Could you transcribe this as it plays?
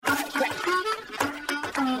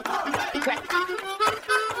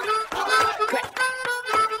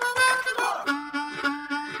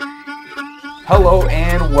Hello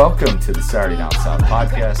and welcome to the Saturday Down South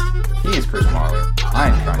podcast. He is Chris Marler. I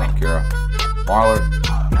am Trent Kira. Marler,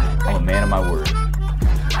 I'm a man of my word.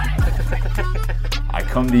 I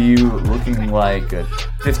come to you looking like a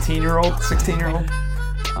 15-year-old,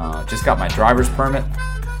 16-year-old. Just got my driver's permit.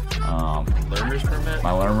 Learner's permit?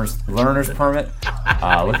 My learner's permit.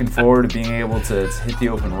 Looking forward to being able to hit the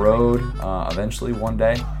open road eventually one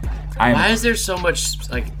day. Why was there so much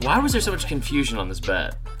confusion on this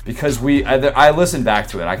bet? Because I listened back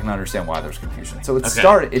to it. I can understand why there's confusion. So it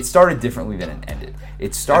started differently than it ended.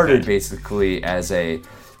 It started basically as you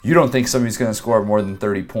don't think somebody's going to score more than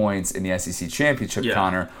 30 points in the SEC championship,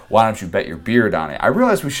 Connor. Why don't you bet your beard on it? I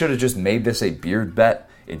realized we should have just made this a beard bet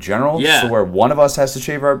in general. So where one of us has to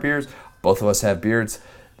shave our beards, both of us have beards,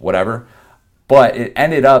 whatever. But it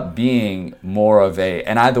ended up being more of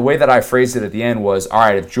the way that I phrased it at the end was, all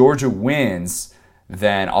right, if Georgia wins,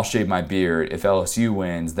 then I'll shave my beard. If LSU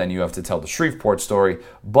wins, then you have to tell the Shreveport story.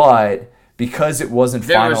 But because it wasn't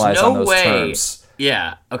finalized on those terms.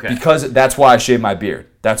 Yeah, okay. Because that's why I shaved my beard.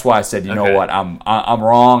 That's why I said, you know what, I'm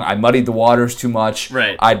wrong. I muddied the waters too much.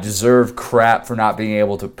 Right. I deserve crap for not being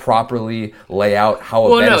able to properly lay out how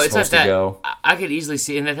a bet is supposed to go. I could easily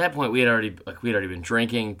see, and at that point we had already been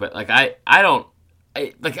drinking. But like I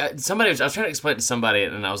was trying to explain it to somebody,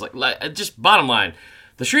 and I was like, just bottom line,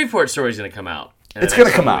 the Shreveport story is going to come out. It's going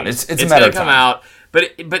to come out. It's a matter of time. It's going to come out.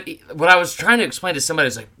 But what I was trying to explain to somebody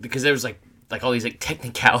is because there was like all these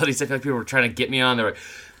technicalities. I feel like people were trying to get me on. They were like,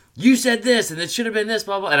 you said this, and it should have been this,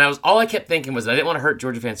 blah, blah. And all I kept thinking was that I didn't want to hurt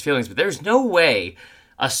Georgia fans' feelings, but there's no way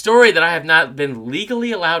a story that I have not been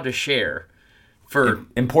legally allowed to share for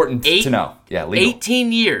important to know. Yeah, legal.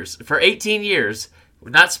 18 years. For 18 years, we're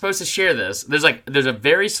not supposed to share this. There's a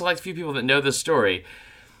very select few people that know this story.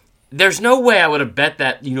 There's no way I would have bet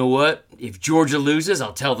that, you know what, if Georgia loses,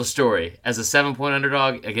 I'll tell the story as a 7-point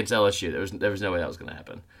underdog against LSU. There was no way that was going to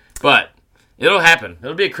happen. But it'll happen.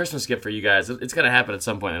 It'll be a Christmas gift for you guys. It's going to happen at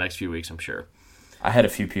some point in the next few weeks, I'm sure. I had a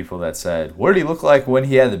few people that said, what did he look like when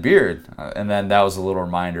he had the beard? And then that was a little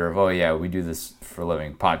reminder of, oh, yeah, we do this for a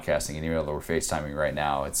living, podcasting, and even though we're FaceTiming right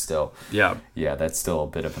now, it's still, that's still a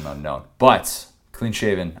bit of an unknown. But clean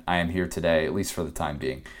shaven, I am here today, at least for the time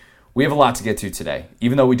being. We have a lot to get to today.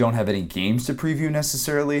 Even though we don't have any games to preview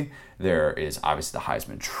necessarily, there is obviously the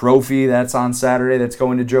Heisman Trophy that's on Saturday that's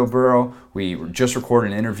going to Joe Burrow. We just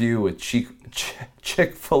recorded an interview with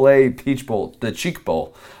Chick-fil-A Peach Bowl, the Cheek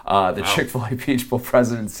Bowl, Chick-fil-A Peach Bowl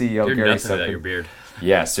president and CEO You're Gary Stokan. Your beard.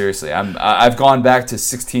 Yeah, seriously. I've gone back to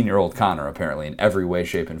 16-year-old Connor, apparently, in every way,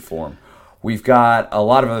 shape, and form. We've got a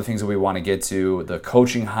lot of other things that we want to get to. The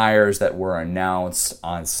coaching hires that were announced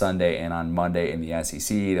on Sunday and on Monday in the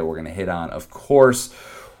SEC that we're going to hit on. Of course,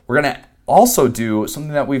 we're going to also do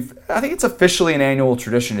something that I think it's officially an annual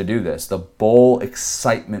tradition to do this, the bowl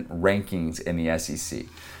excitement rankings in the SEC.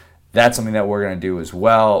 That's something that we're going to do as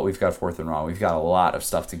well. We've got fourth and wrong. We've got a lot of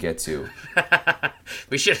stuff to get to.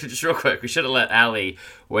 We should have let Allie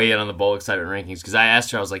weigh in on the bowl excitement rankings because I asked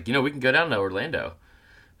her, I was like, we can go down to Orlando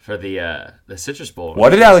for the Citrus Bowl. What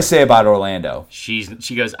did Allie say about Orlando? She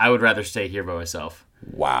goes, I would rather stay here by myself.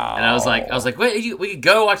 Wow. And I was like, wait, we could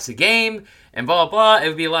go watch the game and blah, blah, blah. It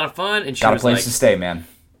would be a lot of fun. And she got was a place to stay, man.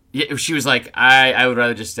 Yeah, she was like, I would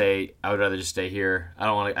rather just stay. I would rather just stay here. I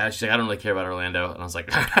don't want to. She's like, I don't really care about Orlando. And I was like,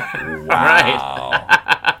 wow. All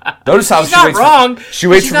right. Notice how she's not wrong. She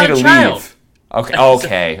waits for me to leave.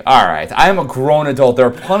 Okay. All right. I am a grown adult. There are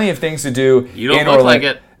plenty of things to do. You don't look like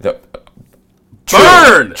it.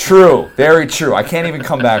 Burn! True. Very true. I can't even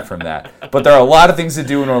come back from that. But there are a lot of things to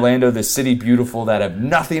do in Orlando, the city beautiful, that have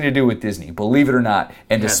nothing to do with Disney, believe it or not.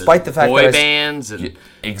 And despite the fact boy that bands and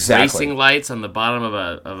racing lights on the bottom of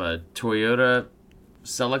a Toyota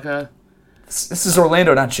Celica. This is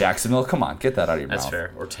Orlando, not Jacksonville. Come on, get that out of your mouth. That's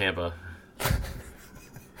fair. Or Tampa.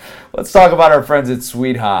 Let's talk about our friends at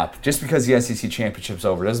Sweet Hop. Just because the SEC Championship's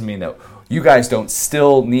over doesn't mean that you guys don't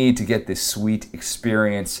still need to get this sweet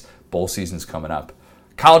experience. Bowl season's coming up.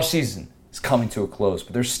 College season is coming to a close,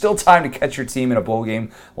 but there's still time to catch your team in a bowl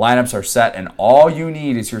game. Lineups are set, and all you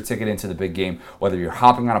need is your ticket into the big game. Whether you're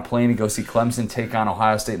hopping on a plane to go see Clemson take on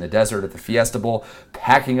Ohio State in the desert at the Fiesta Bowl,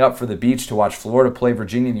 packing up for the beach to watch Florida play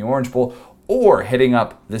Virginia in the Orange Bowl, or hitting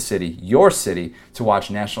up the city, your city, to watch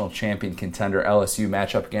national champion contender LSU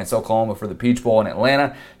match up against Oklahoma for the Peach Bowl in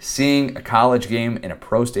Atlanta, seeing a college game in a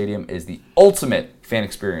pro stadium is the ultimate fan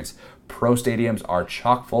experience. Pro stadiums are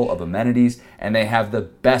chock full of amenities, and they have the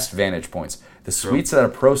best vantage points. The suites at a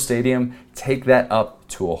pro stadium take that up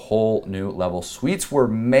to a whole new level. Suites were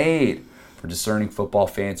made for discerning football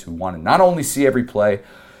fans who want to not only see every play,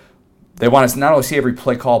 They want us to not only see every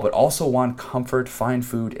play call, but also want comfort, fine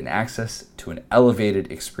food, and access to an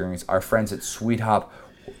elevated experience. Our friends at Sweet Hop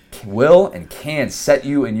will and can set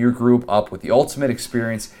you and your group up with the ultimate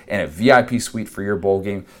experience and a VIP suite for your bowl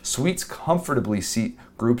game. Suites comfortably seat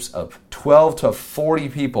groups of 12 to 40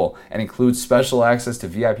 people and includes special access to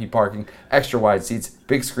VIP parking, extra wide seats,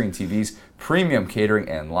 big screen TVs, premium catering,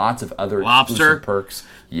 and lots of other exclusive perks.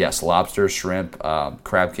 Yes, lobster, shrimp,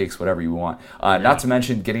 crab cakes, whatever you want. Not to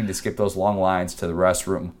mention getting to skip those long lines to the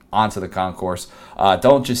restroom, onto the concourse.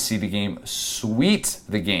 Don't just see the game, suite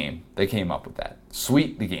the game. They came up with that.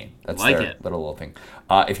 Suite the game. That's like their little thing.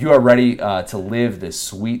 If you are ready to live this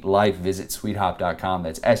sweet life, visit sweethop.com.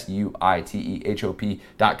 That's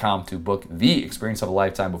SUITEHOP.com to book the experience of a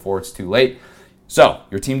lifetime before it's too late. So,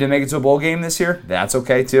 your team didn't make it to a bowl game this year? That's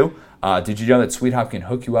okay too. Did you know that Sweet Hop can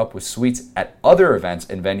hook you up with suites at other events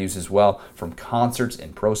and venues as well? From concerts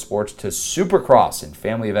and pro sports to Supercross and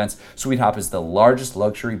family events, Sweet Hop is the largest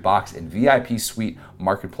luxury box and VIP suite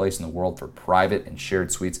marketplace in the world for private and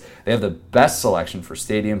shared suites. They have the best selection for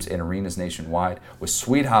stadiums and arenas nationwide. With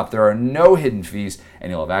Sweet Hop, there are no hidden fees, and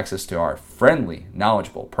you'll have access to our friendly,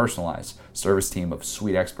 knowledgeable, personalized service team of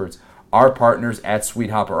suite experts. Our partners at Sweet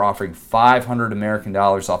Hop are offering $500 American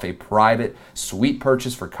off a private suite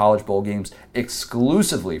purchase for college bowl games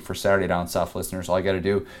exclusively for Saturday Down South listeners. All you got to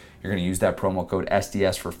do, you're going to use that promo code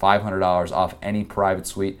SDS for $500 off any private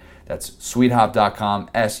suite. That's sweethop.com,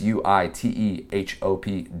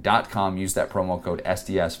 SUITEHOP.com. Use that promo code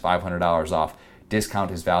SDS, $500 off.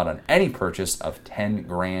 Discount is valid on any purchase of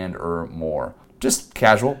 $10,000 or more. Just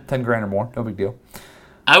casual, $10,000 or more, no big deal.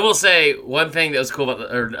 I will say one thing that was cool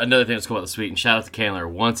about another thing that's cool about the suite, and shout out to Candler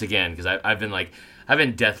once again, because I've been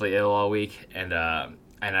deathly ill all week, and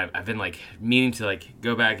I've been meaning to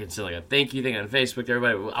go back and say a thank you thing on Facebook to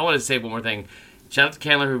everybody. I want to say one more thing. Shout out to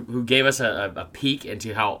Candler who gave us a peek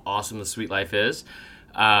into how awesome the suite life is,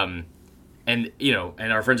 and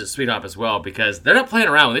our friends at Sweet Hop as well, because they're not playing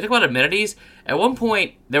around. When they talk about amenities, at one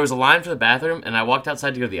point there was a line for the bathroom, and I walked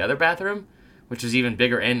outside to go to the other bathroom, which is even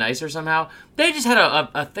bigger and nicer somehow. They just had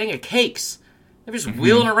a thing of cakes. They were just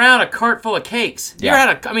wheeling around a cart full of cakes.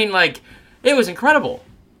 Yeah. It was incredible.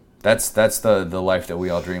 That's the life that we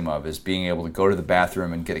all dream of, is being able to go to the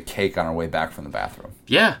bathroom and get a cake on our way back from the bathroom.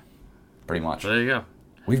 Yeah. Pretty much. So there you go.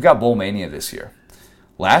 We've got Bowl Mania this year.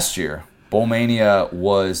 Last year, Bowl Mania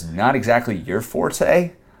was not exactly your forte.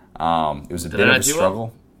 It was a bit of a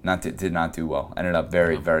struggle. Did not do well. Ended up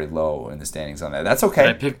very, very low in the standings on that. That's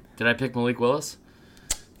okay. Did I pick Malik Willis?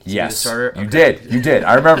 Yes, you did.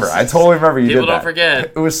 I remember. I totally remember you did that. People don't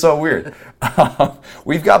forget. It was so weird.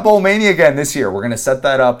 We've got Bowl Mania again this year. We're going to set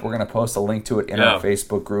that up. We're going to post a link to it in our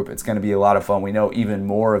Facebook group. It's going to be a lot of fun. We know even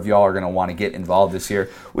more of y'all are going to want to get involved this year.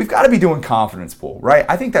 We've got to be doing Confidence Bowl, right?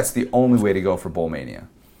 I think that's the only way to go for Bowl Mania.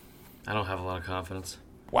 I don't have a lot of confidence.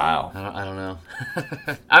 Wow. I don't know.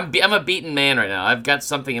 I'm a beaten man right now. I've got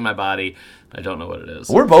something in my body. I don't know what it is.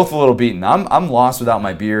 We're both a little beaten. I'm lost without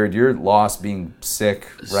my beard. You're lost being sick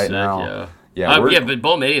now. Yeah. But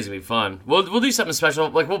Bowl Mania is gonna be fun. We'll do something special.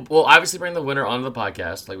 We'll obviously bring the winner onto the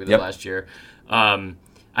podcast like we did last year. I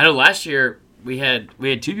know last year we had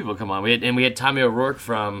two people come on. We had Tommy O'Rourke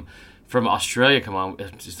from Australia come on.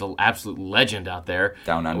 Just an absolute legend out there.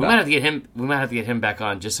 Down under. We might have to get him back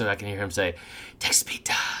on just so I can hear him say, "Text me,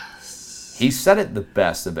 does." He said it the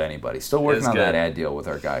best of anybody. Still working on that ad deal with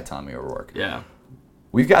our guy Tommy O'Rourke. Yeah.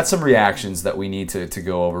 We've got some reactions that we need to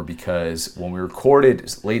go over, because when we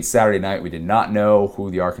recorded late Saturday night, we did not know who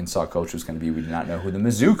the Arkansas coach was going to be. We did not know who the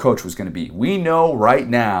Mizzou coach was going to be. We know right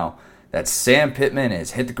now that Sam Pittman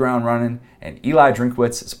has hit the ground running, and Eli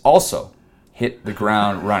Drinkwitz has also hit the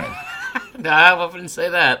ground running. No, I wouldn't say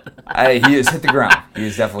that. He has hit the ground. He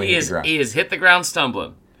has definitely hit the ground. He has hit the ground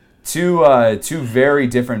stumbling. Two very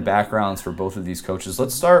different backgrounds for both of these coaches.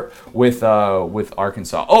 Let's start with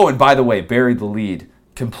Arkansas. Oh, and by the way, buried the lead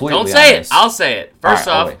completely. Don't say it. I'll say it. First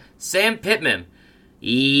off, Sam Pittman.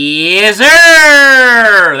 Yes,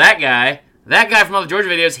 sir! That guy from all the Georgia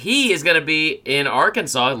videos, he is going to be in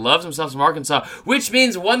Arkansas. He loves himself some Arkansas, which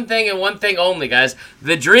means one thing and one thing only, guys.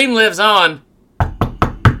 The dream lives on.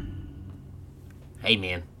 Hey,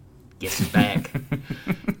 man. Guess who's back?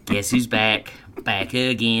 Guess who's back? Back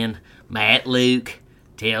again. Matt Luke.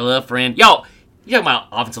 Tell a friend. Y'all, you talking about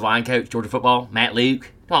offensive line coach, Georgia football? Matt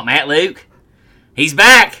Luke. Come on, Matt Luke. He's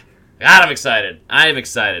back. God, I'm excited. I am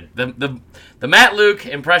excited. The Matt Luke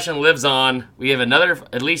impression lives on. We have another,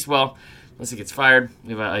 at least, unless he gets fired,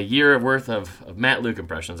 we have a year worth of Matt Luke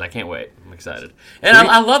impressions. I can't wait. I'm excited. And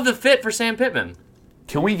I love the fit for Sam Pittman.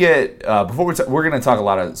 Can we get, before we're going to talk a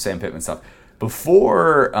lot of Sam Pittman stuff.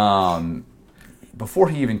 Before before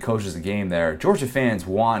he even coaches the game there, Georgia fans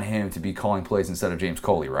want him to be calling plays instead of James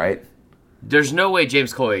Coley, right? There's no way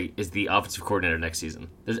James Coley is the offensive coordinator next season.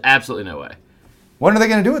 There's absolutely no way. When are they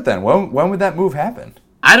going to do it then? When would that move happen?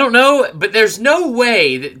 I don't know, but there's no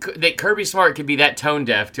way that Kirby Smart could be that tone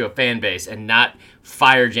deaf to a fan base and not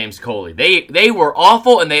fire James Coley. They were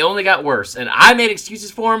awful, and they only got worse. And I made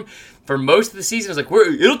excuses for him for most of the season. I was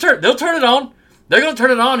like, they'll turn it on. They're going to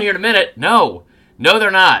turn it on here in a minute. No,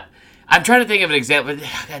 they're not. I'm trying to think of an example.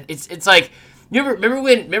 It's like, remember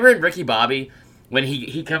in Ricky Bobby when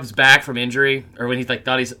he comes back from injury, or when he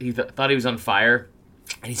thought he was on fire,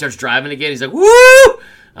 and he starts driving again. He's like, "Woo!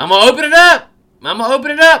 I'm gonna open it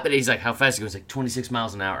up. And he's like, how fast he goes? Like 26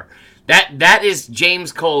 miles an hour. That is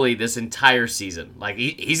James Coley this entire season. Like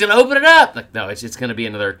he's gonna open it up. Like no, it's gonna be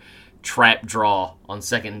another trap draw on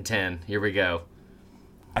 2nd and 10. Here we go.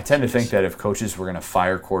 I tend to think that if coaches were gonna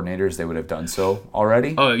fire coordinators, they would have done so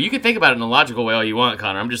already. Oh, you can think about it in a logical way all you want,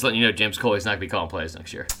 Connor. I'm just letting you know James Coley's not gonna be calling plays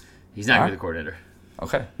next year. He's not gonna be the coordinator.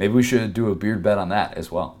 Okay, maybe we should do a beard bet on that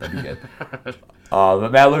as well. That'd be good.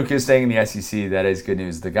 But Matt Luke is staying in the SEC. That is good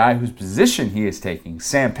news. The guy whose position he is taking,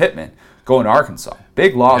 Sam Pittman, going to Arkansas.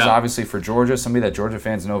 Big loss, obviously, for Georgia. Somebody that Georgia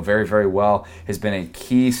fans know very, very well. Has been a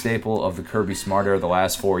key staple of the Kirby Smart era the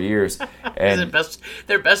last 4 years. And he's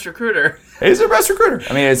their best recruiter. He's their best recruiter.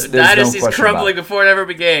 I mean, there's dynasty's no question crumbling before it ever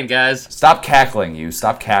began, guys. Stop cackling, you.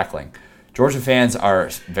 Stop cackling. Georgia fans are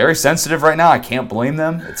very sensitive right now. I can't blame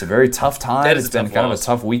them. It's a very tough time. It's been kind of a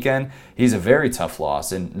tough weekend. He's a very tough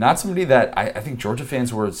loss, and not somebody that I think Georgia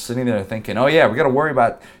fans were sitting there thinking, oh, yeah, we got to worry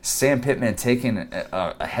about Sam Pittman taking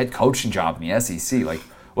a head coaching job in the SEC. Like,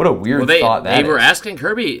 what a weird thought that is. They were asking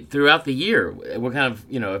Kirby throughout the year what kind of,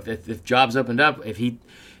 if jobs opened up, if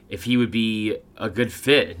he would be a good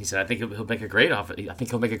fit. And he said, I think he'll make a great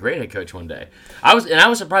head coach one day. I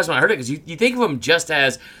was surprised when I heard it, because you think of him just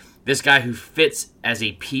as this guy who fits as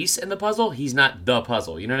a piece in the puzzle. He's not the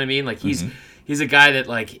puzzle. You know what I mean? Like he's a guy that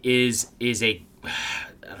like is a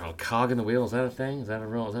I don't know, cog in the wheel. Is that a thing? Is that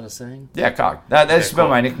a saying? Yeah, cog. That's been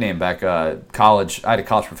my nickname back college. I had a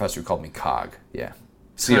college professor who called me Cog. Yeah.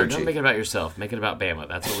 Don't make it about yourself. Make it about Bama.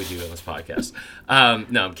 That's what we do on this podcast.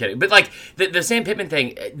 No, I'm kidding. But like the Sam Pittman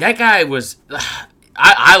thing, that guy was.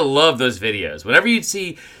 I love those videos. Whenever you'd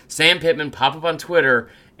see Sam Pittman pop up on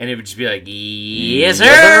Twitter, and it would just be like, yes,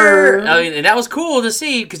 sir. I mean, and that was cool to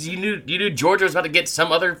see, because you knew Georgia was about to get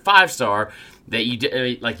some other 5-star that you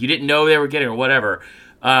didn't know they were getting or whatever.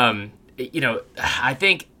 I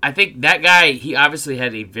think that guy, he obviously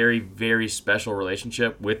had a very, very special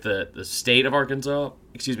relationship with the state of Arkansas,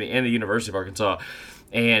 and the University of Arkansas.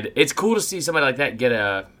 And it's cool to see somebody like that get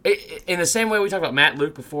in the same way we talked about Matt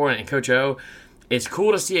Luke before and Coach O. It's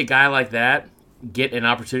cool to see a guy like that get an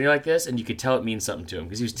opportunity like this, and you could tell it means something to him,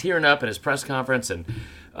 because he was tearing up at his press conference, and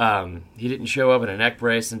he didn't show up in a neck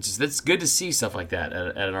brace, and it's good to see stuff like that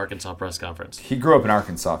at an Arkansas press conference. He grew up an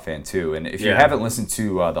Arkansas fan too, and if you haven't listened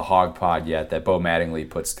to the Hog Pod yet, that Bo Mattingly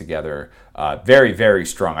puts together, very, very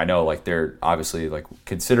strong. I know, like, they're obviously like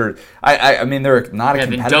considered. I mean, they're not a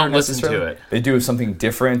competitor. Don't listen to it. They do something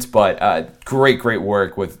different, but great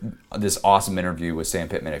work with this awesome interview with Sam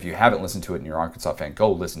Pittman. If you haven't listened to it and you're an Arkansas fan, go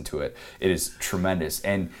listen to it. It is tremendous.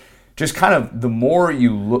 And just kind of the more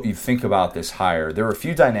you think about this hire, there are a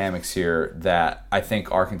few dynamics here that I think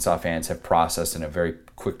Arkansas fans have processed in a very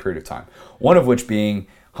quick period of time. One of which being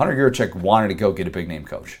Hunter Yurachek wanted to go get a big name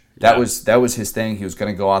coach. That was his thing. He was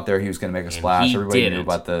going to go out there. He was going to make a splash. Everybody knew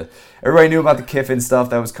about the Kiffin stuff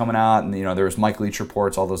that was coming out, and there was Mike Leach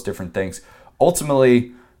reports, all those different things.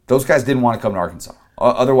 Ultimately, those guys didn't want to come to Arkansas.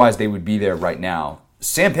 Otherwise, they would be there right now.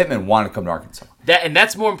 Sam Pittman wanted to come to Arkansas.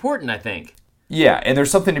 That's more important, I think. Yeah, and there's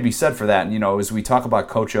something to be said for that. And, as we talk about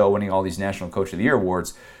Coach O winning all these National Coach of the Year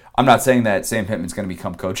awards, I'm not saying that Sam Pittman's going to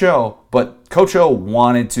become Coach O, but Coach O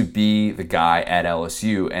wanted to be the guy at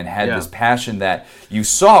LSU and had this passion that you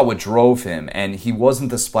saw what drove him. And he wasn't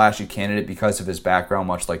the splashy candidate because of his background,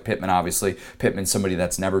 much like Pittman, obviously. Pittman's somebody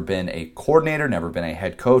that's never been a coordinator, never been a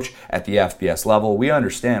head coach at the FBS level. We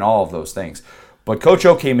understand all of those things. But Coach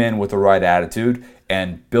O came in with the right attitude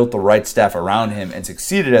and built the right staff around him and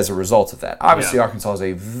succeeded as a result of that. Obviously, Arkansas is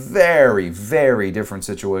a very, very different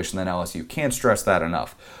situation than LSU. Can't stress that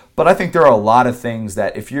enough. But I think there are a lot of things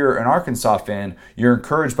that if you're an Arkansas fan, you're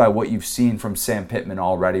encouraged by what you've seen from Sam Pittman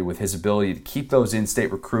already with his ability to keep those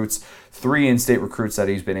in-state recruits, 3 in-state recruits that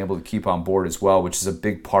he's been able to keep on board as well, which is a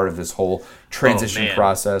big part of this whole transition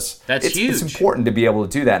process. That's huge. It's important to be able to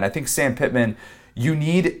do that. And I think Sam Pittman, you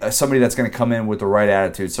need somebody that's going to come in with the right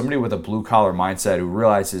attitude, somebody with a blue-collar mindset who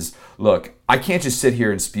realizes, look, I can't just sit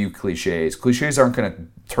here and spew cliches. Cliches aren't going to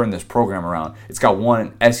turn this program around. It's got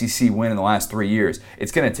one SEC win in the last 3 years.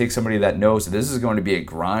 It's going to take somebody that knows that this is going to be a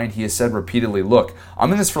grind. He has said repeatedly, look,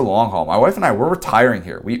 I'm in this for the long haul. My wife and I, we're retiring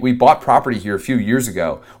here. We bought property here a few years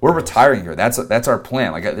ago. We're retiring here. That's our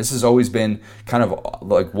plan. Like, this has always been kind of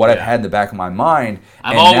like what I've had in the back of my mind.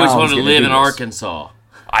 I've always wanted to live in Arkansas.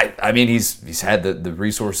 I mean, he's had the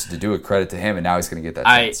resources to do it. Credit to him, and now he's going to get that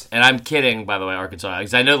chance. And I'm kidding, by the way, Arkansas,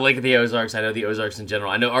 because I know the Lake of the Ozarks. I know the Ozarks in general.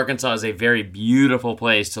 I know Arkansas is a very beautiful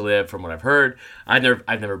place to live, from what I've heard. I've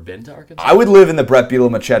never been to Arkansas. I would live in the Brett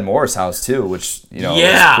Bielema, Chad Morris house too, which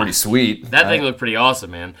is pretty sweet. That thing looked pretty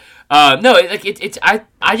awesome, man. I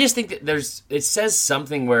just think that it says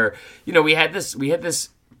something where we had this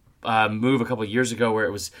move a couple of years ago where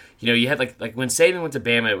it was you had like when Saban went to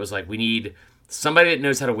Bama, it was like we need somebody that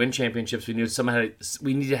knows how to win championships. We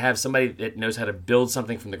need to have somebody that knows how to build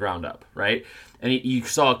something from the ground up, right? And you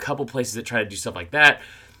saw a couple places that try to do stuff like that.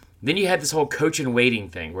 Then you had this whole coach in waiting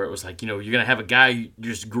thing where it was like, you're going to have a guy you're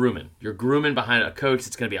just grooming. You're grooming behind a coach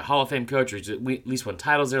that's going to be a Hall of Fame coach, or at least won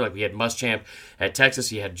titles there. Like we had Muschamp at Texas,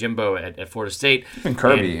 you had Jimbo at Florida State. Even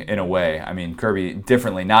Kirby, in a way. I mean, Kirby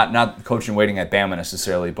differently, not coach in waiting at Bama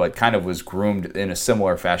necessarily, but kind of was groomed in a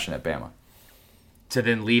similar fashion at Bama. To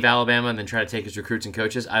then leave Alabama and then try to take his recruits and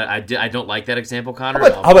coaches. I don't like that example, Connor.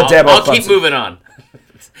 How about Dabo? I'll keep moving on.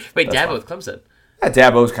 Wait, Dabo with Clemson. Yeah,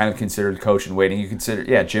 Dabo's kind of considered coach in waiting. You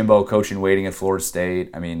consider, Jimbo coach in waiting at Florida State.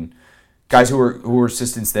 I mean, guys who were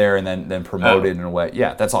assistants there and then promoted in a way.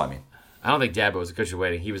 Yeah, that's all I mean. I don't think Dabo was a coach in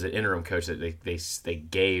waiting. He was an interim coach that they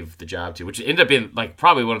gave the job to, which ended up being like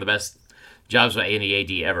probably one of the best jobs by any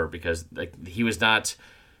AD ever, because like he was not.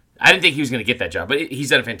 I didn't think he was going to get that job, but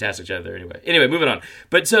he's done a fantastic job there anyway. Anyway, moving on.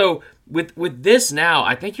 But so with this now,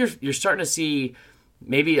 I think you're starting to see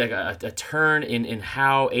maybe like a turn in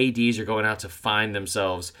how ADs are going out to find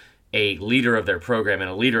themselves a leader of their program and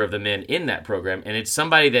a leader of the men in that program, and it's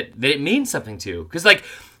somebody that it means something to. Because like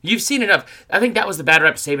you've seen enough. I think that was the bad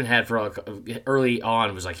rep Saban had for early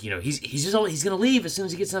on, was like he's going to leave as soon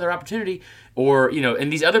as he gets another opportunity, or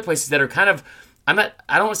and these other places that are kind of. I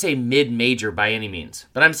don't want to say mid-major by any means,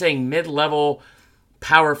 but I'm saying mid-level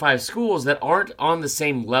Power 5 schools that aren't on the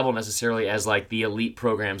same level necessarily as like the elite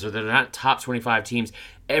programs, or they're not top 25 teams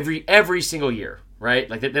every single year, right?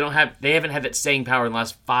 Like they haven't had that staying power in the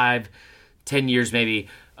last 5-10 years maybe.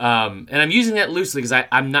 And I'm using that loosely because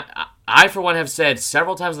I for one have said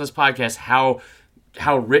several times on this podcast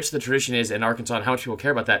how rich the tradition is in Arkansas and how much people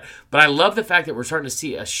care about that. But I love the fact that we're starting to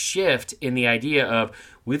see a shift in the idea of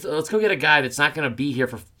let's go get a guy that's not going to be here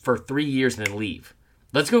for 3 years and then leave.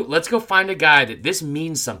 Let's go find a guy that this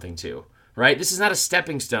means something to, right? This is not a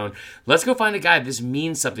stepping stone. Let's go find a guy that this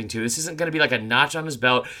means something to. This isn't going to be like a notch on his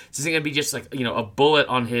belt. This isn't going to be just like a bullet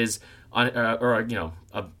on his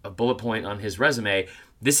a bullet point on his resume.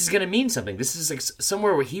 This is going to mean something. This is like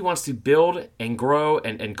somewhere where he wants to build and grow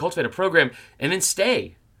and cultivate a program and then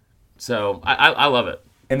stay. So I love it.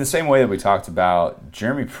 In the same way that we talked about,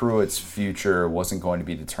 Jeremy Pruitt's future wasn't going to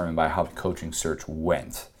be determined by how the coaching search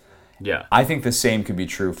went. Yeah. I think the same could be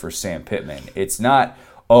true for Sam Pittman. It's not,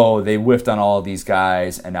 they whiffed on all of these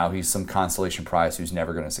guys and now he's some consolation prize who's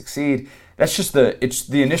never going to succeed. That's just it's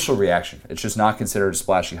the initial reaction. It's just not considered a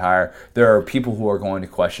splashy hire. There are people who are going to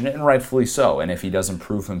question it, and rightfully so. And if he doesn't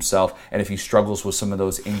prove himself, and if he struggles with some of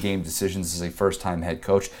those in-game decisions as a first-time head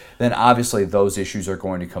coach, then obviously those issues are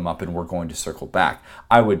going to come up and we're going to circle back.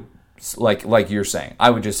 I would, like you're saying, I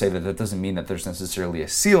would just say that doesn't mean that there's necessarily a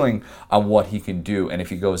ceiling on what he can do, and if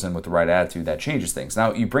he goes in with the right attitude, that changes things.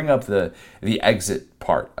 Now, you bring up the exit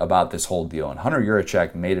part about this whole deal, and Hunter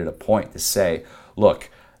Yurachek made it a point to say, look,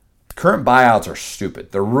 current buyouts are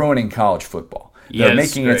stupid. They're ruining college football. They're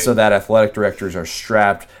making it so that athletic directors are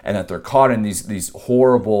strapped and that they're caught in these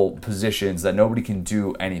horrible positions that nobody can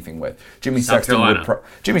do anything with. Jimmy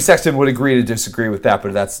Sexton would agree to disagree with that,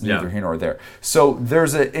 but that's neither here nor there. So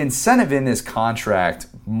there's an incentive in this contract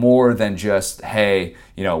more than just, hey,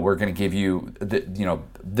 we're going to give you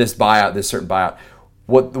this buyout, this certain buyout.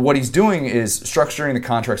 What he's doing is structuring the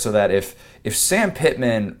contract so that if Sam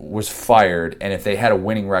Pittman was fired and if they had a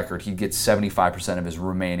winning record, he'd get 75% of his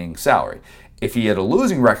remaining salary. If he had a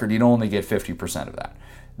losing record, he'd only get 50% of that.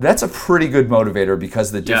 That's a pretty good motivator because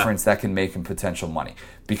of the difference that can make in potential money.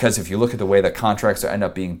 Because if you look at the way that contracts end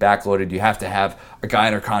up being backloaded, you have to have a guy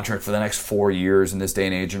under contract for the next 4 years in this day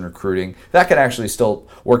and age in recruiting. That could actually still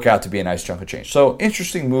work out to be a nice chunk of change. So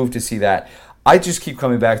interesting move to see that. I just keep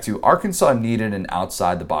coming back to Arkansas needed an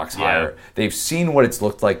outside-the-box hire. They've seen what it's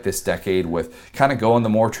looked like this decade with kind of going the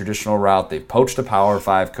more traditional route. They've poached a Power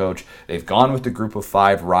 5 coach. They've gone with the Group of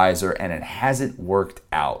 5 riser, and it hasn't worked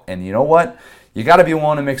out. And you know what? You got to be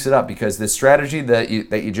willing to mix it up because this strategy that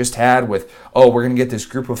you just had with, we're going to get this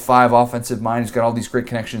Group of 5 offensive mind who's got all these great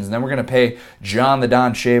connections, and then we're going to pay John the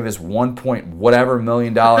Don Chavis $1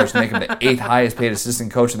 million to make him the 8th highest paid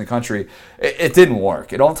assistant coach in the country. It didn't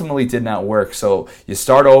work. It ultimately did not work. So you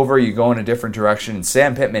start over, you go in a different direction, and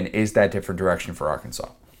Sam Pittman is that different direction for Arkansas.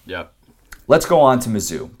 Yep. Let's go on to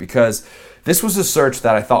Mizzou because this was a search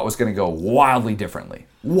that I thought was going to go wildly differently.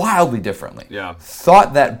 Yeah.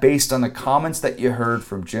 Thought that based on the comments that you heard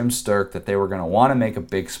from Jim Sturk that they were going to want to make a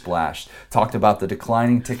big splash. Talked about the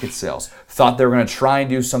declining ticket sales. Thought they were going to try and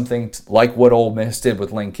do something like what Ole Miss did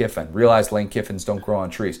with Lane Kiffin. Realized Lane Kiffins don't grow on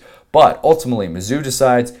trees. But ultimately, Mizzou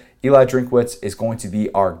decides Eli Drinkwitz is going to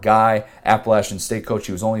be our guy. Appalachian State coach.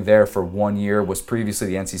 He was only there for 1 year, was previously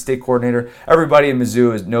the NC State coordinator. Everybody in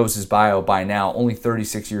Mizzou knows his bio by now. Only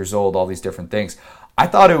 36 years old, all these different things. I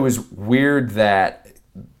thought it was weird that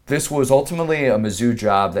this was ultimately a Mizzou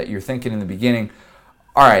job that you're thinking in the beginning,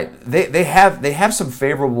 all right, they have some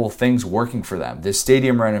favorable things working for them. This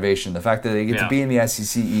stadium renovation, the fact that they get to be in the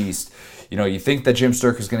SEC East. You think that Jim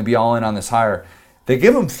Sturk is going to be all in on this hire. They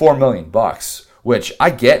give him $4 million, which I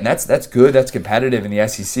get, and that's good. That's competitive in the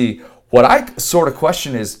SEC. What I sort of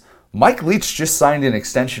question is, Mike Leach just signed an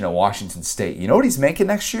extension at Washington State. You know what he's making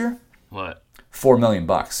next year? What? $4 million.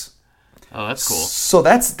 Oh, that's cool. So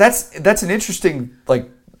that's an interesting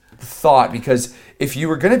thought because if you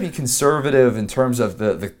were going to be conservative in terms of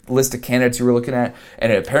the list of candidates you were looking at,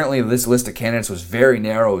 and apparently this list of candidates was very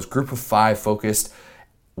narrow, it was Group of 5 focused.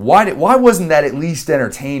 Why wasn't that at least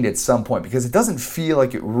entertained at some point? Because it doesn't feel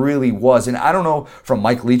like it really was. And I don't know from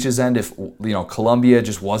Mike Leach's end if Columbia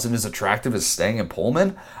just wasn't as attractive as staying in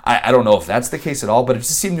Pullman. I don't know if that's the case at all, but it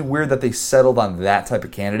just seemed weird that they settled on that type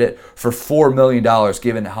of candidate for $4 million,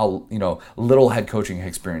 given how little head coaching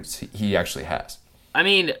experience he actually has. I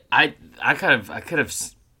mean, I could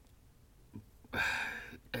have.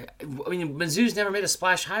 Mizzou's never made a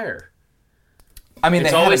splash hire. I mean,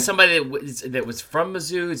 it's always somebody that was from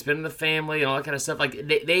Mizzou, it's been in the family, and all that kind of stuff. Like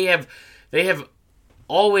they have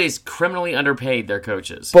always criminally underpaid their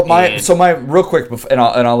coaches. But my real quick, and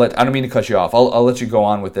I'll let, I don't mean to cut you off. I'll let you go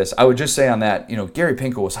on with this. I would just say on that, Gary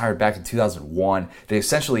Pinkel was hired back in 2001. They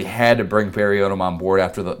essentially had to bring Barry Odom on board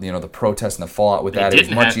after the protest and the fallout with that. They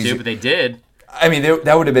didn't have to, but they did. I mean,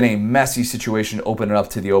 that would have been a messy situation to open it up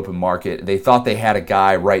to the open market. They thought they had a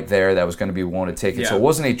guy right there that was going to be willing to take it. Yeah. So it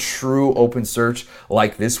wasn't a true open search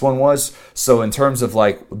like this one was. So in terms of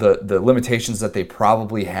the limitations that they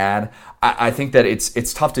probably had, I think that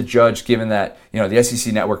it's tough to judge given that the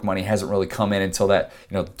SEC network money hasn't really come in until that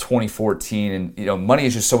 2014, and money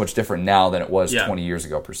is just so much different now than it was 20 years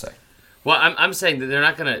ago per se. Well, I'm saying that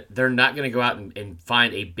they're not gonna go out and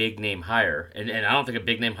find a big name hire, and I don't think a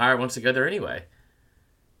big name hire wants to go there anyway.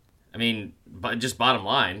 I mean, but just bottom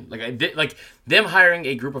line, like them hiring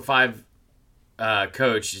a Group of 5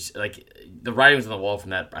 coach, the writing was on the wall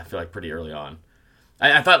from that. I feel like pretty early on.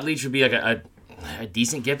 I thought Leach would be like a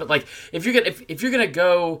decent get, but if you're gonna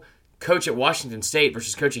go coach at Washington State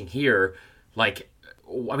versus coaching here,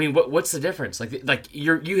 what's the difference? You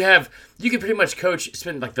can pretty much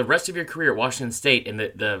spend the rest of your career at Washington State, and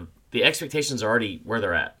the expectations are already where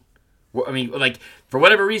they're at. I mean, for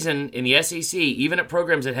whatever reason in the SEC, even at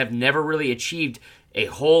programs that have never really achieved a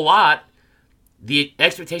whole lot, the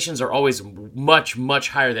expectations are always much, much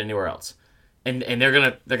higher than anywhere else, and they're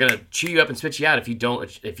gonna chew you up and spit you out if you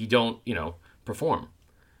don't perform.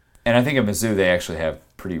 And I think at Mizzou they actually have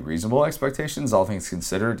pretty reasonable expectations, all things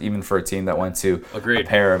considered, even for a team that went to a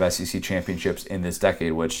pair of SEC championships in this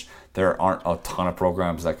decade, which there aren't a ton of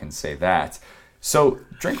programs that can say that. So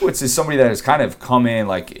Drinkwitz is somebody that has kind of come in,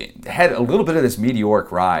 had a little bit of this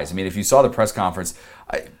meteoric rise. I mean, if you saw the press conference,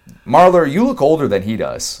 Marler, you look older than he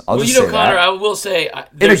does. I'll just say Connor, that. I will say,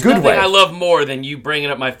 there's nothing I love more than you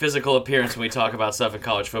bringing up my physical appearance when we talk about stuff in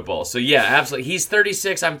college football. So yeah, absolutely. He's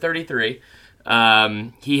 36, I'm 33.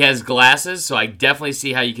 He has glasses, so I definitely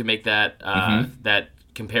see how you can make that that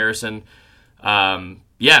comparison. I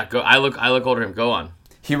look older than him. Go on.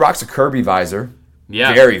 He rocks a Kirby visor.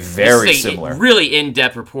 Yeah, very, very similar. Really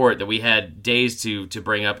in-depth report that we had days to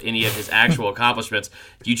bring up any of his actual accomplishments.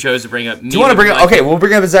 You chose to bring up. Do you want to bring up? Okay, we'll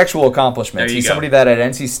bring up his actual accomplishments. He's somebody that at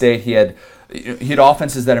NC State he had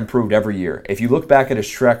offenses that improved every year. If you look back at his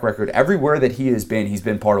track record, everywhere that he has been, he's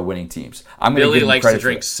been part of winning teams. Billy likes to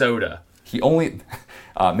drink soda. He only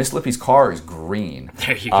Miss Lippy's car is green.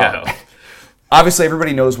 There you go. obviously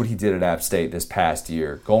everybody knows what he did at App State this past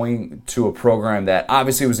year, going to a program that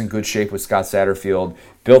obviously was in good shape with Scott Satterfield,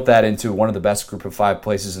 built that into one of the best group of 5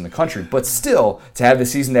 places in the country. But still, to have the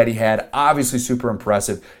season that he had, obviously super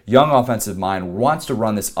impressive. Young offensive mind, wants to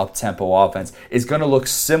run this up-tempo offense, is going to look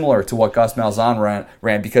similar to what Gus Malzahn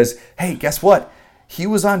ran because, hey, guess what? He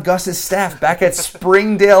was on Gus's staff back at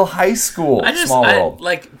Springdale High School. Small world.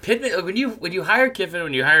 Like Pittman, when you hire Kiffin,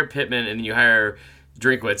 when you hire Pittman, and then you hire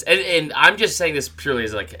Drinkwitz, and I'm just saying this purely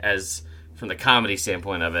as from the comedy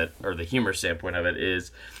standpoint of it, or the humor standpoint of it,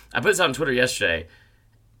 is I put this on Twitter yesterday.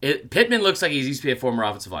 Pittman looks like he used to be a former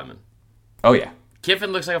offensive lineman. Oh, yeah.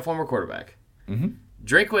 Kiffin looks like a former quarterback. Mm-hmm.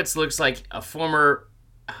 Drinkwitz looks like a former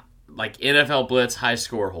NFL blitz high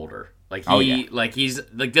score holder. He's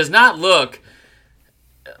does not look.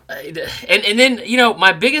 And then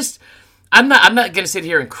my biggest. I'm not going to sit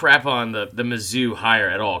here and crap on the Mizzou hire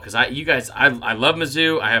at all because I love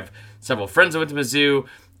Mizzou. I have several friends that went to Mizzou,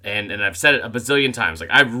 and I've said it a bazillion times. Like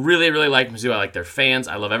I really really like Mizzou. I like their fans.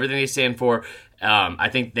 I love everything they stand for. I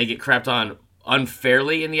think they get crapped on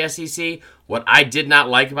unfairly in the SEC. What I did not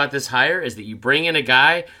like about this hire is that you bring in a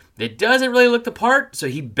guy that doesn't really look the part, so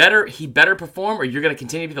he better perform, or you're going to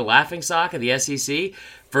continue to be the laughingstock of the SEC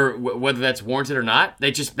for whether that's warranted or not.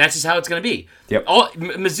 That's just how it's going to be. Yep.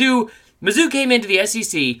 Mizzou came into the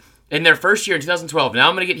SEC in their first year in 2012. Now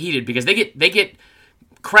I'm going to get heated because they get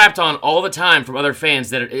crapped on all the time from other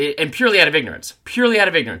fans and purely out of ignorance. Purely out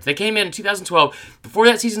of ignorance. They came in 2012. Before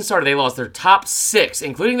that season started, they lost their top 6,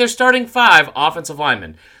 including their starting 5 offensive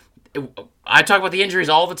linemen. I talk about the injuries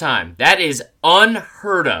all the time. That is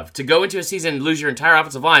unheard of. To go into a season and lose your entire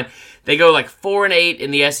offensive line, they go like 4-8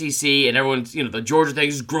 in the SEC, and everyone's, the Georgia thing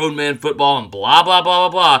is grown man football and blah, blah, blah,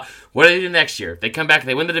 blah, blah. What do they do next year? They come back,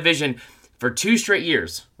 they win the division for 2 straight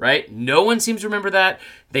years, right? No one seems to remember that.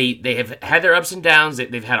 They have had their ups and downs.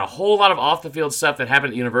 They've had a whole lot of off-the-field stuff that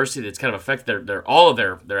happened at the university that's kind of affected all of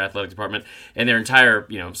their athletic department and their entire,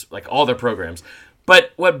 all their programs.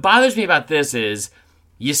 But what bothers me about this is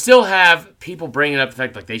you still have people bringing up the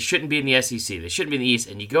fact like they shouldn't be in the SEC, they shouldn't be in the East,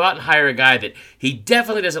 and you go out and hire a guy that he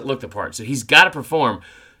definitely doesn't look the part, so he's got to perform.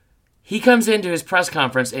 He comes into his press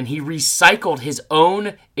conference and he recycled his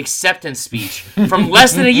own acceptance speech from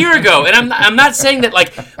less than a year ago. And I'm not saying that,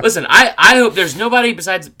 listen, I hope there's nobody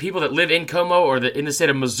besides people that live in Como or in the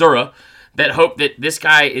state of Missouri that hope that this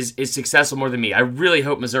guy is successful more than me. I really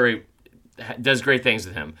hope Missouri does great things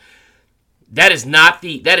with him. That is not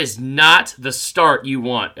the start you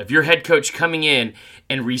want of your head coach coming in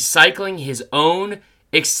and recycling his own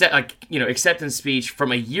acceptance speech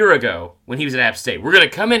from a year ago when he was at App State. We're going to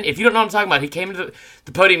come in. If you don't know what I'm talking about, he came to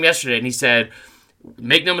the podium yesterday and he said,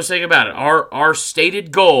 "Make no mistake about it. Our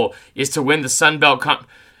stated goal is to win the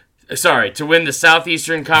to win the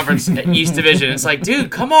Southeastern Conference East Division." It's like,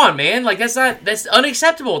 dude, come on, man. That's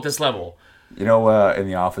unacceptable at this level. In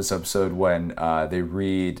the Office episode when they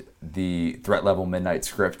read the threat level midnight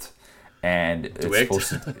script, and it's supposed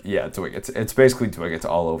to, Dwiggett. It's basically Dwiggett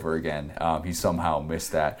all over again. He somehow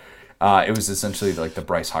missed that. It was essentially like the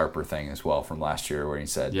Bryce Harper thing as well from last year, where he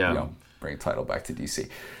said, bring a title back to DC.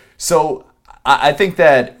 So I think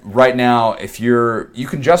that right now, if you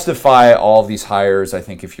can justify all of these hires, I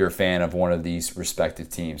think if you're a fan of one of these respective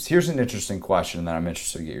teams. Here's an interesting question that I'm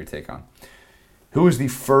interested to get your take on. Who is the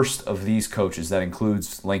first of these coaches, that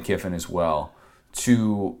includes Lane Kiffin as well,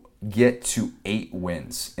 to get to 8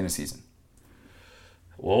 wins in a season?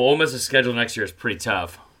 Well, Ole Miss's schedule next year is pretty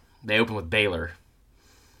tough. They open with Baylor.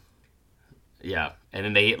 Yeah, and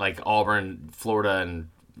then they hit Auburn, Florida, and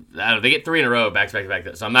they get 3 in a row back to back.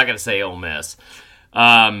 So I'm not going to say Ole Miss.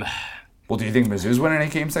 Well, do you think Mizzou's winning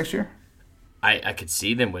 8 games next year? I could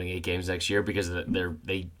see them winning 8 games next year because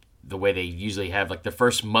the way they usually have the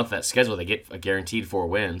first month of that schedule, they get a guaranteed 4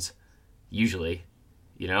 wins, usually.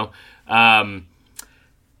 Who's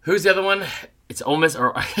the other one? It's Ole Miss,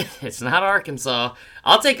 or it's not Arkansas.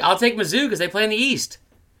 I'll take Mizzou because they play in the East.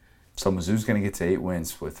 So Mizzou's going to get to 8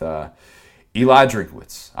 wins with Eli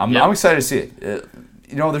Drinkwitz. I'm excited to see it.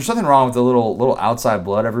 There's nothing wrong with a little outside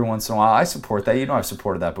blood every once in a while. I support that. I've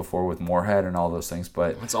supported that before with Moorhead and all those things.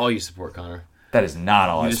 But that's all you support, Connor. That is not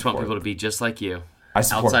all I support. You just want people to be just like you. I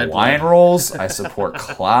support Hawaiian rolls. I support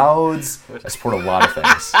clouds. I support a lot of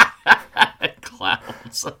things.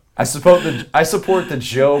 Clouds. I support the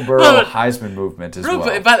Joe Burrow Heisman movement as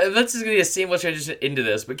well. But that's just going to be a seamless transition into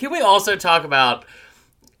this. But can we also talk about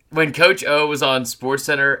when Coach O was on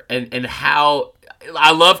SportsCenter and how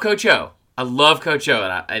I love Coach O. I love Coach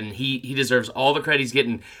O, and he deserves all the credit he's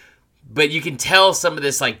getting. But you can tell some of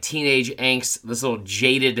this teenage angst, this little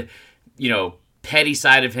jaded, petty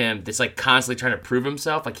side of him that's like constantly trying to prove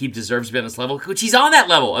himself, like he deserves to be on this level, which he's on that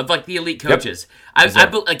level of like the elite coaches.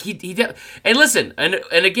 Yep. Like and listen, and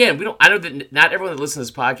again, I know that not everyone that listens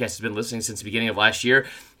to this podcast has been listening since the beginning of last year,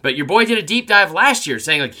 but your boy did a deep dive last year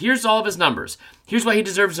saying like, here's all of his numbers. Here's why he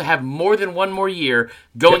deserves to have more than one more year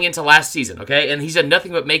going into last season, okay? And he's done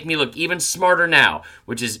nothing but make me look even smarter now,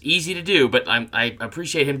 which is easy to do, but I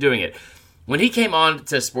appreciate him doing it. When he came on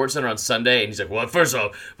to SportsCenter on Sunday, and he's like, well, first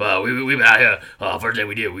off, we been out here, first thing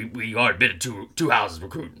we did, we already been to two houses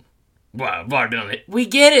recruiting. Well, I've already been on it. We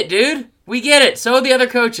get it, dude. We get it. So the other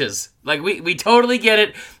coaches. Like, we totally get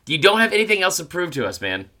it. You don't have anything else to prove to us,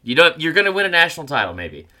 man. You're going to win a national title,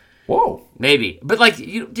 maybe. Whoa. Maybe. But, like,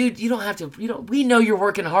 dude, you don't have to, we know you're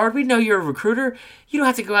working hard. We know you're a recruiter. You don't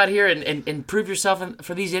have to go out here and prove yourself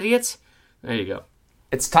for these idiots. There you go.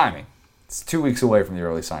 It's timing. It's 2 weeks away from the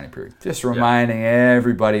early signing period. Just reminding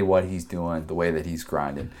everybody what he's doing, the way that he's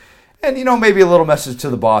grinding. And, maybe a little message to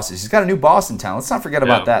the bosses. He's got a new boss in town. Let's not forget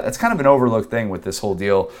about that. That's kind of an overlooked thing with this whole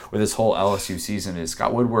deal, with this whole LSU season, is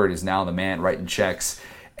Scott Woodward is now the man writing checks.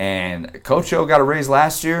 And Coach Joe got a raise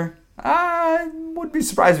last year. I wouldn't be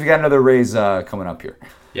surprised if he got another raise coming up here.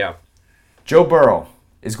 Yeah. Joe Burrow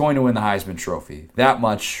is going to win the Heisman Trophy. That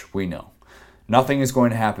much we know. Nothing is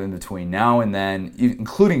going to happen between now and then,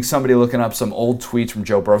 including somebody looking up some old tweets from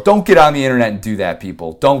Joe Burrow. Don't get on the internet and do that,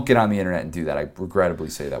 people. Don't get on the internet and do that. I regrettably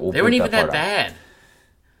say that. They weren't even that bad.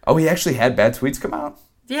 Oh, he actually had bad tweets come out?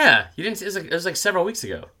 Yeah. You didn't. It was like several weeks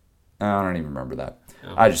ago. I don't even remember that.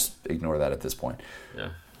 Oh. I just ignore that at this point.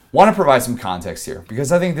 Yeah. Want to provide some context here,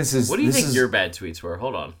 because I think this is... What do you think your bad tweets were?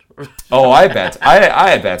 Hold on. I bet.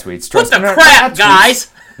 I had bad tweets. What the crap, guys?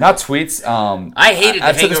 Not tweets. I hated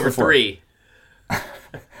the Hangover 3.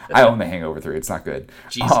 I own the Hangover 3. It's not good.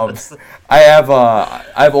 Jesus. I have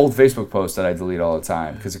old Facebook posts that I delete all the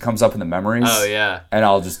time because it comes up in the memories. Oh, yeah. And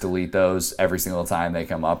I'll just delete those every single time they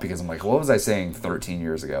come up because I'm like, what was I saying 13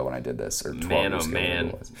 years ago when I did this? Or 12 years ago.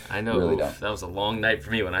 Man. I know. Really don't. That was a long night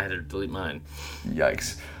for me when I had to delete mine.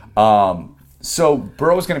 Yikes. So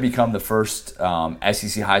Burrow is going to become the first SEC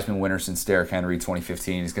Heisman winner since Derrick Henry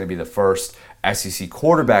 2015. He's going to be the first SEC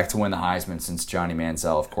quarterback to win the Heisman since Johnny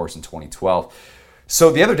Manziel, of course, in 2012. So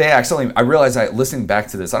the other day, I realized listening back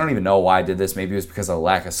to this, I don't even know why I did this. Maybe it was because of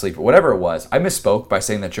lack of sleep or whatever it was. I misspoke by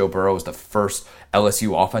saying that Joe Burrow was the first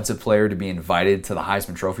LSU offensive player to be invited to the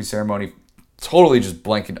Heisman Trophy ceremony. Totally just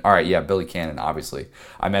blanking. All right, yeah, Billy Cannon, obviously.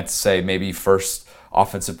 I meant to say maybe first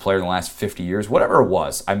offensive player in the last 50 years. Whatever it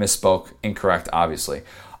was, I misspoke. Incorrect, obviously.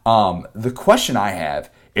 The question I have,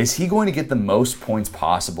 is he going to get the most points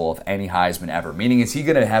possible of any Heisman ever? Meaning, is he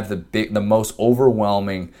going to have the most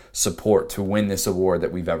overwhelming support to win this award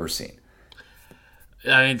that we've ever seen?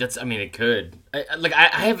 It could. I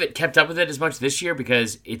haven't kept up with it as much this year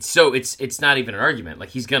because it's not even an argument.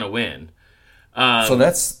 Like, he's going to win. So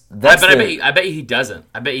that's I bet you he doesn't.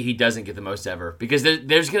 I bet you he doesn't get the most ever because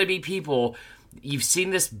there's going to be people. You've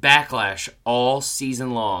seen this backlash all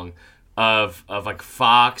season long of like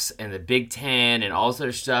Fox and the Big Ten and all this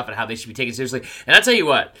other stuff and how they should be taken seriously. And I'll tell you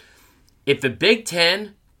what, if the Big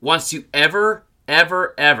Ten wants to ever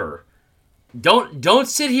don't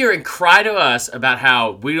sit here and cry to us about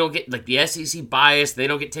how we don't get like the SEC bias, they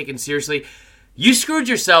don't get taken seriously. You screwed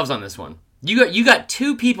yourselves on this one. You got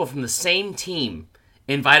two people from the same team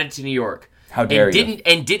invited to New York. How dare you?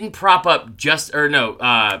 Didn't prop up Jonathan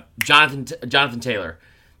Taylor.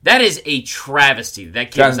 That is a travesty. That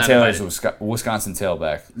kid Jonathan Taylor's a Wisconsin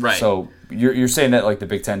tailback. Right. So you're saying that like the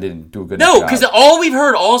Big Ten didn't do a good job? No, because all we've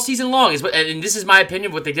heard all season long is, and this is my opinion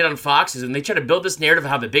of what they did on Fox, is when they try to build this narrative of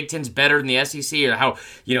how the Big Ten's better than the SEC or how,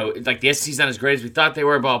 like the SEC's not as great as we thought they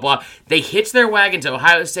were, blah, blah. They hitch their wagon to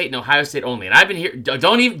Ohio State and Ohio State only. And I've been here,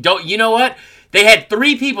 you know what? They had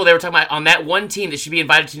three people they were talking about on that one team that should be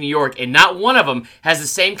invited to New York, and not one of them has the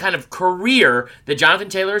same kind of career that Jonathan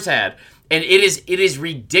Taylor has had. And it is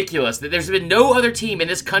ridiculous that there's been no other team in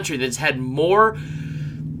this country that's had more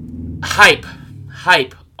hype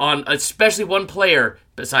on especially one player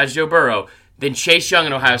besides Joe Burrow than Chase Young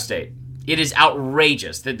in Ohio State. It is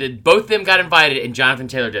outrageous that both of them got invited and Jonathan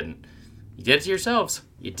Taylor didn't. You did it to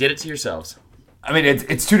yourselves. I mean,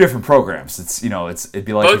 it's two different programs. It'd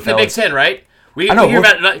be like both the Big Ten, right? We hear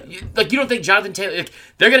about it, like you don't think Jonathan Taylor? Like,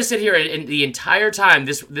 they're going to sit here and the entire time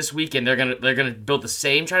this weekend they're gonna build the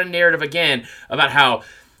same kind of narrative again about how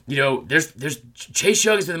there's Chase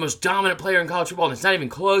Young has been the most dominant player in college football and it's not even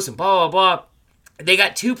close and blah blah blah. They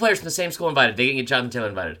got two players from the same school invited. They didn't get Jonathan Taylor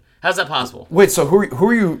invited. How's that possible? Wait, so who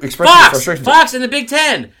are you expressing your frustration to? Fox and the Big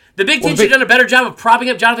Ten. The Big Ten should have done a better job of propping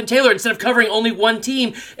up Jonathan Taylor instead of covering only one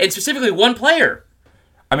team and specifically one player.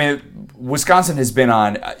 I mean, Wisconsin has been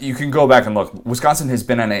on. You can go back and look. Wisconsin has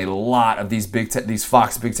been on a lot of these these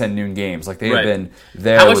Fox Big Ten noon games. Like they have been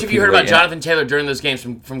there. How much have you heard about Jonathan Taylor during those games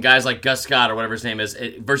from guys like Gus Scott or whatever his name is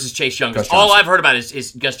versus Chase Young? All I've heard about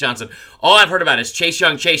is Gus Johnson. All I've heard about is Chase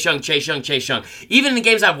Young. Even in the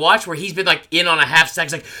games I've watched where he's been like in on a half sack,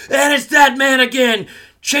 it's like, and it's that man again,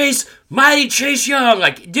 mighty Chase Young.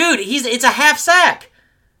 Like, dude, it's a half sack.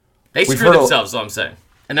 They screw themselves. Is all I'm saying,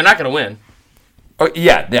 and they're not going to win. Oh,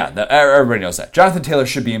 yeah, everybody knows that. Jonathan Taylor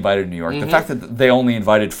should be invited to New York. Mm-hmm. The fact that they only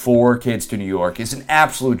invited 4 kids to New York is an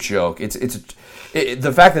absolute joke.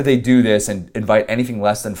 The fact that they do this and invite anything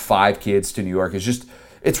less than 5 kids to New York is just,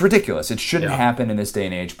 it's ridiculous. It shouldn't happen in this day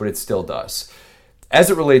and age, but it still does.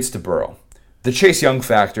 As it relates to Burrow, the Chase Young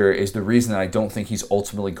factor is the reason that I don't think he's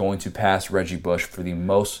ultimately going to pass Reggie Bush for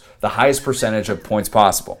the highest percentage of points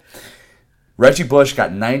possible. Reggie Bush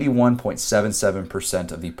got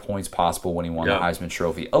 91.77% of the points possible when he won the Heisman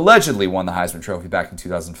Trophy. Allegedly won the Heisman Trophy back in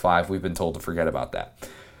 2005. We've been told to forget about that.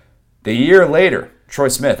 The year later, Troy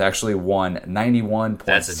Smith actually won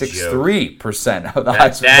 91.63% of the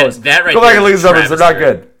Heisman votes. Go back and look at these numbers. They're not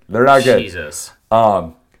good. They're not good. Jesus.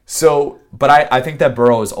 But I think that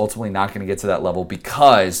Burrow is ultimately not going to get to that level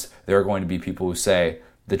because there are going to be people who say,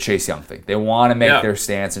 the Chase Young thing. They want to make their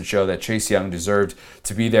stance and show that Chase Young deserved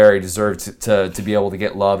to be there. He deserved to be able to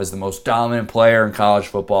get love as the most dominant player in college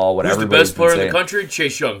football. Who's the best player in the country?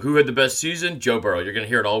 Chase Young. Who had the best season? Joe Burrow. You're going to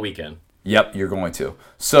hear it all weekend. Yep, you're going to.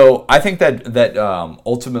 So I think that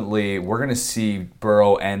ultimately we're going to see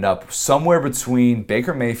Burrow end up somewhere between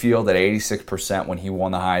Baker Mayfield at 86% when he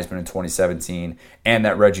won the Heisman in 2017 and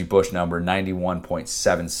that Reggie Bush number,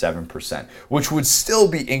 91.77%, which would still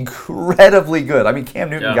be incredibly good. I mean,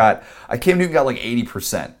 Cam Newton got like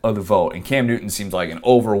 80% of the vote, and Cam Newton seemed like an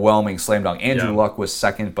overwhelming slam dunk. Andrew Luck was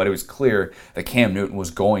second, but it was clear that Cam Newton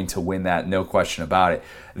was going to win that, no question about it.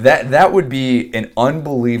 That would be an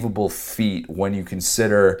unbelievable feat when you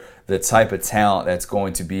consider the type of talent that's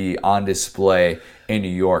going to be on display in New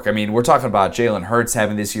York. I mean, we're talking about Jalen Hurts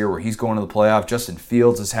having this year where he's going to the playoff. Justin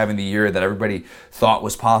Fields is having the year that everybody thought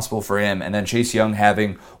was possible for him. And then Chase Young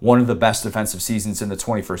having one of the best defensive seasons in the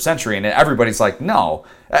 21st century. And everybody's like, no,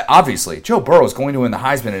 obviously, Joe Burrow is going to win the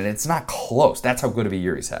Heisman, and it's not close. That's how good of a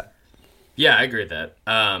year he's had. Yeah, I agree with that.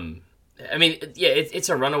 I mean, it's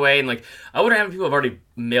a runaway, and like I wonder how many people have already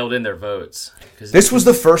mailed in their votes. This was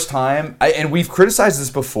the first time, and we've criticized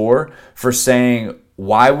this before for saying,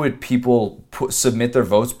 why would people submit their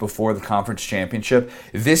votes before the conference championship?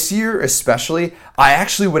 This year especially, I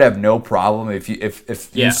actually would have no problem if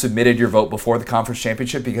you submitted your vote before the conference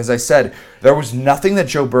championship, because I said there was nothing that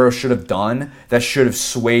Joe Burrow should have done that should have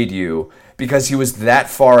swayed you, because he was that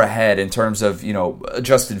far ahead in terms of,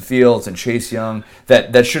 Justin Fields and Chase Young,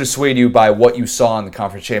 that should have swayed you by what you saw in the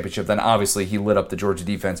conference championship. Then obviously he lit up the Georgia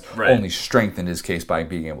defense, only strengthened his case by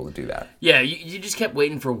being able to do that. Yeah, you just kept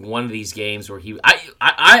waiting for one of these games where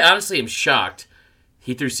I honestly am shocked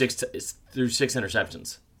he threw six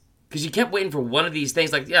interceptions. Because you kept waiting for one of these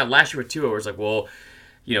things. Like, last year with Tua, where it's like, well,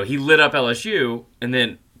 he lit up LSU, and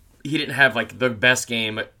then he didn't have like the best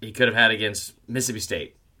game he could have had against Mississippi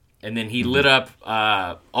State. And then he lit up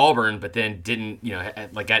Auburn, but then didn't,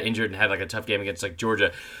 got injured and had like a tough game against like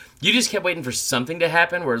Georgia. You just kept waiting for something to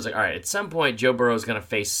happen where it's like, all right, at some point Joe Burrow is going to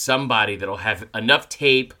face somebody that'll have enough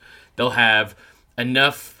tape, they'll have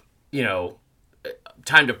enough,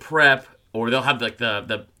 time to prep, or they'll have like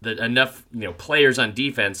the enough, players on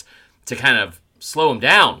defense to kind of slow him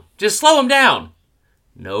down. Just slow him down.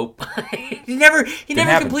 Nope. he never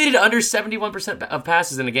completed under 71% of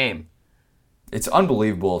passes in a game. It's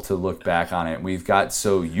unbelievable to look back on it. We've got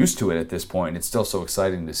so used to it at this point. It's still so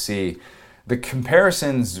exciting to see. The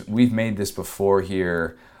comparisons, we've made this before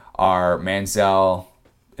here, are Manziel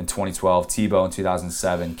in 2012, Tebow in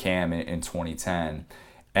 2007, Cam in 2010.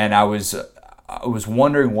 And I was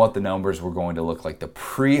wondering what the numbers were going to look like, the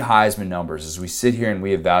pre-Heisman numbers. As we sit here and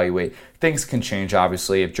we evaluate, things can change,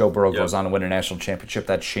 obviously. If Joe Burrow goes on to win a national championship,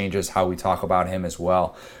 that changes how we talk about him as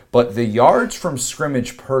well. But the yards from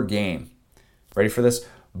scrimmage per game, ready for this?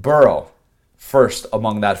 Burrow, first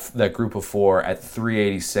among that group of 4 at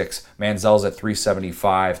 386. Manziel's at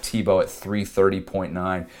 375. Tebow at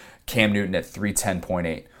 330.9. Cam Newton at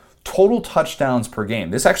 310.8. Total touchdowns per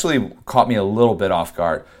game. This actually caught me a little bit off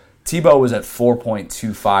guard. Tebow was at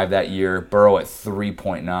 4.25 that year. Burrow at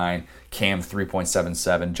 3.9. Cam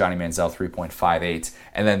 3.77, Johnny Manziel 3.58,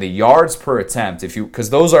 and then the yards per attempt, because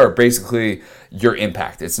those are basically your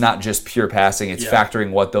impact. It's not just pure passing, it's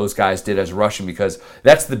factoring what those guys did as rushing, because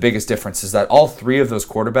that's the biggest difference, is that all three of those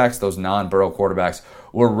quarterbacks, those non-Burrow quarterbacks,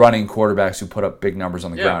 were running quarterbacks who put up big numbers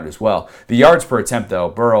on the ground as well. The yards per attempt, though,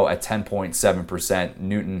 Burrow at 10.7%,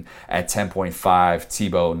 Newton at 10.5,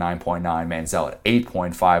 Tebow 9.9, Manziel at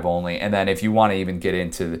 8.5 only. And then if you want to even get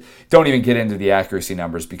into don't even get into the accuracy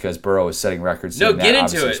numbers, because Burrow is setting records. No, get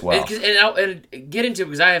into it. As well. And get into it,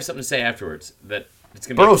 because I have something to say afterwards that it's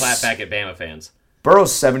going to be a clap back at Bama fans.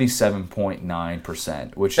 Burrow's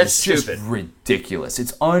 77.9%, which is just ridiculous.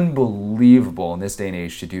 It's unbelievable in this day and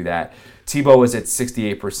age to do that. Tebow was at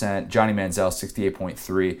 68%, Johnny Manziel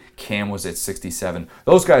 68.3%, Cam was at 67%.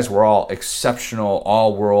 Those guys were all exceptional,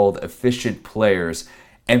 all-world, efficient players,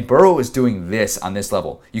 and Burrow is doing this on this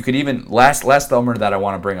level. You could even, last number that I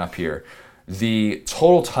want to bring up here, the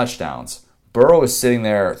total touchdowns. Burrow is sitting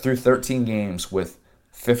there through 13 games with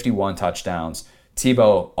 51 touchdowns.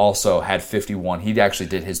 Tebow also had 51. He actually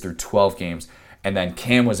did his through 12 games. And then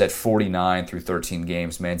Cam was at 49 through 13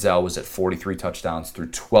 games. Manziel was at 43 touchdowns through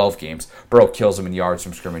 12 games. Burrow kills him in yards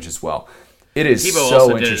from scrimmage as well. It is Tebow so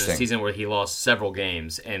also interesting. Did it in a season where he lost several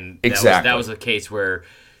games, and Exactly. that was the case where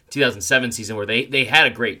 2007 season where they had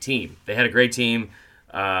a great team. They had a great team.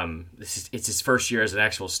 It's his first year as an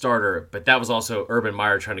actual starter, but that was also Urban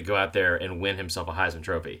Meyer trying to go out there and win himself a Heisman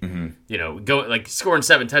Trophy. Mm-hmm. Scoring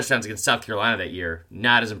 7 touchdowns against South Carolina that year,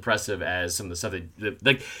 not as impressive as some of the stuff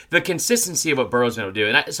the consistency of what Burrow's going to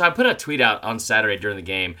do. And so I put a tweet out on Saturday during the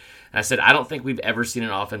game, and I said, I don't think we've ever seen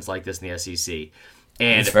an offense like this in the SEC.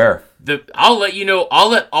 And That's fair. I'll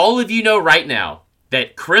let all of you know right now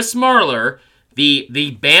that Chris Marler,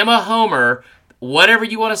 the Bama homer, whatever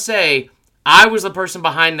you want to say, I was the person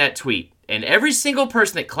behind that tweet. And every single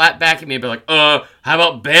person that clapped back at me would be like, how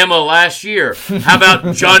about Bama last year? How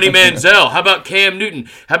about Johnny Manziel? How about Cam Newton?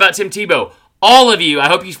 How about Tim Tebow? All of you, I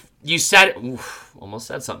hope you sat... almost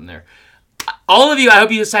said something there. All of you, I hope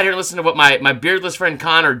you sat here and listened to what my beardless friend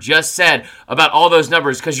Connor just said about all those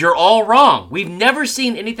numbers, because you're all wrong. We've never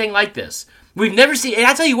seen anything like this. We've never seen... And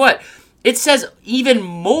I tell you what, it says even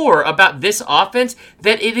more about this offense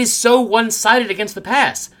that it is so one-sided against the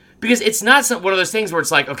pass. Because it's not one of those things where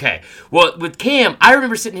it's like, okay, well, with Cam, I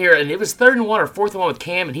remember sitting here, and it was 3rd and 1 or 4th and 1 with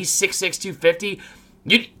Cam, and he's 6'6", 250.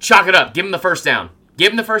 You chalk it up. Give him the first down.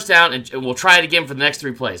 Give him the first down, and we'll try it again for the next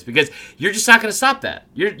 3 plays. Because you're just not going to stop that.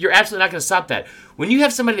 You're absolutely not going to stop that. When you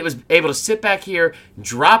have somebody that was able to sit back here,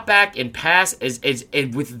 drop back, and pass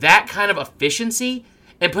and with that kind of efficiency,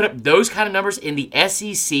 and put up those kind of numbers in the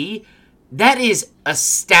SEC, that is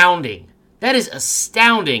astounding. That is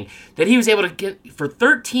astounding that he was able to get for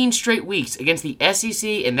 13 straight weeks against the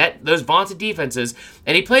SEC and those vaunted defenses,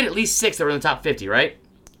 and he played at least 6 that were in the top 50, right?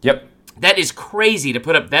 Yep. That is crazy to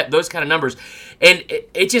put up those kind of numbers, and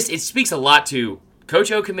it speaks a lot to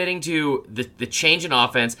Coach O committing to the change in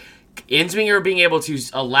offense, Insminger being able to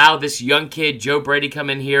allow this young kid Joe Brady come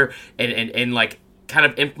in here and like kind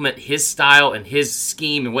of implement his style and his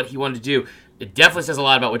scheme and what he wanted to do. It definitely says a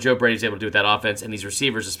lot about what Joe Brady's able to do with that offense and these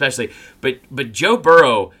receivers especially. But Joe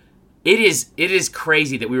Burrow, it is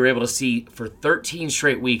crazy that we were able to see for 13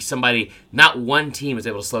 straight weeks not one team was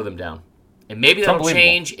able to slow them down. And maybe that'll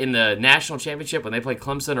change in the national championship when they play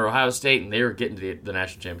Clemson or Ohio State and they were getting to the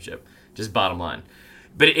national championship. Just bottom line.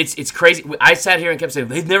 But it's crazy. I sat here and kept saying,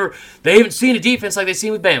 they haven't seen a defense like they've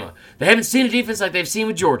seen with Bama. They haven't seen a defense like they've seen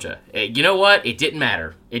with Georgia. You know what? It didn't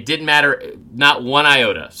matter. It didn't matter, not one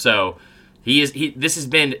iota. So... This has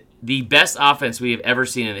been the best offense we have ever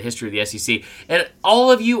seen in the history of the SEC. And all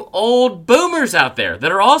of you old boomers out there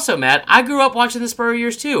that are also mad, I grew up watching the Spur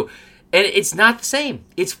years too. And it's not the same.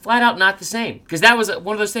 It's flat out not the same. Because that was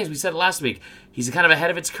one of those things, we said last week. He's kind of ahead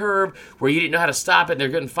of its curve where you didn't know how to stop it and they're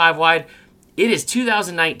getting 5 wide. It is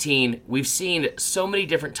 2019. We've seen so many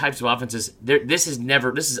different types of offenses. This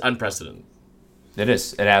is unprecedented. It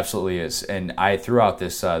is. It absolutely is. And I threw out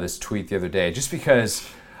this tweet the other day just because...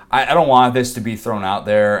 I don't want this to be thrown out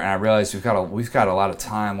there, and I realize we've got a lot of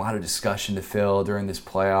time, a lot of discussion to fill during this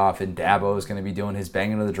playoff, and Dabo is going to be doing his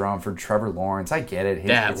banging of the drum for Trevor Lawrence. I get it.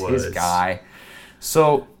 It's his guy.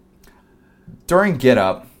 So during Get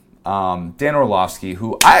Up, Dan Orlovsky,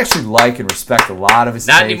 who I actually like and respect a lot of his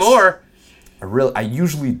takes. Not anymore. I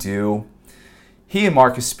usually do. He and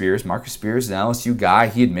Marcus Spears is an LSU guy.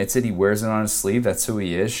 He admits it. He wears it on his sleeve. That's who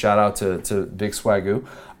he is. Shout out to Big Swagoo.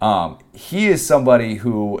 He is somebody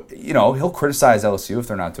who, he'll criticize LSU if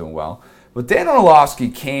they're not doing well. But Dan Orlovsky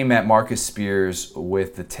came at Marcus Spears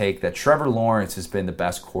with the take that Trevor Lawrence has been the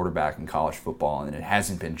best quarterback in college football, and it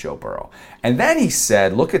hasn't been Joe Burrow. And then he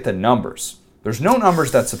said, look at the numbers. There's no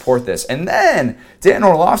numbers that support this. And then Dan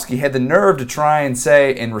Orlovsky had the nerve to try and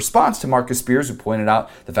say, in response to Marcus Spears, who pointed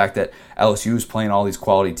out the fact that LSU was playing all these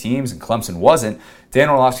quality teams and Clemson wasn't, Dan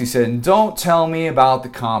Orlovsky said, don't tell me about the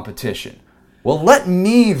competition. Well, let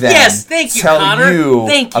me then tell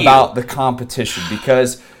you about the competition.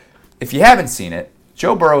 Because if you haven't seen it,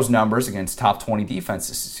 Joe Burrow's numbers against top 20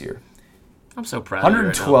 defenses this year. I'm so proud of you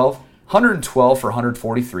right now. 112 for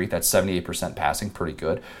 143, that's 78% passing, pretty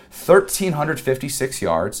good. 1,356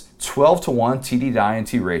 yards, 12-1 TD to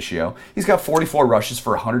INT ratio. He's got 44 rushes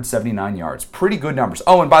for 179 yards. Pretty good numbers.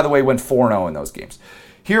 Oh, and by the way, went 4-0 in those games.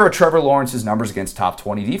 Here are Trevor Lawrence's numbers against top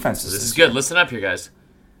 20 defenses. This is good. Listen up here, guys.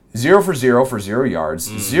 0 for 0 for 0 yards,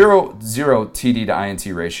 0 TD to INT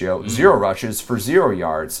ratio, 0 rushes for 0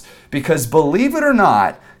 yards. Because believe it or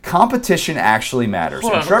not, competition actually matters.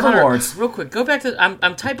 Hold on, Trevor Connor, Lawrence. real quick, go back to.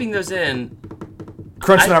 I'm typing those in.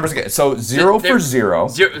 Crunch the numbers again. So 0 for 0.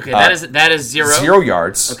 Okay, that is 0. 0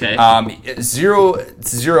 yards. Okay. 0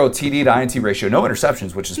 TD to INT ratio. No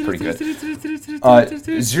interceptions, which is pretty good.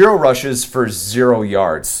 0 rushes for 0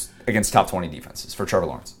 yards against top 20 defenses for Trevor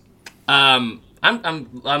Lawrence.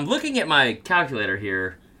 I'm looking at my calculator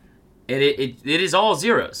here, and it is all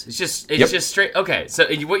zeros. It's just straight. Okay, so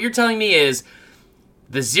what you're telling me is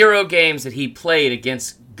the 0 games that he played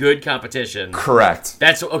against good competition. Correct.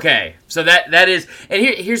 That's okay. So that is, and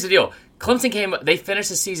here's the deal. Clemson they finished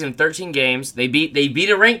the season in 13 games. They beat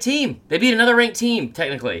a ranked team. They beat another ranked team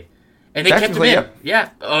technically, and they kept them in. Yeah,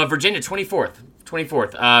 Virginia 24th.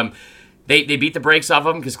 They beat the brakes off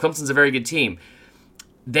of them because Clemson's a very good team.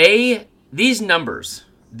 These numbers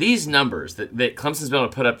that Clemson's been able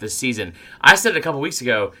to put up this season. I said it a couple weeks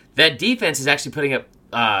ago. That defense is actually putting up.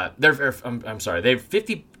 They have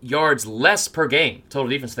 50 yards less per game total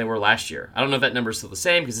defense than they were last year. I don't know if that number is still the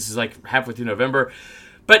same because this is like halfway through November.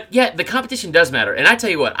 But yeah, the competition does matter. And I tell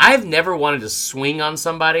you what, I've never wanted to swing on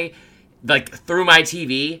somebody like through my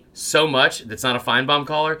TV so much. That's not a Feinbaum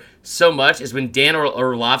caller. So much as when Dan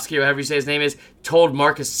Orlovsky, or however you say his name is, told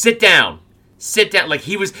Marcus, sit down. Like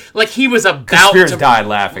he was about Spears died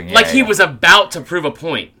laughing. Yeah, he was about to prove a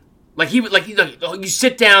point. You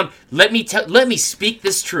sit down. Let me speak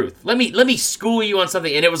this truth. Let me school you on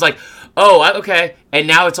something. And it was like, okay. And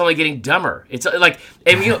now it's only getting dumber. It's like,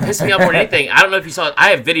 and you know, pissed me off more than anything. I don't know if you saw it.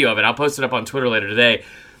 I have video of it. I'll post it up on Twitter later today.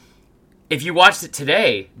 If you watched it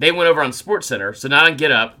today, they went over on SportsCenter, so not on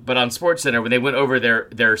Get Up, but on SportsCenter, when they went over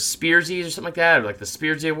their Spearsies or something like that, or like the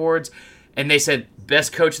Spearsy Awards, and they said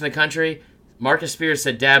best coach in the country. Marcus Spears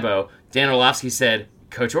said Dabo. Dan Orlovsky said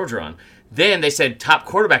Coach Orgeron. Then they said top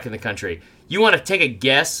quarterback in the country. You want to take a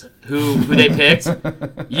guess who they picked?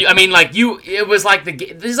 It was like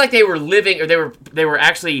this is like they were living, or they were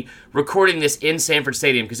actually recording this in Sanford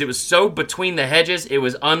Stadium because it was so between the hedges. It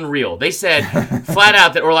was unreal. They said flat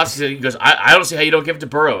out that Orlovsky said, he goes, I don't see how you don't give it to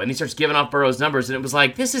Burrow, and he starts giving off Burrow's numbers, and it was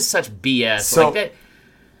like, this is such BS. So, like that.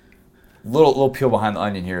 Little peel behind the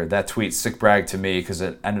onion here. That tweet sick brag to me because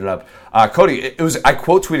it ended up Cody. I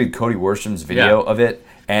quote tweeted Cody Worsham's video of it,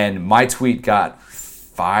 and my tweet got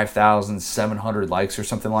 5,700 likes or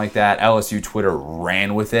something like that. LSU Twitter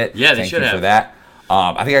ran with it. Yeah, they should have. Thank you for that.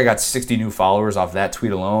 I think I got 60 new followers off that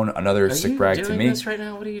tweet alone. Another sick brag to me. Are you doing this right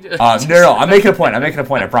now? What are you doing? No. I'm making a point.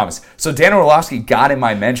 I promise. So Dan Orlovsky got in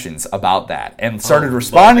my mentions about that and started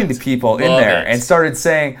responding to people in there and started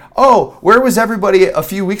saying, where was everybody a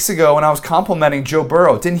few weeks ago when I was complimenting Joe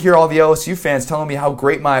Burrow? Didn't hear all the LSU fans telling me how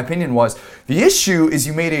great my opinion was. The issue is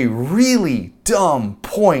you made a really dumb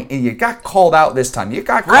point and you got called out this time. You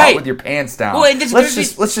got caught with your pants down. Well,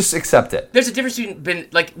 let's just accept it. There's a difference between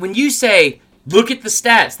when you say, look at the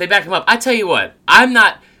stats. They back them up. I tell you what, I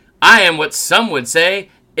am what some would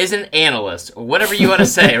say is an analyst, or whatever you want to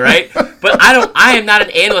say, right? But I am not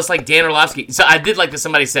an analyst like Dan Orlovsky. So I did like that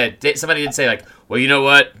somebody did say like, well, you know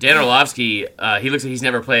what? Dan Orlovsky, he looks like he's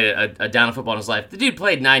never played a down of football in his life. The dude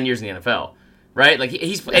played 9 years in the NFL, right? Like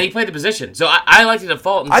he played the position. So I like to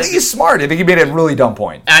default. And I think he's smart. I think he made a really dumb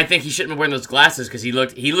point. I think he shouldn't have wearing those glasses because he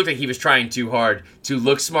looked like he was trying too hard to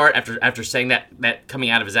look smart after saying that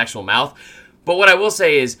coming out of his actual mouth. But what I will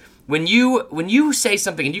say is, when you say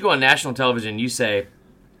something and you go on national television and you say,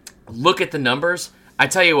 look at the numbers, I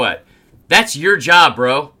tell you what, that's your job,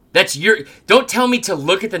 bro. Don't tell me to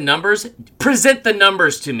look at the numbers. Present the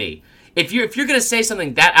numbers to me. If you're going to say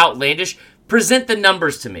something that outlandish, present the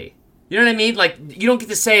numbers to me. You know what I mean? Like, you don't get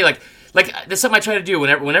to say, like that's something I try to do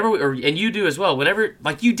whenever and you do as well, whenever,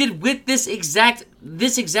 like you did with this exact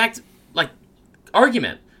like,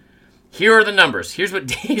 argument. Here are the numbers. Here's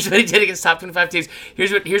what he did against top 25 teams.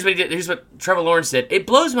 Here's what he did. Here's what Trevor Lawrence did. It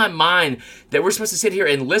blows my mind that we're supposed to sit here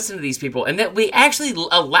and listen to these people, and that we actually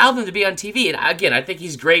allow them to be on TV. And again, I think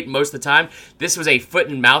he's great most of the time. This was a foot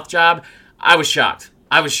and mouth job. I was shocked.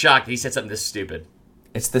 That he said something this stupid.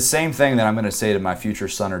 It's the same thing that I'm going to say to my future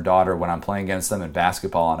son or daughter when I'm playing against them in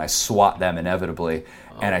basketball and I swat them inevitably.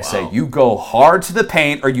 And I say, you go hard to the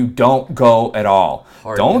paint or you don't go at all.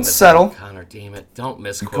 Don't settle. Connor, damn it. Don't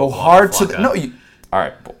misquote. Go hard to the... No, all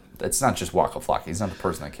right. It's not just Waka Flocka. He's not the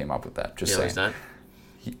person that came up with that. Just saying. He's not?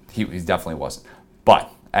 He definitely wasn't.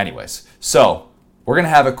 But anyways, so we're going to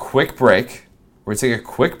have a quick break. We're going to take a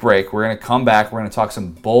quick break. We're going to come back. We're going to talk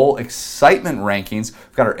some bowl excitement rankings.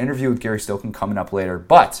 We've got our interview with Gary Stokan coming up later.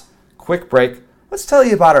 But, quick break. Let's tell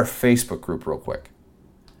you about our Facebook group real quick.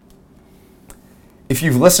 If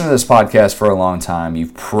you've listened to this podcast for a long time,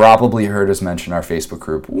 you've probably heard us mention our Facebook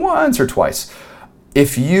group once or twice.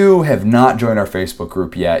 If you have not joined our Facebook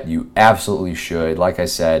group yet, you absolutely should. Like I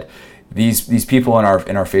said, these people in our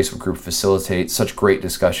Facebook group facilitate such great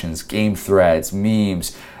discussions, game threads,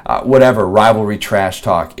 memes, whatever, rivalry trash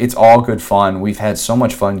talk. It's all good fun. We've had so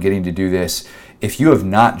much fun getting to do this. If you have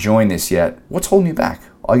not joined this yet, what's holding you back?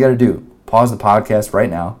 All you got to do, pause the podcast right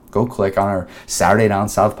now, go click on our Saturday Down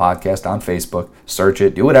South podcast on Facebook, search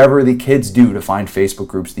it, do whatever the kids do to find Facebook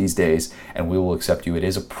groups these days, and we will accept you. It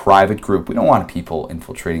is a private group. We don't want people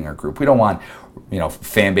infiltrating our group. We don't want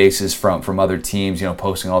fan bases from other teams,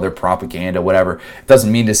 posting all their propaganda, whatever. It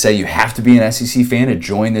doesn't mean to say you have to be an SEC fan to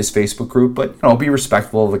join this Facebook group, but be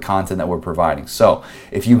respectful of the content that we're providing. So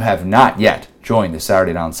if you have not yet joined the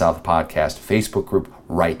Saturday Down South podcast Facebook group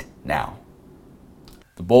right now.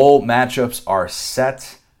 The bowl matchups are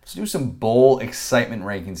set. Let's do some bowl excitement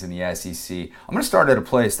rankings in the SEC. I'm going to start at a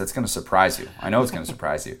place that's going to surprise you. I know it's going to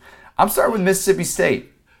surprise you. I'm starting with Mississippi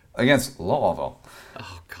State against Louisville.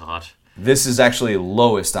 Oh, God. This is actually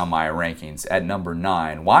lowest on my rankings at number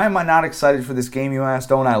 9. Why am I not excited for this game, you ask?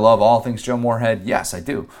 Don't I love all things Joe Moorhead? Yes, I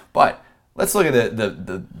do. But let's look at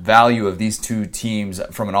the value of these two teams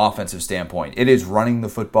from an offensive standpoint. It is running the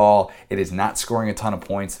football. It is not scoring a ton of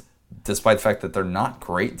points, despite the fact that they're not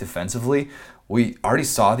great defensively. We already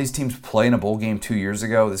saw these teams play in a bowl game 2 years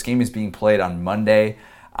ago. This game is being played on Monday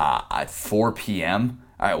at 4 p.m.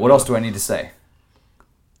 All right, what else do I need to say?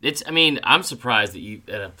 I'm surprised that you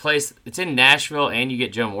at a place it's in Nashville and you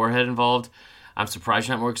get Joe Moorhead involved. I'm surprised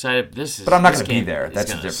you're not more excited. But I'm not going to be there. That's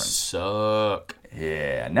the difference. Suck.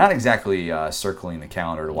 Yeah, not exactly circling the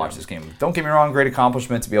calendar to watch this game. Don't get me wrong, great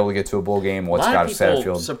accomplishment to be able to get to a bowl game. What's got a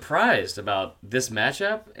Satterfield? Surprised about this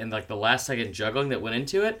matchup and the last second juggling that went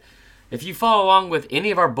into it. If you follow along with any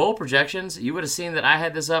of our bowl projections, you would have seen that I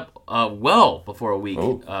had this up well before a week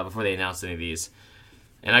before they announced any of these.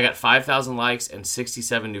 And I got 5,000 likes and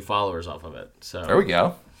 67 new followers off of it. So there we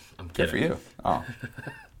go. I'm kidding. Good for you. Oh.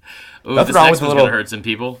 Ooh, nothing wrong with a little. Going to hurt some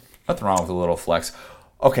people. Nothing wrong with a little flex.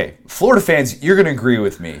 Okay, Florida fans, you're going to agree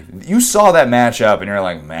with me. You saw that matchup and you're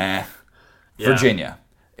like, meh. Yeah. Virginia.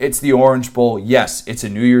 It's the Orange Bowl. Yes, it's a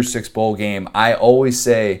New Year's Six bowl game. I always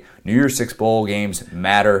say New Year's Six bowl games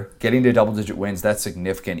matter. Getting to double-digit wins, that's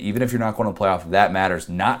significant. Even if you're not going to playoff, that matters.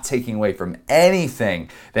 Not taking away from anything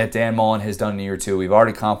that Dan Mullen has done in year 2. We've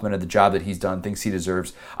already complimented the job that he's done, thinks he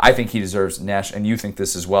deserves. I think he deserves, and you think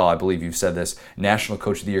this as well, I believe you've said this, National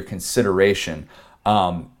Coach of the Year consideration.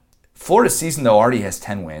 Florida's season, though, already has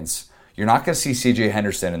 10 wins. You're not going to see C.J.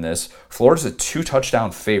 Henderson in this. Florida's a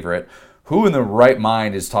 2-touchdown favorite. Who in the right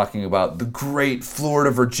mind is talking about the great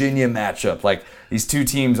Florida-Virginia matchup? Like, these two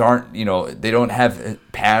teams aren't, they don't have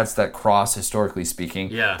paths that cross, historically speaking.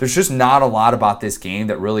 Yeah. There's just not a lot about this game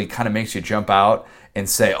that really kind of makes you jump out and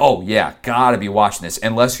say, oh, yeah, gotta be watching this,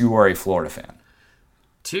 unless you are a Florida fan.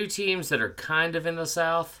 Two teams that are kind of in the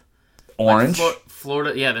South. Orange. Like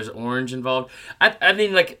Florida, yeah, there's orange involved.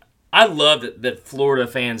 I love that Florida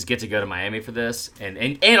fans get to go to Miami for this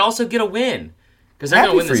and also get a win. Because they're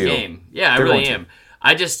going to win this game. Yeah, I really am.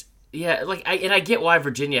 I get why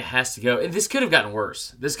Virginia has to go. And this could have gotten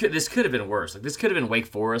worse. This could have been worse. Like, this could have been Wake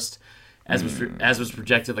Forest, as was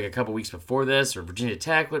projected like a couple weeks before this, or Virginia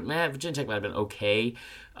Tech. But man, Virginia Tech might have been okay.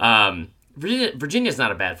 Virginia's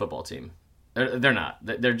not a bad football team. They're not.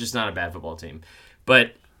 They're just not a bad football team.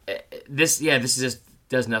 But this just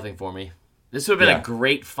does nothing for me. This would have been a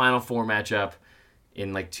great Final Four matchup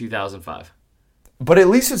in 2005. But at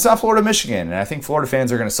least it's not Florida-Michigan, and I think Florida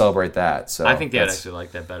fans are going to celebrate that. So I think they'd actually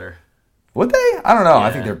like that better. Would they? I don't know. Yeah.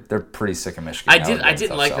 I think they're pretty sick of Michigan. I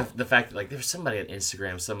didn't like the fact that there was somebody on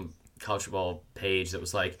Instagram, some college football page that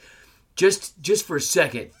was like, just for a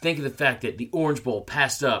second, think of the fact that the Orange Bowl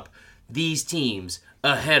passed up these teams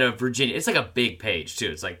ahead of Virginia. It's like a big page too.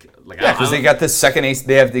 It's like because they got the second ace.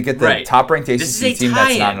 They get the top-ranked ACC team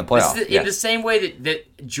that's not in the playoff. In the same way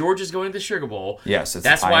that Georgia's going to the Sugar Bowl. Yes,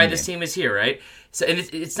 that's why this team is here, right? So and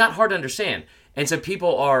it's not hard to understand. And so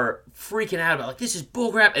people are freaking out about this is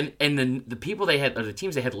bullcrap. And then the people they had, or the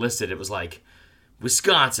teams they had listed, it was like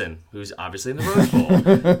Wisconsin, who's obviously in the Rose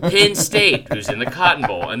Bowl, Penn State, who's in the Cotton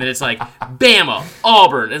Bowl, and then it's like Bama,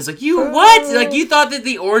 Auburn, and it's like what? Like you thought that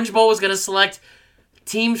the Orange Bowl was going to select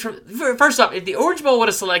teams from. First off, if the Orange Bowl would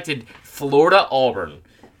have selected Florida, Auburn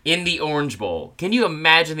in the Orange Bowl, can you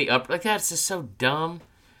imagine the up? Like that's just so dumb.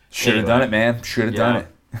 Should have done it, man. Should have done it.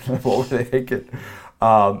 What were they thinking?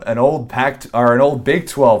 An old Big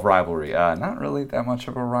 12 rivalry. Not really that much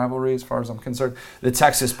of a rivalry as far as I'm concerned. The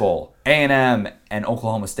Texas Bowl, A&M and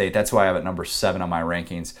Oklahoma State. That's who I have at number 7 on my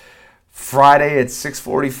rankings. Friday at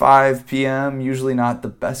 6:45 p.m. Usually not the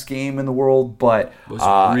best game in the world, but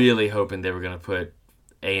was really hoping they were going to put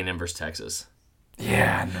A&M versus Texas.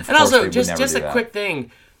 Yeah, and also just a quick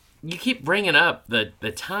thing. You keep bringing up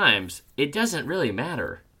the times. It doesn't really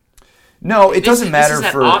matter. No, it doesn't matter. This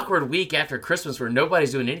is that awkward week after Christmas where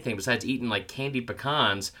nobody's doing anything besides eating like candied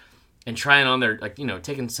pecans and trying on their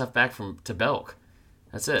taking stuff back to Belk.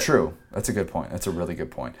 That's it. True. That's a good point. That's a really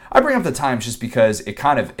good point. I bring up the times just because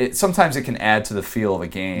sometimes it can add to the feel of a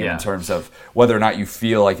game in terms of whether or not you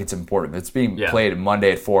feel like it's important. It's being played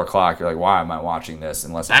Monday at 4:00. You're like, why am I watching this?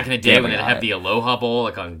 Unless back in the day when they'd have the Aloha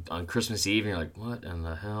Bowl on Christmas Eve, and you're like, what in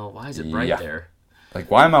the hell? Why is it right there? Like,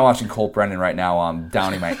 why am I watching Colt Brennan right now while I'm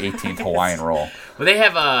downing my 18th Hawaiian roll? Well, they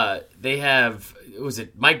have. Was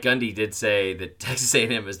it Mike Gundy did say that Texas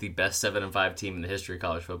A&M is the best 7-5 team in the history of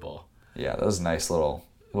college football? Yeah, that was a nice little.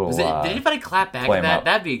 Did anybody clap back at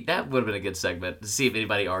that? That would have been a good segment to see if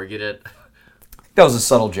anybody argued it. That was a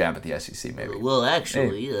subtle jab at the SEC, maybe. Well,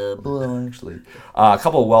 actually, a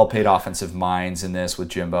couple of well-paid offensive minds in this with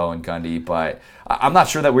Jimbo and Gundy, but I'm not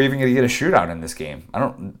sure that we're even going to get a shootout in this game. I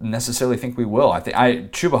don't necessarily think we will.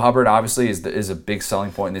 Chuba Hubbard obviously is a big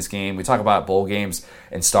selling point in this game. We talk about bowl games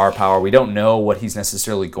and star power. We don't know what he's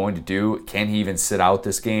necessarily going to do. Can he even sit out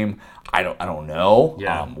this game? I don't know.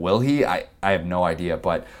 Yeah. Will he? I have no idea.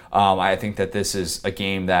 But I think that this is a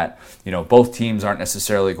game that both teams aren't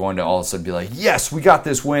necessarily going to all of a sudden be like, yes, we got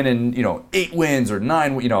this win in 8 wins or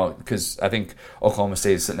 9. Because I think Oklahoma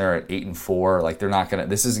State is sitting there at 8-4. Like they're not gonna.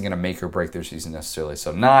 This isn't gonna make or break their season necessarily.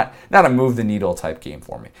 So not a move the needle type game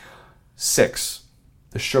for me. 6,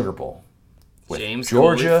 the Sugar Bowl. James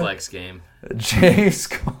Georgia Coley flex game. James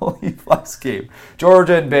Coley flex game.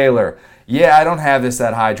 Georgia and Baylor. Yeah, I don't have this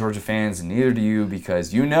that high, Georgia fans, and neither do you,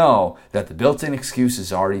 because you know that the built-in excuse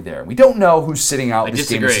is already there. We don't know who's sitting out this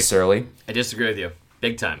game necessarily. I disagree with you.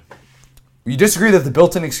 Big time. You disagree that the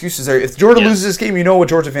built-in excuse is there. If Georgia loses this game, you know what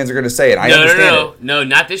Georgia fans are going to say, and I understand it. No,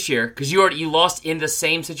 not this year, because you lost in the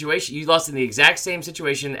same situation. You lost in the exact same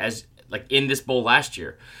situation as in this bowl last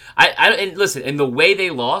year. And listen, and the way they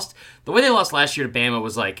lost last year to Bama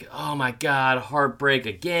was like, oh my God, heartbreak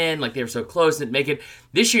again. Like they were so close and didn't make it.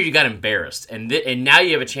 This year you got embarrassed, and now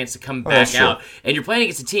you have a chance to come back out, and you're playing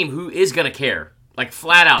against a team who is going to care, like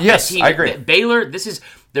flat out. Yes, I agree. Baylor, this is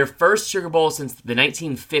their first Sugar Bowl since the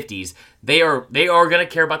 1950s. They are going to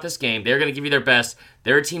care about this game. They're going to give you their best.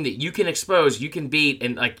 They're a team that you can expose, you can beat,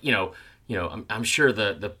 and I'm sure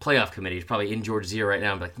the playoff committee is probably in Georgia's ear right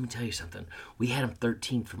now. I'm like, let me tell you something. We had them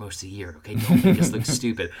 13th for most of the year. Okay, don't make us look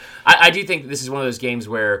stupid. I do think this is one of those games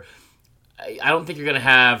where I don't think you're going to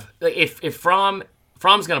have if Fromm's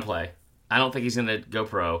going to play. I don't think he's going to go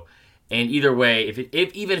pro. And either way,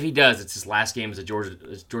 even if he does, it's his last game as a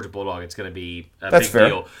Georgia Bulldog. It's going to be a big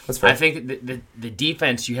deal. That's fair. I think the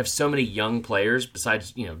defense, you have so many young players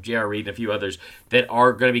besides J.R. Reed and a few others that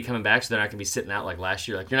are going to be coming back, so they're not going to be sitting out like last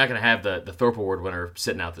year. Like you're not going to have the Thorpe Award winner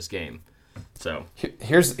sitting out this game. So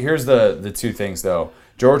here's the two things though.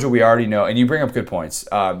 Georgia, we already know, and you bring up good points.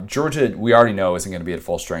 Georgia, we already know isn't going to be at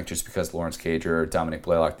full strength just because Lawrence Cage or Dominic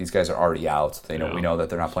Blaylock, these guys are already out. We know that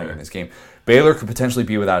they're not playing in this game. Baylor could potentially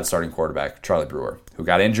be without a starting quarterback, Charlie Brewer, who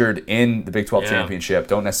got injured in the Big 12 championship.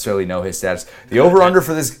 Don't necessarily know his status. The over/under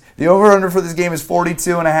for this game is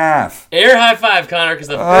 42.5. Air high five, Connor, because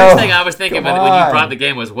the first thing I was thinking when you brought the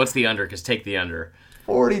game was, what's the under? Because take the under.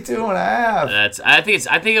 42.5. I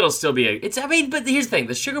think it'll still be but here's the thing: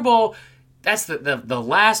 the Sugar Bowl. That's the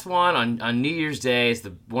last one on New Year's Day. It's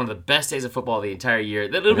one of the best days of football of the entire year.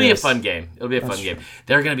 It'll be a fun game. Game.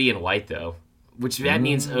 They're going to be in white, though, which that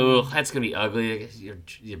means, that's going to be ugly.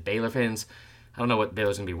 Your Baylor fans, I don't know what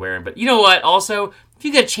Baylor's going to be wearing. But you know what? Also, if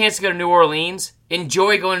you get a chance to go to New Orleans,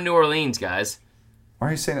 enjoy going to New Orleans, guys. Why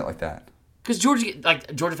are you saying it like that? Because Georgia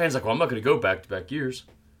fans are like, well, I'm not going to go back-to-back years.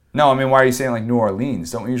 No, I mean, why are you saying like New Orleans?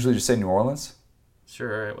 Don't we usually just say New Orleans?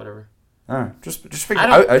 Sure, all right, whatever. All right, just figure. I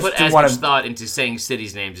don't I put just as want much to thought into saying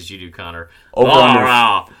cities' names as you do, Connor.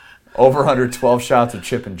 over under 12 shots of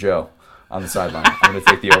Chip and Joe on the sideline. I'm going to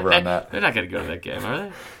take the over on that. They're not going to go to that game, are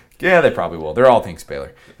they? Yeah, they probably will. They're all things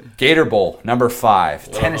Baylor. Gator Bowl, number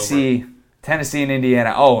 5. Tennessee and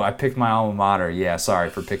Indiana. Oh, I picked my alma mater. Yeah, sorry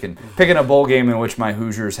for picking a bowl game in which my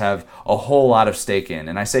Hoosiers have a whole lot of stake in.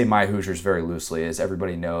 And I say my Hoosiers very loosely, as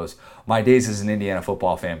everybody knows. My days as an Indiana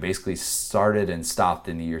football fan basically started and stopped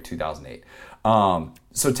in the year 2008.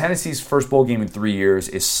 So Tennessee's first bowl game in 3 years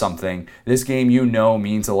is something. This game,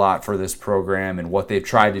 means a lot for this program and what they've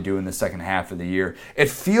tried to do in the second half of the year. It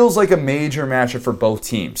feels like a major matchup for both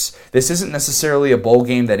teams. This isn't necessarily a bowl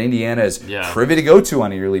game that Indiana is privy to go to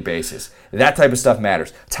on a yearly basis. That type of stuff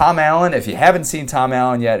matters. Tom Allen, if you haven't seen Tom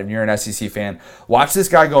Allen yet, if you're an SEC fan, watch this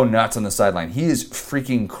guy go nuts on the sideline. He is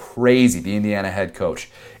freaking crazy, the Indiana head coach.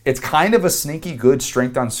 It's kind of a sneaky good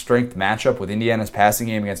strength-on-strength matchup with Indiana's passing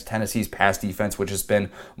game against Tennessee's pass defense, which has been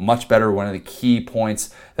much better. One of the key points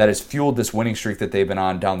that has fueled this winning streak that they've been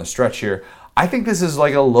on down the stretch here. I think this is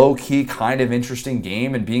like a low-key kind of interesting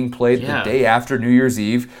game and being played the day after New Year's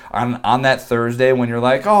Eve on that Thursday when you're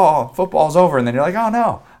like, oh, football's over. And then you're like, oh,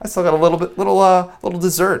 no, I still got a little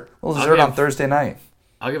dessert on Thursday night.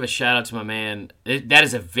 I'll give a shout-out to my man. That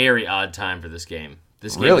is a very odd time for this game.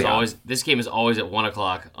 This game is always at 1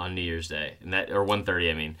 o'clock on New Year's Day, or 1:30.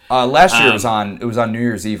 I mean, last year it was on New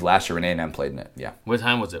Year's Eve. Last year when A&M played in it. Yeah. What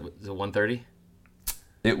time was it? Was it 1:30?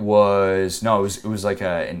 It was like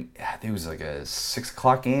I think it was like a 6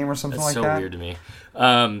 o'clock game or something like that. That's so weird to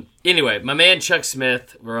me. Anyway, my man Chuck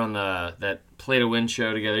Smith, we're on that Play to Win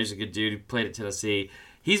show together. He's a good dude. He played at Tennessee.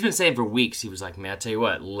 He's been saying for weeks. He was like, man, I tell you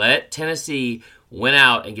what, let Tennessee win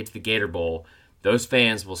out and get to the Gator Bowl. Those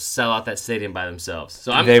fans will sell out that stadium by themselves.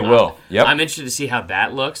 So they will. Yep. I'm interested to see how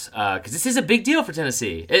that looks because this is a big deal for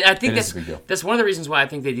Tennessee. I think that's one of the reasons why I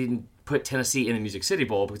think they didn't put Tennessee in the Music City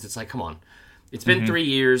Bowl because it's like, come on, it's been 3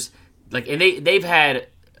 years, and they've had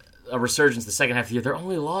a resurgence the second half of the year. Their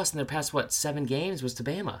only loss in their past 7 games was to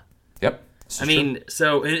Bama. Yep. I mean,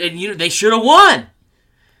 so and they should have won.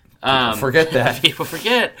 Forget that. People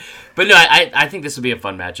forget. But no, I think this would be a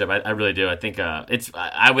fun matchup. I really do. I think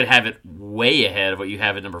I would have it way ahead of what you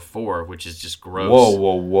have at number 4, which is just gross.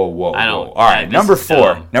 Whoa. All right, number 4.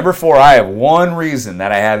 Dumb. Number 4, I have one reason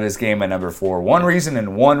that I have this game at number 4. One reason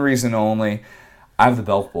and one reason only. I have the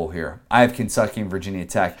Belk Bowl here. I have Kentucky and Virginia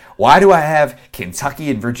Tech. Why do I have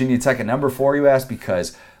Kentucky and Virginia Tech at number 4, you ask?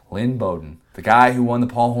 Because Lynn Bowden, the guy who won the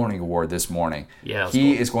Paul Hornung Award this morning,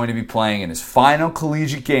 he is going to be playing in his final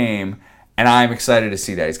collegiate game, and I'm excited to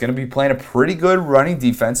see that. He's going to be playing a pretty good running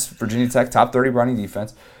defense, Virginia Tech, top 30 running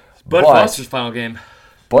defense. Bud Foster's final game.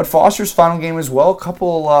 Bud Foster's final game as well. A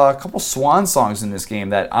couple swan songs in this game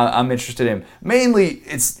that I'm interested in. Mainly,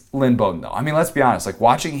 it's Lynn Bowden, though. I mean, let's be honest. Like,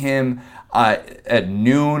 watching him at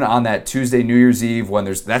noon on that Tuesday, New Year's Eve, when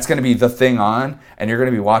that's going to be the thing on, and you're going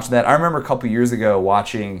to be watching that. I remember a couple years ago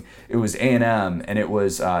watching, it was A&M, and it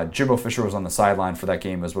was Jimbo Fisher was on the sideline for that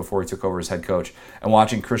game. It was before he took over as head coach, and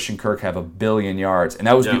watching Christian Kirk have 1 billion yards, and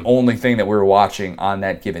that was the only thing that we were watching on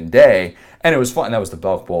that given day, and it was fun. And that was the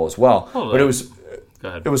Belk Bowl as well. But it was, go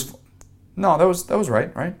ahead. It was, no, that was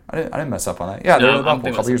right? I didn't mess up on that. Yeah, no, the Belk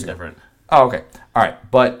Bowl a couple years ago. Different. Oh, okay. All right.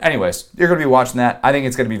 But anyways, you're going to be watching that. I think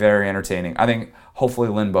it's going to be very entertaining. I think hopefully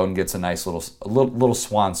Lynn Bowden gets a nice little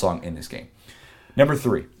swan song in this game. Number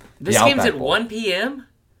 3. This game's at 1 p.m.?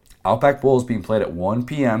 Outback Bowl is being played at 1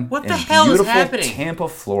 p.m. What the hell is happening? Beautiful Tampa,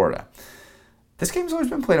 Florida. This game's always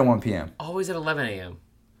been played at 1 p.m. Always at 11 a.m.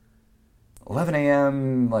 11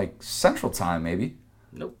 a.m. like Central Time, maybe.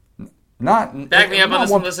 Nope. Back me up on this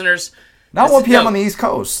one, listeners. Not 1 p.m. on the East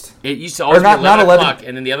Coast. It used to always be 11 o'clock,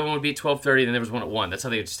 and then the other one would be at 12:30, and then there was one at 1. That's how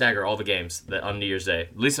they would stagger all the games on New Year's Day.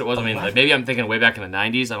 At least it was. I mean, maybe I'm thinking way back in the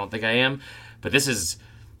 90s. I don't think I am. But this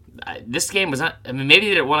game was not... I mean, maybe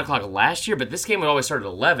they did it at 1 o'clock last year, but this game would always start at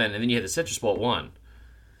 11, and then you had the Citrus Bowl at 1.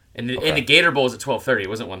 And the Gator Bowl was at 12:30. It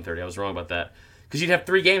wasn't 1:30. I was wrong about that. Because you'd have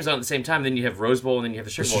 3 games on at the same time, then you'd have Rose Bowl, and then you have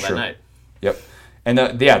the Sugar Bowl that night. Yep. And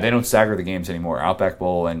they don't stagger the games anymore. Outback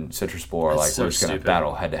Bowl and Citrus Bowl are we're just going to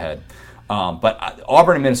battle head-to-head. But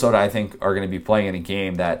Auburn and Minnesota, I think, are going to be playing in a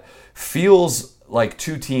game that feels like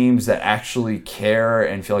 2 teams that actually care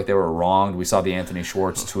and feel like they were wronged. We saw the Anthony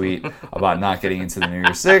Schwartz tweet about not getting into the New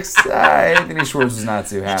Year's Six. Anthony Schwartz was not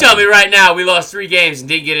too happy. You tell me right now we lost 3 games and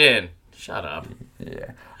didn't get in. Shut up.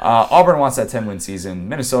 Yeah. Auburn wants that 10-win season.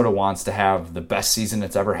 Minnesota wants to have the best season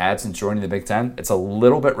it's ever had since joining the Big Ten. It's a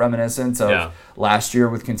little bit reminiscent of last year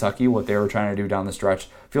with Kentucky, what they were trying to do down the stretch.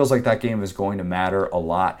 Feels like that game is going to matter a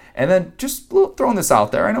lot. And then just throwing this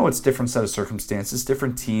out there, I know it's different set of circumstances,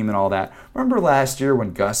 different team and all that. Remember last year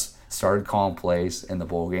when Gus started calling plays in the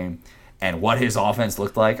bowl game and what his offense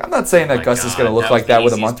looked like. I'm not saying that Gus is going to look was like the that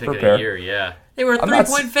with a easiest month to pick of the prepare. year, yeah. They were a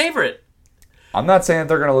 3-point favorite. I'm not saying that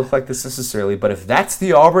they're going to look like this necessarily, but if that's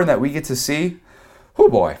the Auburn that we get to see, oh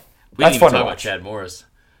boy, We that's didn't fun even to talk watch. about Chad Morris.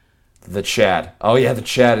 The Chad. Oh, yeah, the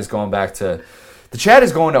Chad is going back to... The Chad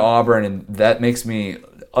is going to Auburn, and that makes me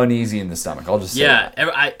uneasy in the stomach. I'll just say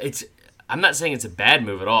that. I'm not saying it's a bad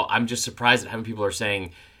move at all. I'm just surprised at how many people are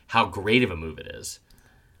saying how great of a move it is.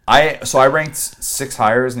 So I ranked 6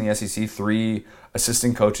 hires in the SEC, 3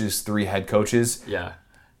 assistant coaches, 3 head coaches. Yeah.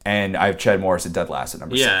 And I have Chad Morris at dead last at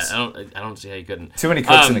number 6. I don't see how you couldn't. Too many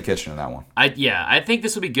cooks in the kitchen in that one. I think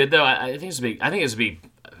this will be good though. I think this will be.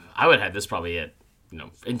 I would have this probably at,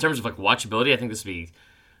 in terms of like watchability. I think this would be.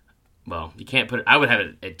 Well, you can't put it. I would have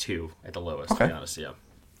it at 2 at the lowest. Okay. To be honest, yeah.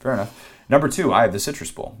 Fair enough. Number 2, I have the Citrus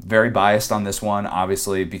Bowl. Very biased on this one,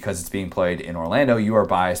 obviously, because it's being played in Orlando. You are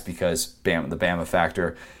biased because the Bama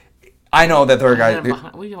factor. I know that there are guys.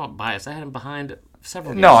 What do you want bias? I had him behind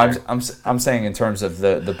several. No, I'm saying in terms of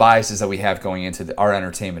the biases that we have going into our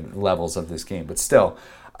entertainment levels of this game, but still,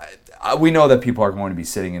 we know that people are going to be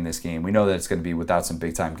sitting in this game. We know that it's going to be without some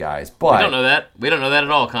big time guys. But we don't know that. We don't know that at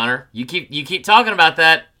all, Connor. You keep talking about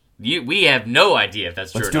that. We have no idea if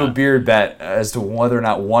that's true. Let's do a beard bet as to whether or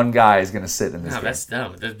not one guy is going to sit in this game. That's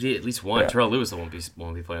dumb. There'd be at least one. Yeah. Terrell Lewis won't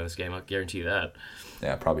be playing this game. I'll guarantee you that.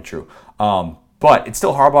 Yeah, probably true. But it's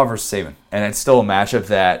still Harbaugh versus Saban, and it's still a matchup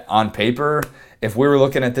that, on paper, if we were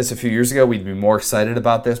looking at this a few years ago, we'd be more excited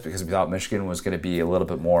about this because we thought Michigan was going to be a little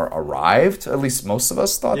bit more arrived. At least most of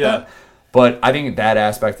us thought that. But I think that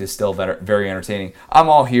aspect is still very entertaining. I'm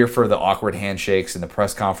all here for the awkward handshakes and the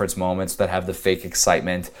press conference moments that have the fake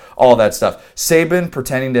excitement, all that stuff. Saban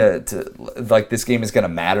pretending to like this game is going to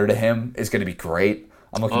matter to him is going to be great.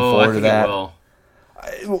 I'm looking forward to that.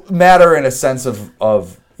 It will matter in a sense of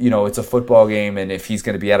it's a football game, and if he's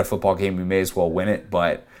going to be at a football game, we may as well win it.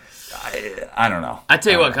 But I don't know. I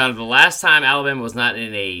tell you what, Connor, the last time Alabama was not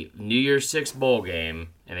in a New Year's Six bowl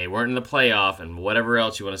game, and they weren't in the playoff, and whatever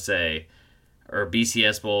else you want to say, or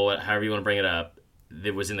BCS Bowl, however you want to bring it up,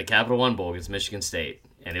 it was in the Capital One Bowl against Michigan State.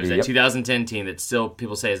 And it was that 2010 team that still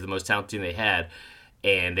people say is the most talented team they had,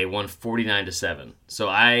 and they won 49-7. So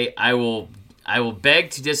I will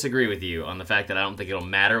beg to disagree with you on the fact that I don't think it'll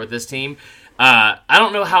matter with this team. I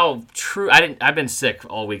don't know how true. I've been sick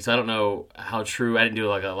all week, so I don't know how true. I didn't do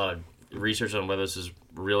like a lot of research on whether this is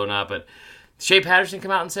real or not. But Shea Patterson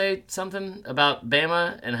come out and say something about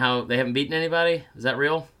Bama and how they haven't beaten anybody. Is that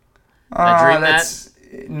real? I dreamed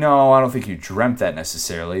that? No, I don't think you dreamt that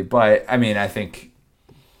necessarily. But I mean, I think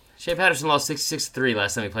Shea Patterson lost 66-3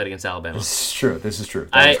 last time he played against Alabama. This is true.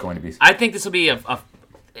 That is going to be. I think this will be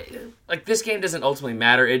like this game doesn't ultimately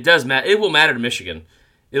matter. It does matter. It will matter to Michigan.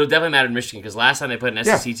 It'll definitely matter to Michigan because last time they played an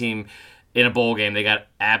SEC team in a bowl game, they got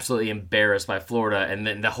absolutely embarrassed by Florida, and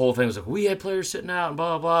then the whole thing was like, we had players sitting out and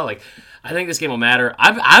blah, blah, blah. Like, I think this game will matter.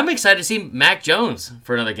 I'm excited to see Mac Jones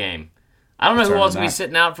for another game. I don't know who else will be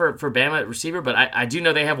sitting out for Bama at receiver, but I do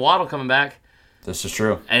know they have Waddle coming back. This is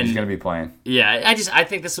true. And he's going to be playing. Yeah, I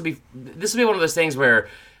think this will be one of those things where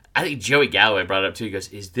I think Joey Galloway brought it up too. He goes,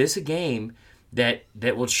 is this a game that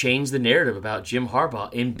will change the narrative about Jim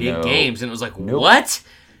Harbaugh in big games? And it was like, what?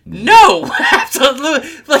 No,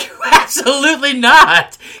 absolutely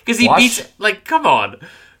not. Because he beats, come on.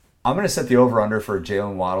 I'm going to set the over-under for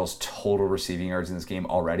Jalen Waddle's total receiving yards in this game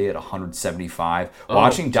already at 175.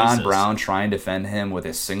 Watching Don Brown try and defend him with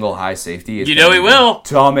a single high safety is he will.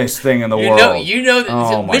 Dumbest thing in the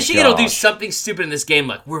world. Michigan will do something stupid in this game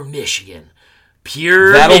like, we're Michigan.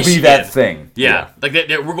 Pure That'll Michigan. Be that thing. Yeah. Like,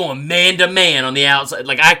 we're going man-to-man on the outside.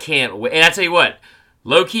 Like, I can't wait. And I tell you what,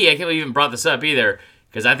 low-key, I can't believe you even brought this up either,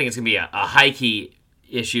 because I think it's going to be a high-key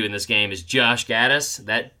issue in this game is Josh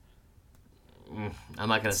Gaddis. I'm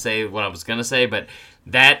not going to say what I was going to say, but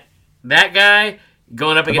that guy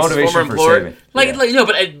going up against his former employer. But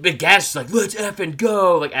Gaddis is like, let's effing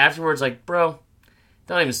go. Like, afterwards, like, bro,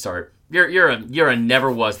 don't even start. You're a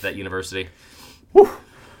never was at that university. Whew.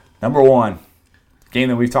 Number 1, game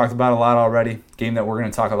that we've talked about a lot already, game that we're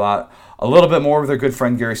going to talk about a little bit more with our good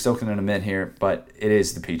friend Gary Stokan in a minute here, but it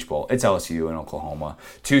is the Peach Bowl. It's LSU and Oklahoma.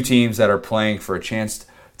 2 teams that are playing for a chance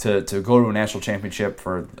to go to a national championship.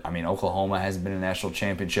 Oklahoma hasn't been a national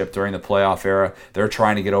championship during the playoff era. They're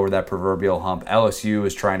trying to get over that proverbial hump. LSU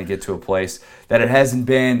is trying to get to a place that it hasn't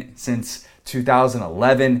been since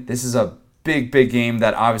 2011. This is a big, big game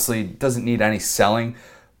that obviously doesn't need any selling.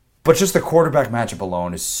 But just the quarterback matchup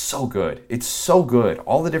alone is so good. It's so good.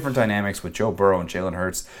 All the different dynamics with Joe Burrow and Jalen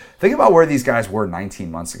Hurts. Think about where these guys were 19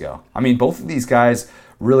 months ago. I mean, both of these guys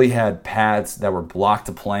really had paths that were blocked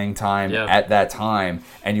to playing time at that time,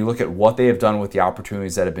 and you look at what they have done with the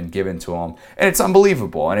opportunities that have been given to them, and it's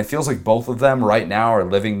unbelievable. And it feels like both of them right now are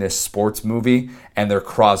living this sports movie, and they're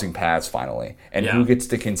crossing paths finally. And who gets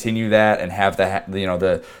to continue that and have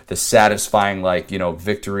the satisfying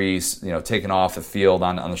victories taken off the field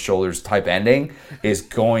on the shoulders type ending is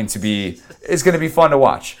going to be fun to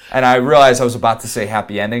watch. And I realized I was about to say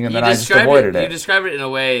happy ending, and then I just avoided it. You described it in a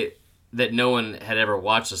way that no one had ever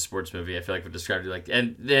watched a sports movie. I feel like we described it like,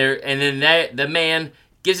 and then the man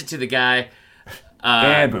gives it to the guy,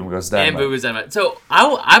 and boom goes dynamite. So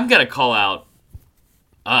I'm gonna call out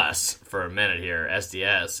us for a minute here,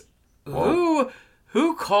 SDS.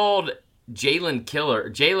 Who called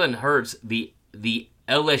Jalen Hurts the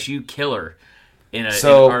LSU killer in an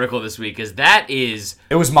article this week? Because that is...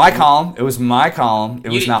 It was my column. It was not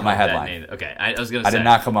my headline. Okay, I was going to say. I did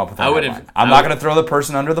not come up with that headline. I'm not going to throw the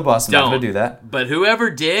person under the bus. I'm not going to do that. But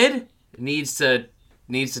whoever did needs to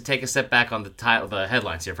take a step back on the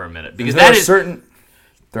headlines here for a minute. Because there are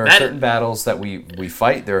certain battles that we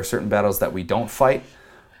fight. There are certain battles that we don't fight.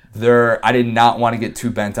 I did not want to get too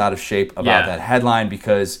bent out of shape about that headline,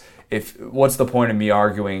 because what's the point of me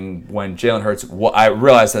arguing when Jalen Hurts? I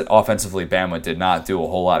realized that offensively, Bama did not do a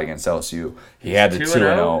whole lot against LSU. He had the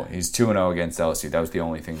 2-0. He's 2-0 against LSU. That was the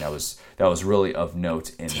only thing that was really of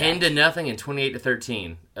note in 10-0 and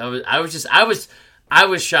 28-13. I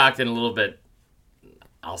was shocked and a little bit,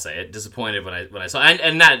 I'll say it, disappointed when I saw,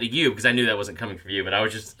 and not at you, because I knew that wasn't coming from you, but I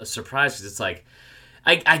was just surprised, because it's like,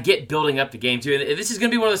 I get building up the game too, and this is going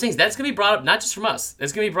to be one of those things that's going to be brought up not just from us.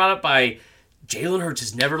 It's going to be brought up by Jalen Hurts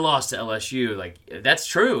has never lost to LSU. Like, that's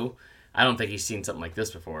true. I don't think he's seen something like this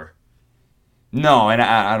before. No, and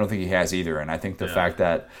I don't think he has either. And I think the fact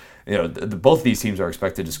that both of these teams are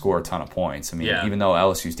expected to score a ton of points. I mean, even though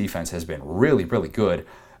LSU's defense has been really, really good,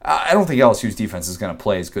 I don't think LSU's defense is going to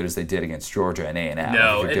play as good as they did against Georgia and A&M.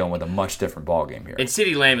 No, you're dealing with a much different ballgame here. And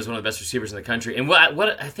CeeDee Lamb is one of the best receivers in the country. And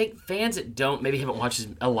what I think fans that haven't watched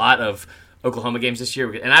a lot of Oklahoma games this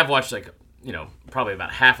year, and I've watched probably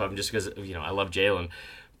about half of them just because I love Jalen,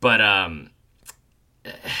 but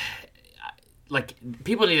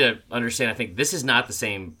people need to understand. I think this is not the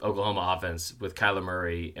same Oklahoma offense with Kyler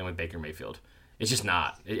Murray and with Baker Mayfield. It's just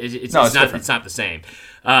not. It's not the same.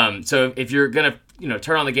 So if you're gonna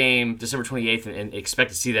turn on the game December 28th and expect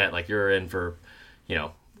to see that, like, you're in for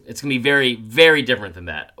it's gonna be very, very different than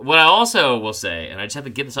that. What I also will say, and I just have to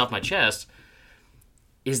get this off my chest,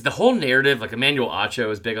 is the whole narrative. Like, Emmanuel Acho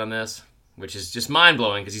is big on this, which is just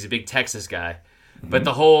mind-blowing because he's a big Texas guy. Mm-hmm. But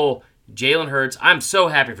the whole Jalen Hurts, I'm so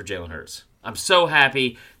happy for Jalen Hurts. I'm so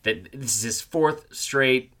happy that this is his fourth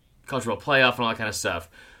straight college football playoff and all that kind of stuff.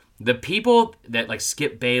 The people that, like,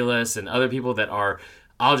 Skip Bayless and other people that are,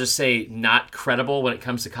 I'll just say, not credible when it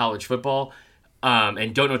comes to college football,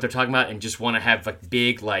 and don't know what they're talking about, and just want to have, like,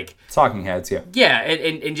 big, like... talking heads, yeah. Yeah,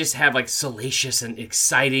 and just have, like, salacious and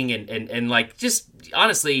exciting and like, just,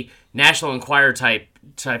 honestly, National Enquirer type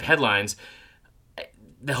headlines.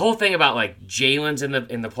 The whole thing about, like, Jalen's in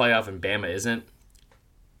the playoff and Bama isn't.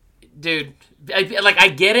 Dude, I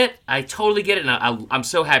get it. I totally get it, and I'm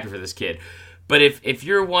so happy for this kid. But if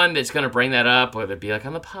you're one that's going to bring that up, whether it be like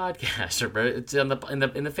on the podcast or it's in the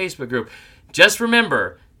Facebook group, just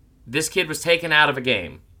remember this kid was taken out of a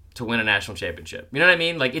game to win a national championship. You know what I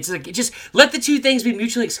mean? Like, it's like, just let the two things be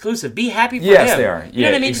mutually exclusive. Be happy for him. Yes, they are. You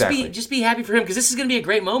know what I mean? Exactly. Just be happy for him, because this is going to be a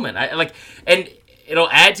great moment. And it'll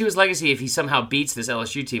add to his legacy if he somehow beats this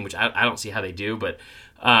LSU team, which I don't see how they do, but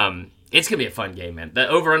it's going to be a fun game, man. The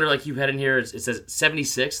over-under, like you had in here, it says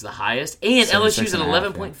 76 is the highest, and LSU's an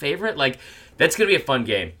 11-point favorite. Like, that's going to be a fun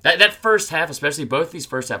game. That first half, especially, both of these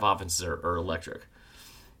first-half offenses are electric.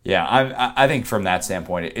 Yeah, I think from that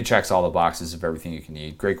standpoint, it checks all the boxes of everything you can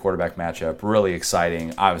need. Great quarterback matchup, really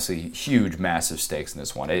exciting. Obviously, huge, massive stakes in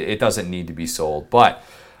this one. It doesn't need to be sold, but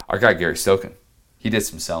our guy Gary Stokan, he did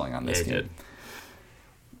some selling on this game. He did.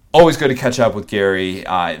 Always good to catch up with Gary.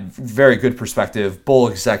 Very good perspective. Bull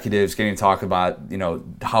executives getting to talk about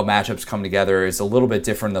how matchups come together. It's a little bit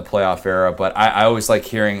different in the playoff era, but I always like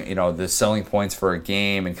hearing the selling points for a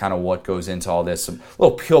game and kind of what goes into all this. A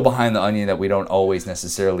little peel behind the onion that we don't always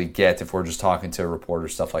necessarily get if we're just talking to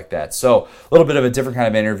reporters, stuff like that. So a little bit of a different kind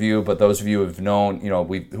of interview, but those of you who have known,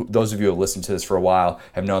 those of you who have listened to this for a while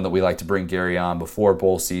have known that we like to bring Gary on before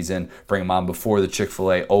bowl season, bring him on before the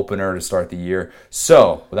Chick-fil-A opener to start the year.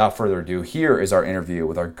 So without further ado, here is our interview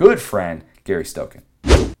with our good friend, Gary Stokan.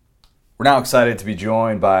 We're now excited to be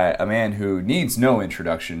joined by a man who needs no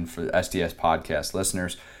introduction for the SDS podcast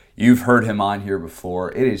listeners. You've heard him on here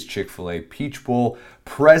before. It is Chick-fil-A Peach Bowl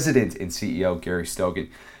president and CEO, Gary Stokan.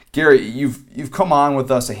 Gary, you've come on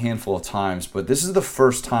with us a handful of times, but this is the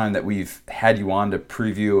first time that we've had you on to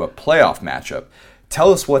preview a playoff matchup.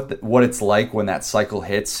 Tell us what it's like when that cycle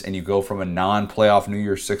hits and you go from a non-playoff New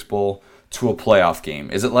Year's Six Bowl to a playoff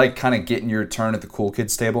game. Is it like kind of getting your turn at the cool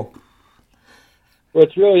kids table? Well,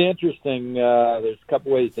 it's really interesting. There's a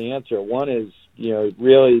couple ways to answer it. One is, it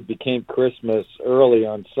really became Christmas early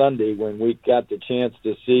on Sunday when we got the chance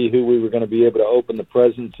to see who we were going to be able to open the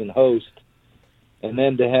presents and host. And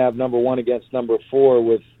then to have number 1 against number 4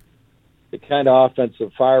 with the kind of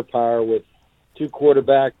offensive firepower with 2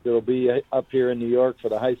 quarterbacks that will be up here in New York for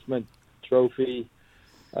the Heisman Trophy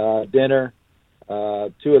dinner, 2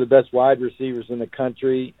 of the best wide receivers in the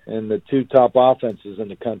country, and the 2 top offenses in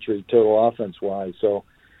the country, total offense-wise. So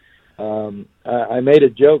I made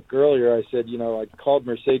a joke earlier. I said, I called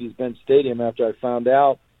Mercedes-Benz Stadium after I found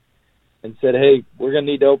out and said, hey, we're going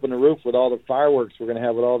to need to open the roof with all the fireworks we're going to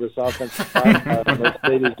have with all this offensive firepower in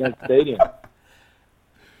Mercedes-Benz Stadium.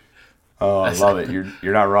 Oh, I love it.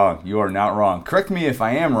 You're not wrong. You are not wrong. Correct me if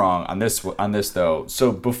I am wrong on this though.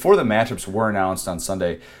 So before the matchups were announced on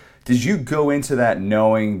Sunday, did you go into that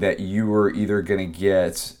knowing that you were either going to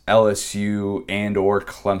get LSU and or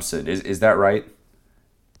Clemson? Is that right?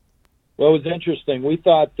 Well, it was interesting. We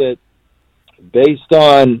thought that based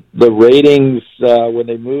on the ratings when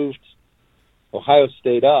they moved Ohio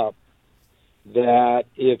State up, that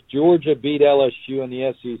if Georgia beat LSU in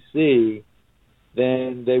the SEC,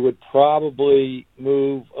 then they would probably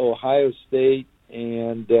move Ohio State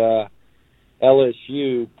and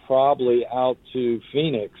LSU probably out to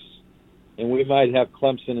Phoenix. And we might have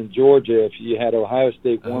Clemson and Georgia if you had Ohio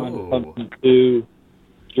State 1, Clemson 2,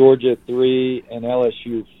 Georgia 3, and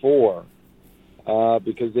LSU 4.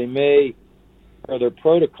 Because they may, or their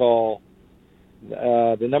protocol,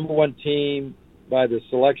 the number 1 team by the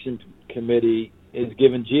selection committee is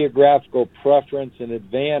given geographical preference and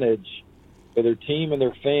advantage for their team and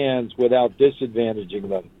their fans without disadvantaging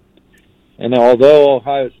them. And although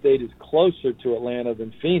Ohio State is closer to Atlanta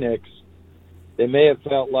than Phoenix, they may have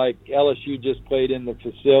felt like LSU just played in the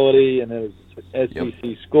facility and it was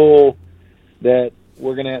SEC school, that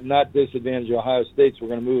we're going to not disadvantage Ohio State, so we're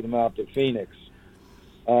going to move them out to Phoenix.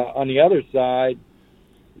 On the other side,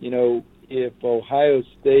 if Ohio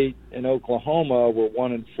State and Oklahoma were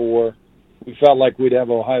 1 and 4, we felt like we'd have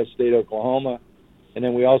Ohio State, Oklahoma, and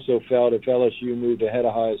then we also felt if LSU moved ahead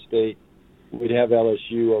of Ohio State, we'd have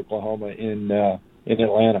LSU, Oklahoma in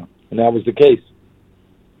Atlanta, and that was the case.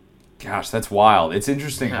 Gosh, that's wild. It's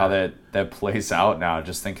interesting how that plays out now,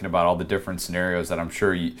 just thinking about all the different scenarios that I'm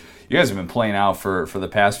sure you guys have been playing out for the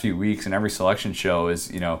past few weeks, and every selection show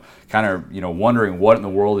is, kind of, wondering what in the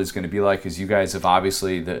world is going to be like, because you guys have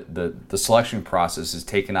obviously, the selection process is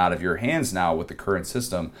taken out of your hands now with the current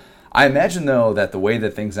system. I imagine, though, that the way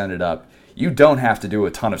that things ended up, you don't have to do a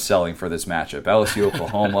ton of selling for this matchup. LSU,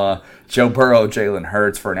 Oklahoma, Joe Burrow, Jalen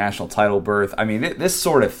Hurts for a national title berth. I mean, this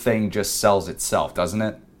sort of thing just sells itself, doesn't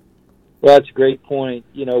it? Well, that's a great point.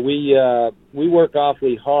 We work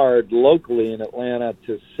awfully hard locally in Atlanta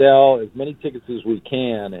to sell as many tickets as we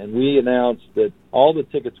can, and we announced that all the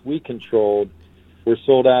tickets we controlled were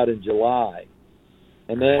sold out in July.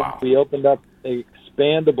 And then we opened up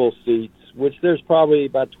expandable seats, which there's probably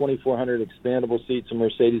about 2,400 expandable seats in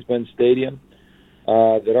Mercedes-Benz Stadium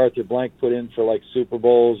that Arthur Blank put in for like Super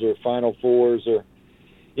Bowls or Final Fours or,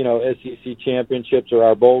 SEC championships or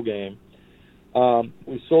our bowl game.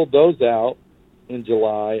 We sold those out in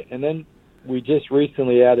July, and then we just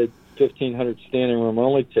recently added 1,500 standing room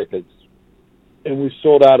only tickets, and we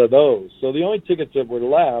sold out of those. So the only tickets that were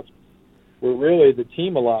left were really the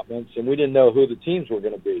team allotments, and we didn't know who the teams were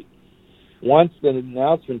going to be. Once the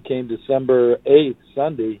announcement came December 8th,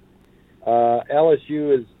 Sunday,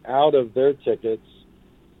 LSU is out of their tickets,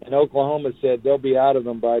 and Oklahoma said they'll be out of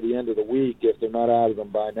them by the end of the week if they're not out of them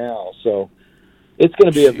by now. So it's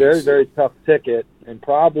going to be a very, very tough ticket, and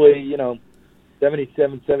probably,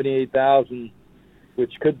 77,000, 78,000,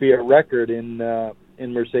 which could be a record in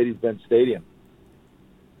Mercedes-Benz Stadium.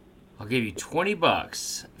 I'll give you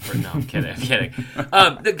 $20 for no. I'm kidding.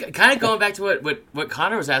 Kind of going back to what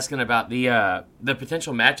Connor was asking about the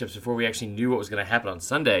potential matchups before we actually knew what was going to happen on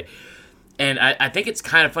Sunday, and I think it's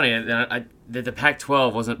kind of funny that the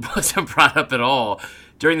Pac-12 wasn't brought up at all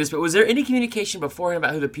during this. But was there any communication beforehand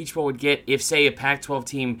about who the Peach Bowl would get if, say, a Pac-12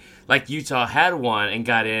 team like Utah had won and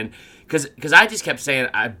got in? Because I just kept saying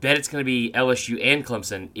I bet it's going to be LSU and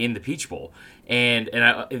Clemson in the Peach Bowl, and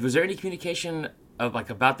was there any communication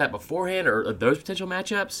about that beforehand or those potential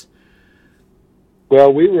matchups?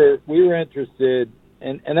 Well, we were interested,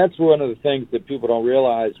 and that's one of the things that people don't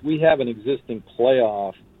realize. We have an existing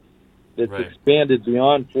playoff that's Right. expanded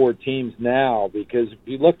beyond 4 teams now, because if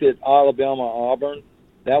you looked at Alabama-Auburn,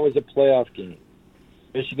 that was a playoff game.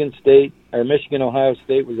 Michigan-Ohio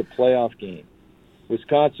State was a playoff game.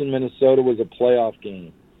 Wisconsin-Minnesota was a playoff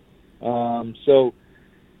game. So,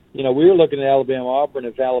 we were looking at Alabama-Auburn.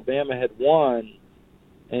 If Alabama had won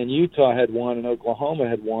and Utah had won and Oklahoma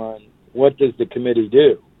had won, what does the committee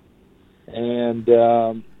do? And,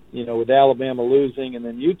 with Alabama losing and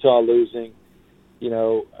then Utah losing,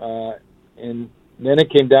 and then it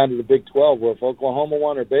came down to the Big 12. Well, if Oklahoma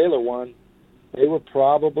won or Baylor won, they were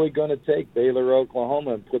probably going to take Baylor or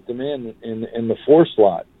Oklahoma and put them in the 4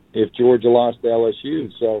 slot if Georgia lost to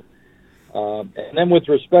LSU. So, and then with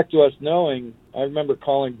respect to us knowing, I remember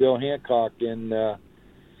calling Bill Hancock in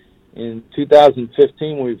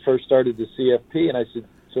 2015 when we first started the CFP, and I said,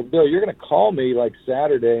 "So, Bill, you're going to call me like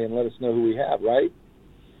Saturday and let us know who we have, right?"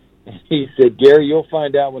 And he said, "Gary, you'll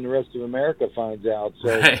find out when the rest of America finds out."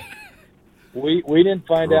 So Right. we didn't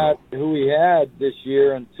find out who we had this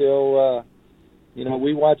year until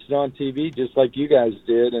we watched it on TV just like you guys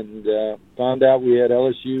did, and found out we had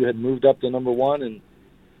LSU had moved up to number 1, and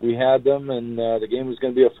we had them, and the game was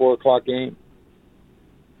going to be a 4:00 game.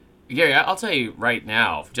 Gary, I'll tell you right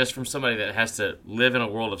now, just from somebody that has to live in a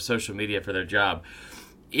world of social media for their job,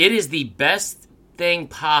 it is the best thing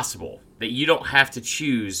possible that you don't have to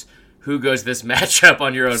choose who goes this matchup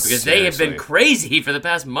on your own, because they have been crazy for the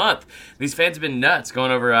past month. These fans have been nuts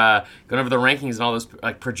going over the rankings and all those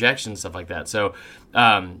projections, stuff like that. So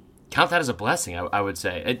count that as a blessing, I would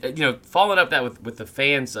say. Following up that with the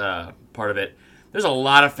fans part of it, there's a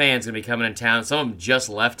lot of fans going to be coming in town. Some of them just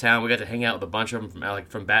left town. We got to hang out with a bunch of them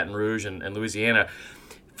from Baton Rouge and Louisiana.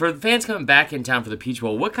 For the fans coming back in town for the Peach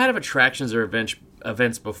Bowl, what kind of attractions or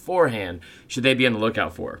events beforehand should they be on the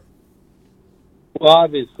lookout for? Well,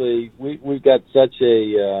 obviously, we've got such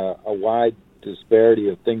a wide disparity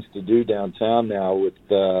of things to do downtown now with,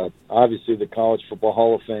 obviously, the College Football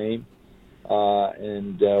Hall of Fame.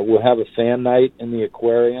 And we'll have a fan night in the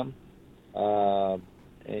aquarium.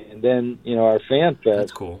 And then, our fan fest.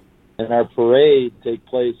 That's cool. And our parade take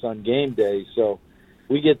place on game day. So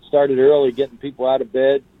we get started early, getting people out of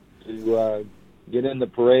bed to get in the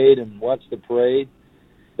parade and watch the parade.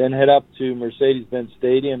 Then head up to Mercedes-Benz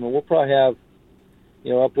Stadium, and we'll probably have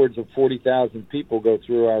upwards of 40,000 people go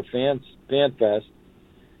through our fan fest.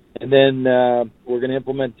 And then we're going to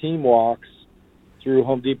implement team walks through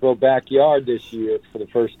Home Depot backyard this year for the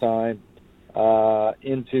first time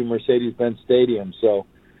into Mercedes-Benz Stadium. So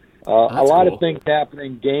a lot of things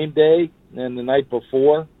happening game day and the night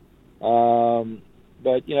before.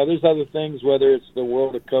 But, there's other things, whether it's the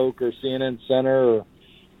World of Coke or CNN Center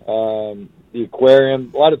or the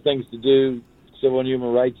aquarium, a lot of things to do, Civil and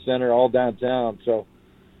Human Rights Center, all downtown. So,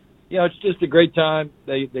 it's just a great time.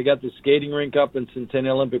 They got the skating rink up in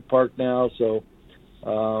Centennial Olympic Park now. So,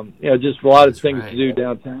 just a lot of things to do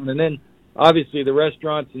downtown. And then, obviously, the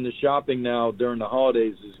restaurants and the shopping now during the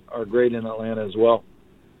holidays are great in Atlanta as well.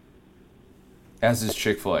 As is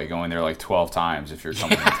Chick-fil-A, going there like 12 times if you're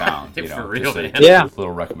coming to town. For real, man. A little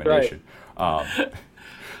recommendation. Right.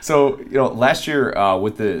 So, last year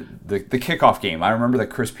with the kickoff game, I remember that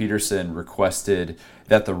Chris Peterson requested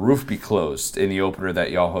that the roof be closed in the opener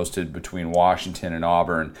that y'all hosted between Washington and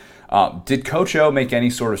Auburn. Did Coach O make any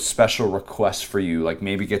sort of special requests for you, like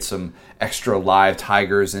maybe get some extra live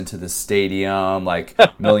tigers into the stadium, like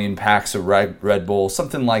a million packs of Red Bull,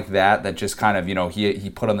 something like that just kind of, he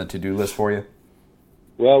put on the to-do list for you?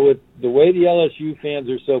 Well, with the way the LSU fans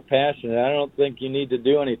are so passionate, I don't think you need to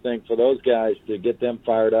do anything for those guys to get them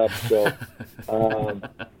fired up. So,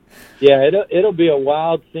 it'll be a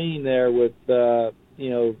wild scene there with,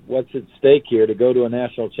 what's at stake here to go to a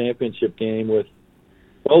national championship game with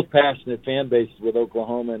both passionate fan bases with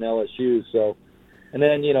Oklahoma and LSU. So, and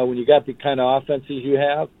then, when you got the kind of offenses you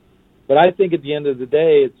have, but I think at the end of the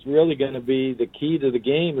day, it's really going to be the key to the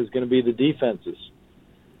game is going to be the defenses.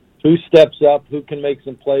 Who steps up, who can make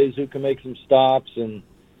some plays, who can make some stops, and,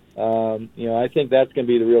 I think that's going to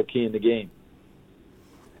be the real key in the game.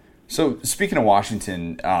 So, speaking of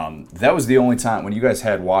Washington, that was the only time, when you guys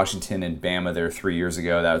had Washington and Bama there 3 years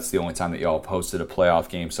ago, that was the only time that y'all hosted a playoff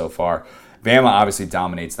game so far. Bama obviously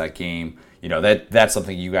dominates that game. That's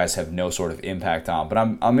something you guys have no sort of impact on. But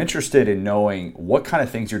I'm interested in knowing what kind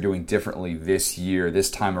of things you're doing differently this year,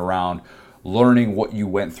 this time around, learning what you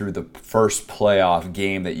went through the first playoff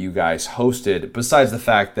game that you guys hosted, besides the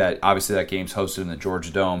fact that obviously that game's hosted in the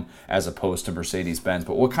Georgia Dome as opposed to Mercedes-Benz.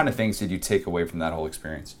 But what kind of things did you take away from that whole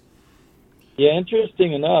experience? Yeah,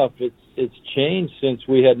 interesting enough, it's changed since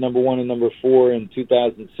we had number 1 and number 4 in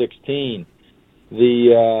 2016.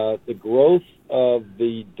 The growth of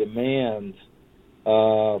the demand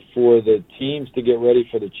for the teams to get ready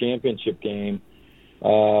for the championship game.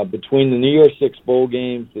 Between the New Year's Six bowl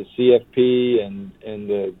games, the CFP, and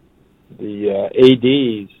the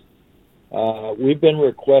ADs, we've been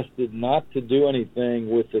requested not to do anything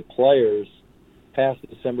with the players past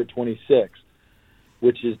December 26th,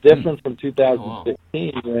 which is different from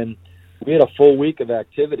 2016 when we had a full week of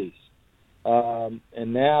activities.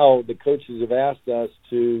 And now the coaches have asked us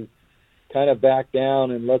to kind of back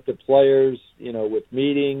down and let the players, with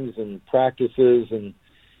meetings and practices and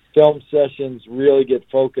film sessions, really get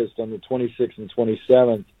focused on the 26th and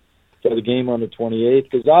 27th for the game on the 28th,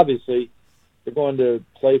 because obviously they're going to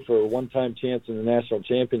play for a one-time chance in the national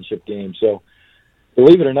championship game. So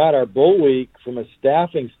believe it or not, our bowl week, from a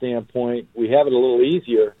staffing standpoint, we have it a little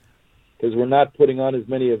easier because we're not putting on as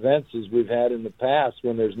many events as we've had in the past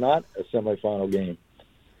when there's not a semifinal game.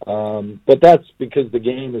 But that's because the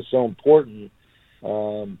game is so important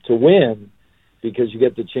to win, because you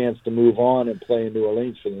get the chance to move on and play in New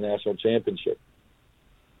Orleans for the national championship.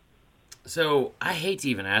 So I hate to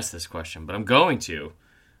even ask this question, but I'm going to.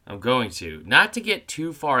 Not to get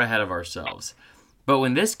too far ahead of ourselves, but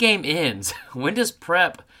when this game ends, when does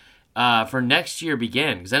prep for next year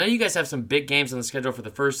begin? Because I know you guys have some big games on the schedule for the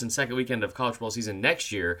first and second weekend of college football season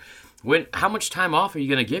next year. How much time off are you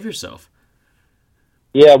going to give yourself?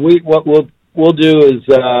 Yeah, what we'll do is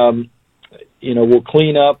we'll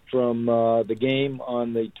clean up from the game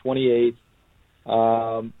on the 28th,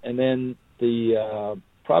 and then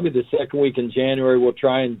probably the second week in January we'll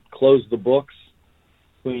try and close the books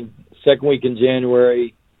between second week in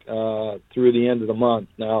January through the end of the month.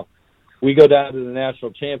 Now, we go down to the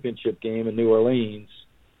national championship game in New Orleans.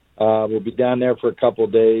 We'll be down there for a couple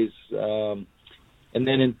of days, and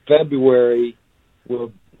then in February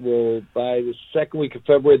we'll by the second week of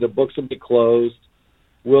February the books will be closed.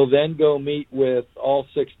 We'll then go meet with all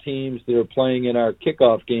 6 teams that are playing in our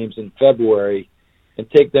kickoff games in February and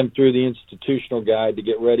take them through the institutional guide to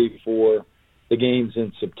get ready for the games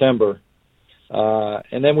in September.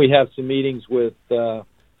 And then we have some meetings with the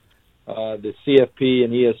CFP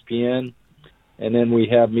and ESPN, and then we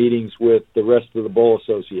have meetings with the rest of the Bowl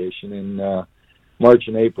Association in March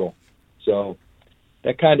and April. So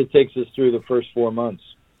that kind of takes us through the first 4 months.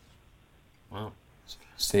 Wow.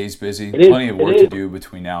 Stays busy. Plenty of work to do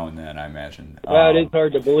between now and then, I imagine. It is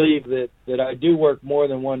hard to believe that I do work more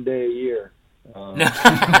than one day a year. Some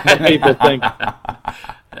people think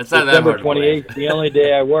that's not that hard. December 28th is the only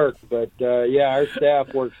day I work, but our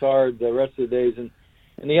staff works hard the rest of the days. And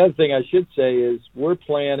the other thing I should say is we're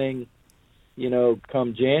planning,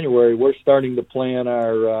 come January, we're starting to plan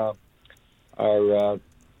our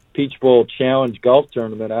Peach Bowl Challenge golf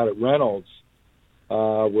tournament out at Reynolds,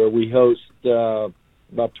 where we host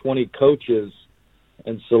about 20 coaches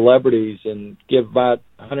and celebrities and give about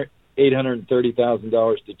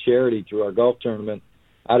 $830,000 to charity through our golf tournament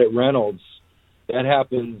out at Reynolds. That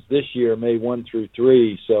happens this year, May 1 through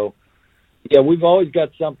 3. So, we've always got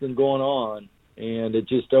something going on, and it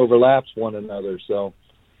just overlaps one another. So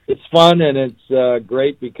it's fun, and it's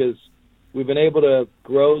great because we've been able to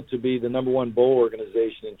grow to be the number 1 bowl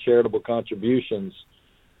organization in charitable contributions,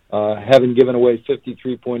 having given away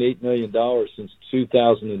 $53.8 million since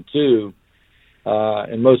 2002,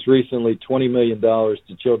 and most recently $20 million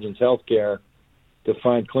to Children's Health Care to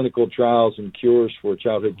find clinical trials and cures for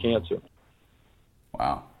childhood cancer.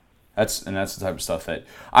 Wow. That's the type of stuff that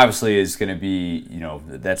obviously is going to be,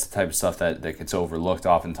 that's the type of stuff that gets overlooked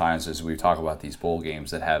oftentimes as we talk about these bowl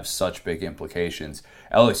games that have such big implications.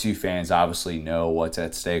 LSU fans obviously know what's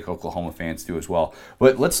at stake. Oklahoma fans do as well.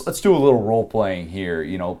 But let's do a little role playing here.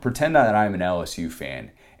 Pretend that I'm an LSU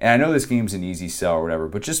fan. And I know this game's an easy sell or whatever,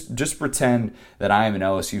 but just pretend that I am an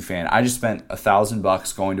LSU fan. I just spent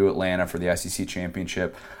 $1,000 going to Atlanta for the SEC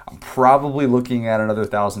championship. I'm probably looking at another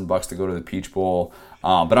 $1,000 to go to the Peach Bowl,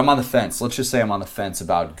 but I'm on the fence. Let's just say I'm on the fence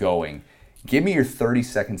about going. Give me your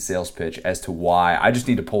 30-second sales pitch as to why I just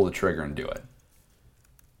need to pull the trigger and do it.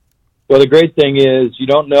 Well, the great thing is you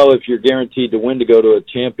don't know if you're guaranteed to win to go to a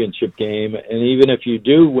championship game, and even if you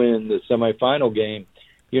do win the semifinal game,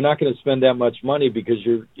 you're not going to spend that much money because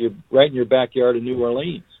you're right in your backyard in New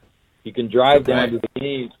Orleans. You can drive down to the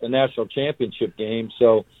game, the national championship game.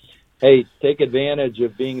 So, hey, take advantage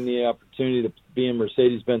of being the opportunity to be in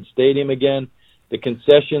Mercedes-Benz Stadium again. The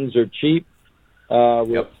concessions are cheap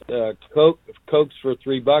with Cokes for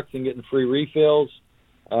 $3 and getting free refills.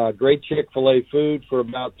 Great Chick-fil-A food for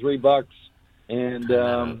about $3,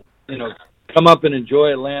 and come up and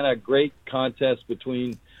enjoy Atlanta. Great contest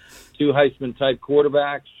between 2 Heisman-type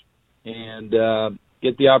quarterbacks, and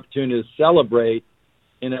get the opportunity to celebrate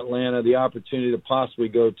in Atlanta the opportunity to possibly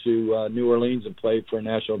go to New Orleans and play for a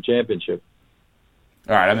national championship.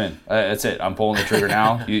 All right, I'm in. That's it. I'm pulling the trigger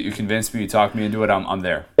now. You convinced me. You talked me into it. I'm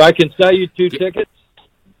there. If I can sell you 2 tickets.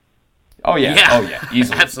 Oh yeah. Yeah. Oh yeah.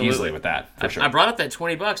 Easily. Absolutely. Easily with that for sure. I brought up that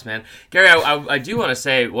 $20, man. Gary, I do want to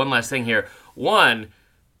say one last thing here. One,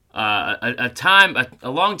 a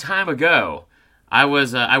long time ago, I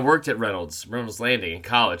worked at Reynolds Landing in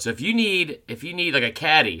college. So if you need like a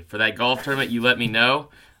caddy for that golf tournament, you let me know.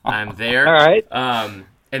 I'm there. All right.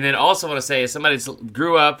 And then also want to say, as somebody that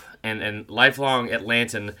grew up and lifelong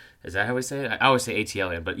Atlantan, is that how we say it? I always say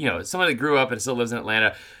ATLan, but somebody that grew up and still lives in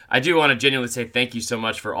Atlanta, I do want to genuinely say thank you so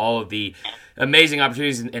much for all of the amazing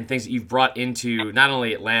opportunities and things that you've brought into not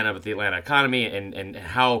only Atlanta, but the Atlanta economy and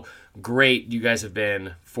how great you guys have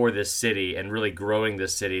been for this city and really growing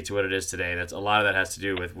this city to what it is today. And a lot of that has to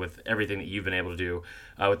do with everything that you've been able to do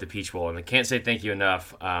with the Peach Bowl. And I can't say thank you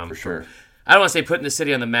enough. For sure. I don't want to say putting the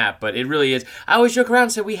city on the map, but it really is. I always joke around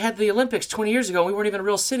and say we had the Olympics 20 years ago and we weren't even a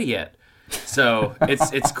real city yet. So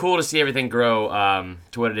it's cool to see everything grow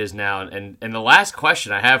to what it is now. And the last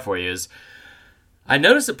question I have for you is, I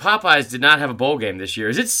noticed that Popeyes did not have a bowl game this year.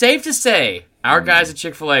 Is it safe to say our guys at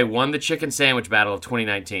Chick-fil-A won the chicken sandwich battle of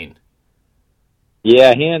 2019?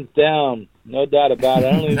 Yeah, hands down. No doubt about it.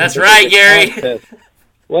 I don't even That's think right, it was a Gary. contest.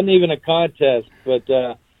 Wasn't even a contest,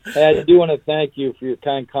 but I do want to thank you for your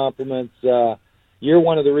kind compliments. You're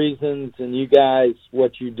one of the reasons, and you guys,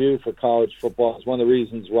 what you do for college football is one of the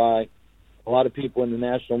reasons why a lot of people in the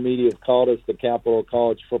national media have called us the capital of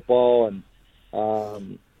college football.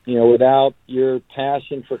 And, without your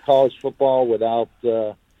passion for college football, without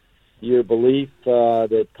your belief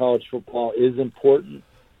that college football is important,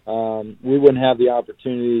 we wouldn't have the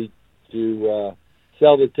opportunity to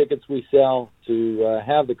sell the tickets we sell, to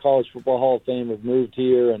have the College Football Hall of Fame have moved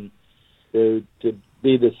here, and to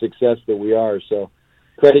be the success that we are. So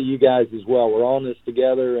credit you guys as well. We're all in this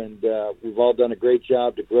together, and we've all done a great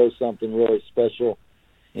job to grow something really special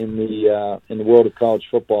in the world of college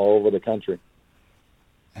football over the country.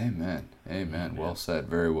 Amen. Amen. Well said.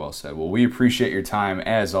 Very well said. Well, we appreciate your time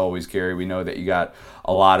as always, Gary. We know that you got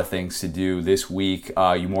a lot of things to do this week.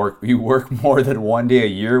 You work more than one day a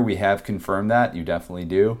year. We have confirmed that. You definitely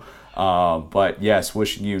do. But yes,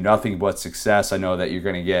 wishing you nothing but success. I know that you're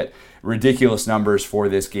going to get ridiculous numbers for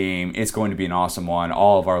this game. It's going to be an awesome one.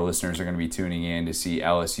 All of our listeners are going to be tuning in to see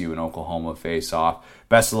LSU and Oklahoma face off.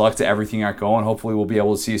 Best of luck to everything you're going. Hopefully we'll be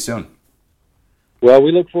able to see you soon. Well,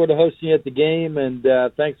 we look forward to hosting you at the game, and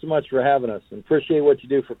thanks so much for having us, and appreciate what you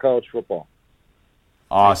do for college football.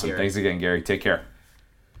 Awesome. Thanks again, Gary. Take care.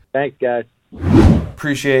 Thanks, guys.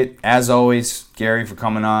 Appreciate, as always, Gary, for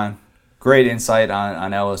coming on. Great insight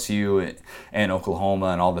on LSU and Oklahoma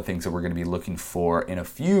and all the things that we're going to be looking for in a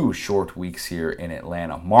few short weeks here in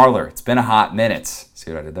Atlanta. Marler, it's been a hot minute.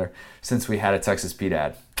 See what I did there? Since we had a Texas Pete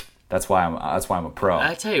ad. That's why I'm a pro.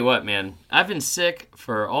 I tell you what, man. I've been sick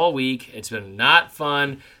for all week. It's been not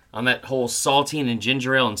fun on that whole saltine and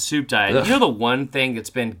ginger ale and soup diet. Ugh. You know the one thing that's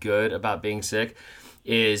been good about being sick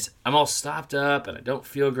is I'm all stopped up and I don't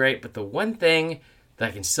feel great. But the one thing that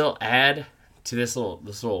I can still add to this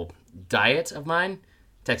little diet of mine,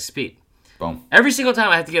 Texas Pete. Boom. Every single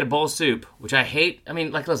time I have to get a bowl of soup, which I hate. I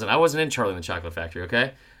mean, listen, I wasn't in Charlie and the Chocolate Factory,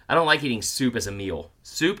 okay? I don't like eating soup as a meal.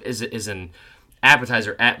 Soup is an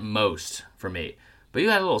appetizer at most for me. But you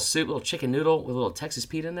got a little soup, a little chicken noodle with a little Texas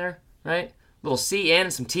Pete in there, right? A little CN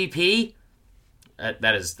and some TP.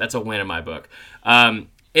 That's a win in my book.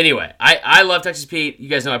 Anyway, I love Texas Pete. You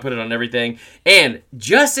guys know I put it on everything. And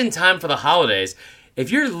just in time for the holidays, if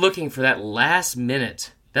you're looking for that last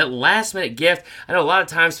minute gift, I know a lot of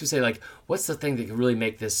times people say, like, what's the thing that can really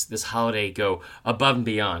make this holiday go above and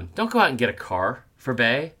beyond? Don't go out and get a car for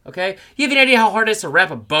Bay, okay? You have any idea how hard it is to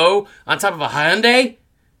wrap a bow on top of a Hyundai?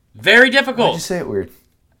 Very difficult. Why'd you say it weird?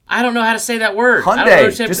 I don't know how to say that word. Hyundai. I don't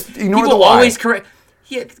understand. Just ignore People the Y. always correct.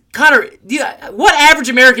 Yeah, Connor, what average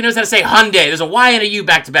American knows how to say Hyundai? There's a Y and a U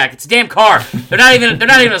back to back. It's a damn car. They're not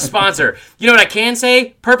even a sponsor. You know what I can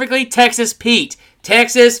say perfectly? Texas Pete.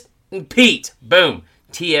 Texas Pete. Boom.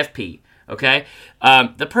 TFP. Okay?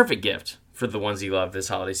 The perfect gift for the ones you love this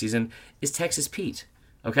holiday season is Texas Pete.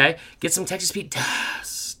 Okay? Get some Texas Pete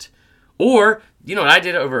dust. Or, you know what I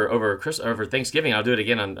did over Thanksgiving, I'll do it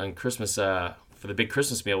again on Christmas, for the big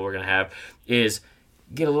Christmas meal we're going to have, is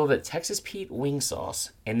get a little bit of Texas Pete wing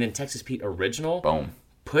sauce and then Texas Pete original. Boom.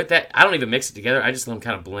 Put that, I don't even mix it together. I just let them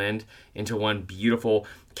kind of blend into one beautiful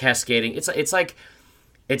cascading. It's like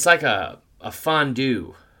a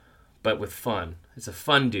fondue, but with fun. It's a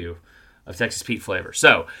fondue of Texas Pete flavor.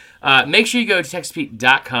 So make sure you go to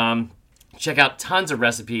TexasPete.com. Check out tons of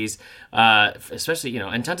recipes, especially,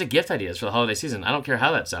 and tons of gift ideas for the holiday season. I don't care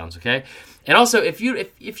how that sounds, okay? And also, if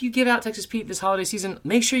you give out Texas Pete this holiday season,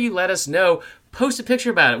 make sure you let us know. Post a picture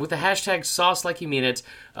about it with the hashtag sauce like you mean it.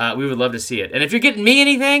 We would love to see it. And if you're getting me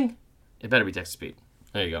anything, it better be Texas Pete.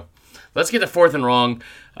 There you go. Let's get the fourth and wrong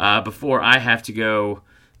before I have to go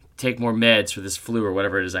take more meds for this flu or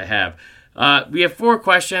whatever it is I have. We have 4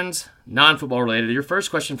 questions, non-football related. Your first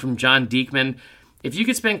question from John Diekman. If you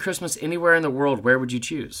could spend Christmas anywhere in the world, where would you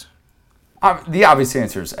choose? The obvious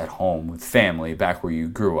answer is at home with family, back where you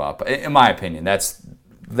grew up. In my opinion, that's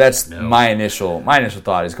my initial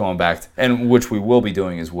thought is going back, and which we will be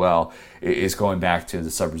doing as well, is going back to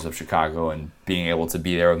the suburbs of Chicago and being able to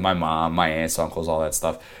be there with my mom, my aunts, uncles, all that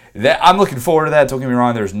stuff. I'm looking forward to that. Don't get me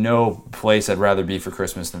wrong. There's no place I'd rather be for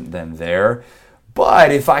Christmas than there.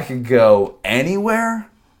 But if I could go anywhere,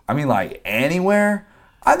 anywhere,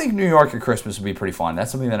 I think New York at Christmas would be pretty fun.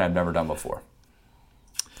 That's something that I've never done before.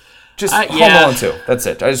 Just Home Alone 2. That's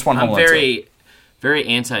it. I just want Home Alone 2. Very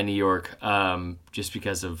anti-New York, just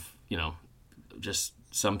because of, just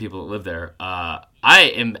some people that live there.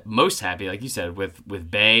 I am most happy, like you said,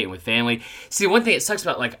 with Bay and with family. See, one thing it sucks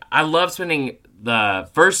about, I love spending the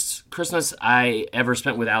first Christmas I ever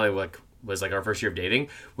spent with Allie, was our first year of dating.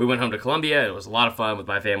 We went home to Columbia. It was a lot of fun with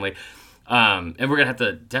my family. And we're going to have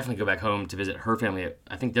to definitely go back home to visit her family.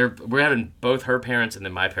 I think we're having both her parents and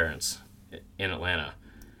then my parents in Atlanta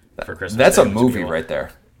for Christmas. That's a movie right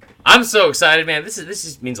there. I'm so excited, man.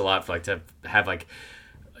 This means a lot for to have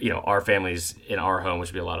our families in our home, which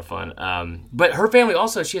would be a lot of fun. But her family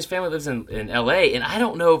also, she has family that lives in LA, and I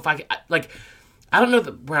don't know if I don't know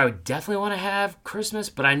where I would definitely want to have Christmas,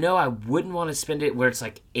 but I know I wouldn't want to spend it where it's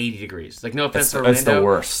 80 degrees. No offense to Orlando. It's the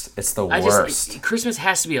worst. It's the worst. Christmas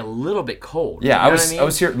has to be a little bit cold. Yeah, I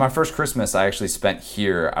was here. My first Christmas I actually spent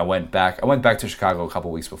here. I went back to Chicago a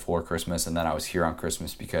couple weeks before Christmas, and then I was here on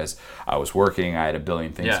Christmas because I was working. I had a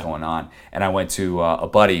billion things going on, and I went to a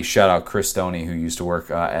buddy. Shout out Chris Stoney, who used to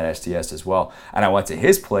work at SDS as well, and I went to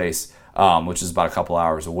his place, which is about a couple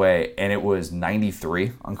hours away, and it was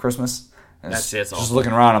 93 on Christmas. That's it. Just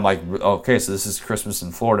looking around, I'm like, okay, so this is Christmas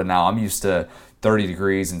in Florida now. I'm used to 30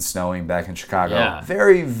 degrees and snowing back in Chicago. Yeah.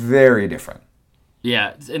 Very, very different.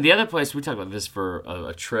 Yeah, and the other place, we talked about this for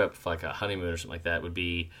a trip, like a honeymoon or something like that, would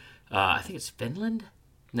be, I think it's Finland?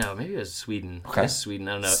 No, maybe it was Sweden. Okay. Sweden,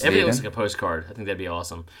 I don't know. Sweden. Everything looks like a postcard. I think that'd be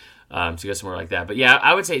awesome to go somewhere like that. But yeah,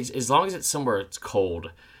 I would say as long as it's somewhere it's cold,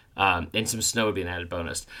 and some snow would be an added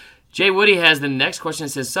bonus. Jay Woody has the next question.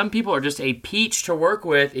 It says, some people are just a peach to work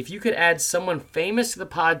with. If you could add someone famous to the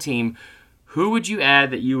pod team, who would you add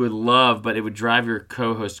that you would love, but it would drive your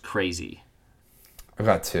co-host crazy? I've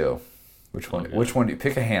got 2. Which one? Okay. Which one do you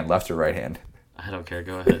pick? A hand, left or right hand? I don't care.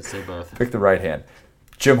 Go ahead. Say both. Pick the right hand.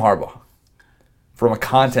 Jim Harbaugh. From a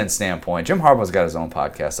content standpoint, Jim Harbaugh's got his own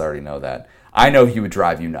podcast. I already know that. I know he would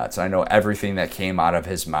drive you nuts. I know everything that came out of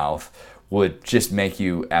his mouth would just make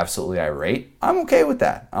you absolutely irate. I'm okay with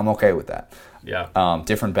that. Yeah.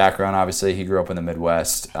 Different background, obviously. He grew up in the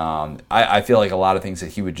Midwest. I feel like a lot of things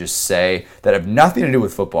that he would just say that have nothing to do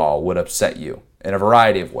with football would upset you in a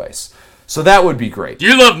variety of ways. So that would be great. Do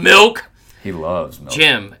you love milk? He loves milk.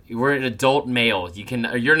 Jim, we're an adult male.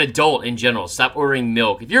 You're an adult in general. Stop ordering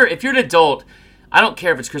milk. If you're an adult, I don't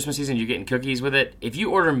care if it's Christmas season, you're getting cookies with it. If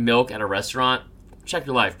you order milk at a restaurant, check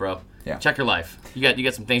your life, bro. Yeah. Check your life. You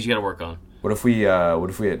got some things you got to work on. What if we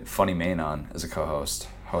had Funny Maine on as a co-host?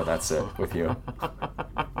 How would that sit with you?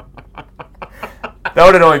 That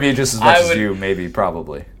would annoy me just as much as you, maybe,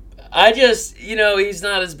 probably. I just, he's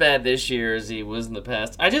not as bad this year as he was in the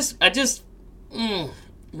past.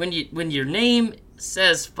 When your name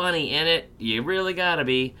says funny in it, you really gotta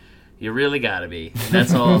be. You really gotta be.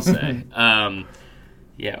 That's all I'll say.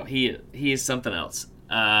 Yeah, he is something else.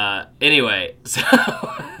 Anyway, so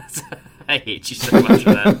I hate you so much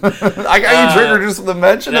for that. I got you triggered just with the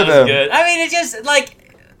mention of him. That was good. I mean, it's just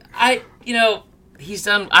he's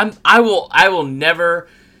done. I will never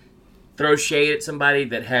throw shade at somebody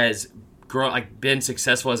that has been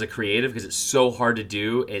successful as a creative, because it's so hard to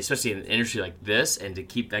do, especially in an industry like this, and to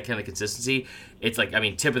keep that kind of consistency. It's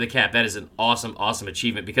tip of the cap. That is an awesome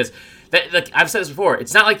achievement, because I've said this before.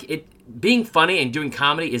 It's not like being funny and doing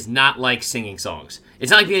comedy is not like singing songs.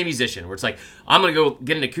 It's not like being a musician where it's like, I'm gonna go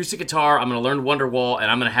get an acoustic guitar, I'm gonna learn Wonderwall,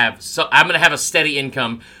 and I'm gonna have a steady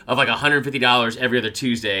income of $150 every other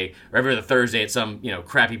Tuesday or every other Thursday at some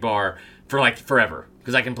crappy bar for forever,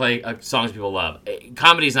 because I can play songs people love.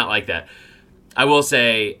 Comedy is not like that. I will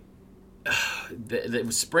say, the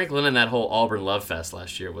sprinkling in that whole Auburn Love Fest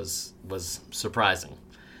last year was surprising.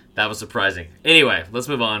 That was surprising. Anyway, let's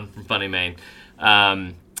move on from Funny Maine.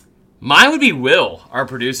 Mine would be Will, our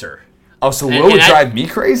producer. Oh, so Will would drive me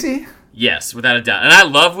crazy? Yes, without a doubt. And I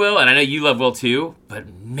love Will, and I know you love Will too. But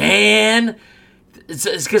man,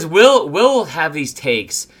 it's because Will will have these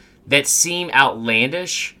takes that seem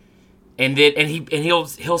outlandish, and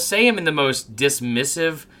he'll say them in the most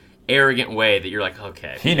dismissive, arrogant way that you're like,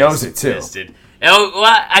 okay, he knows it too. Dude. Oh,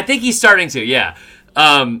 well, I think he's starting to, yeah.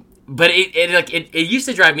 But it used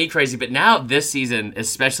to drive me crazy, but now this season,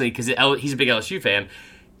 especially because he's a big LSU fan,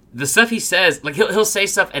 the stuff he says, like he'll say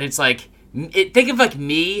stuff, and it's like, think of like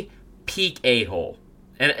me, peak a-hole,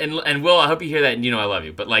 and Will, I hope you hear that, and you know I love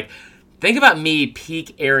you, but like, think about me,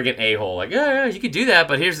 peak arrogant a-hole, like, yeah, you could do that,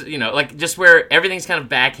 but here's, like just where everything's kind of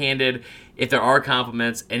backhanded. If there are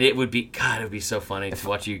compliments, and it would be so funny to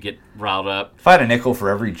watch you get riled up. If I had a nickel for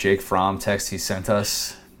every Jake Fromm text he sent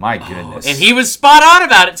us, my goodness. And he was spot on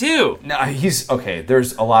about it, too. No, he's, okay,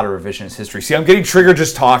 there's a lot of revisionist history. See, I'm getting triggered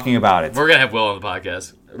just talking about it. We're going to have Will on the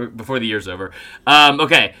podcast before the year's over.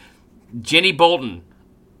 Okay, Jenny Bolton,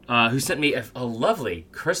 who sent me a lovely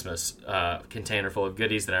Christmas container full of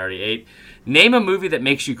goodies that I already ate. Name a movie that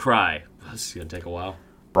makes you cry. This is going to take a while.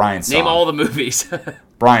 Brian's Song. Name all the movies.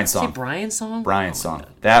 Brian's Song. Say Brian's Song? Brian's Song.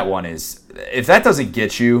 God. That one is, if that doesn't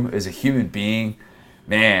get you as a human being,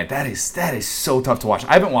 man, that is so tough to watch.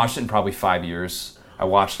 I haven't watched it in probably 5 years. I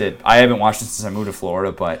haven't watched it since I moved to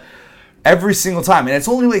Florida, but every single time, and it's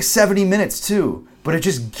only like 70 minutes too, but it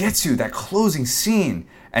just gets you, that closing scene,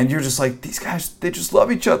 and you're just like, these guys, they just love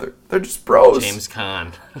each other. They're just bros. James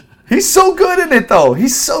Caan. He's so good in it, though.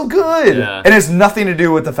 He's so good. Yeah. And it has nothing to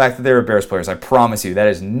do with the fact that they were Bears players. I promise you. That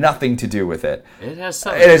has nothing to do with it. It has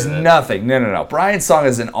something It to has do with nothing. No. Brian's Song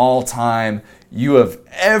is an all-time. You have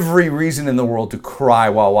every reason in the world to cry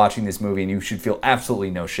while watching this movie, and you should feel absolutely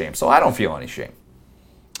no shame. So I don't feel any shame.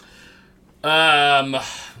 I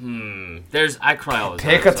cry all the time.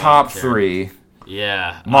 Pick a top three.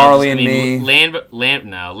 Yeah. Marley and Me.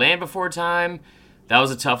 Land Before Time. That was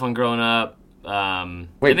a tough one growing up. Wait.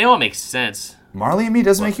 And they all make sense. Marley and Me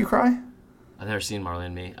doesn't make you cry? I've never seen Marley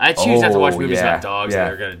and Me. I choose not to watch movies about dogs. Yeah.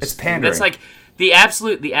 That are gonna It's pandering. That's like the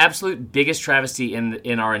absolute biggest travesty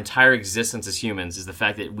in our entire existence as humans is the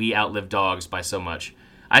fact that we outlive dogs by so much.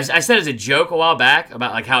 I said as a joke a while back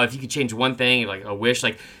about like how if you could change one thing, like a wish,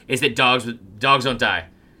 like is that dogs don't die.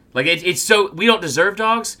 Like it's so we don't deserve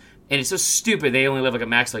dogs, and it's so stupid they only live like a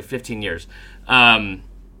max of like 15 years.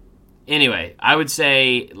 Anyway, I would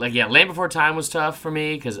say Land Before Time was tough for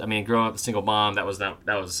me because I mean growing up a single mom that was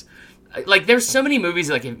like there's so many movies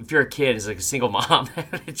like if you're a kid as like a single mom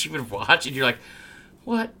that you would watch and you're like,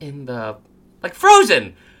 what in the like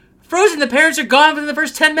Frozen, the parents are gone within the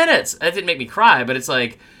first 10 minutes. That didn't make me cry, but it's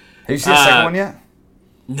like, have you seen the second one yet?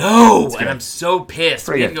 No, and I'm so pissed.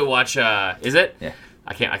 We need to good. go watch. Is it? Yeah.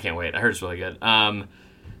 I can't wait. I heard it's really good.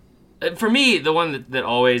 For me, the one that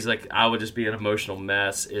always like I would just be an emotional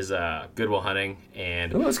mess is Good Will Hunting,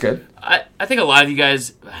 and Oh, that's good. I think a lot of you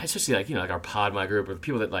guys, especially like our pod, my group, or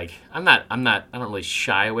people that like I don't really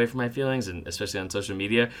shy away from my feelings, and especially on social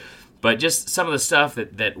media, but just some of the stuff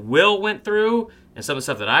that Will went through and some of the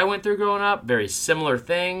stuff that I went through growing up, very similar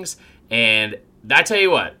things. And I tell you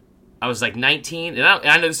what, I was like 19, and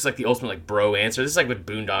I know this is like the ultimate like bro answer. This is like what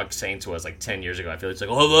Boondock Saints was like 10 years ago. I feel it's like,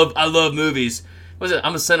 oh, I love movies. What is it?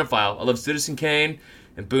 I'm a cinephile. I love Citizen Kane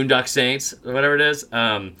and Boondock Saints, or whatever it is.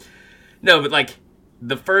 No, but like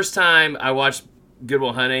the first time I watched Good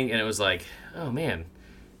Will Hunting, and it was like, oh man,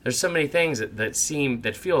 there's so many things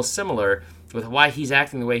that feel similar with why he's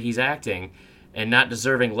acting the way he's acting, and not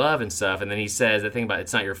deserving love and stuff. And then he says the thing about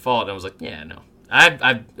it's not your fault, and I was like, yeah, no,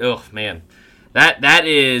 oh man, that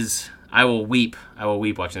is, I will weep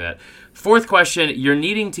watching that. Fourth question, you're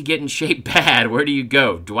needing to get in shape bad. Where do you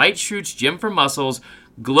go? Dwight Schrute's Gym for Muscles,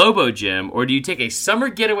 Globo Gym, or do you take a summer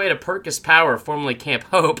getaway to Purchase Power, formerly Camp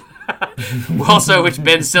Hope? Also, which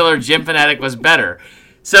Ben Stiller gym fanatic was better?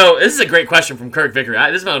 So this is a great question from Kirk Vickery.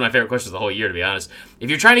 This is one of my favorite questions of the whole year, to be honest.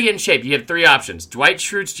 If you're trying to get in shape, you have three options. Dwight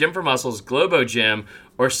Schrute's Gym for Muscles, Globo Gym,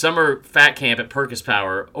 or summer fat camp at Purchase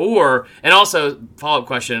Power. And also, follow-up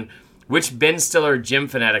question, which Ben Stiller gym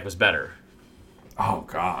fanatic was better? Oh,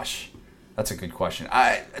 gosh. That's a good question.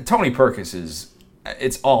 Tony Perkins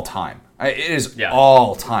it's all time. It is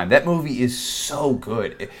all time. That movie is so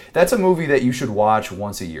good. That's a movie that you should watch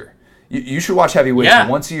once a year. You should watch Heavyweights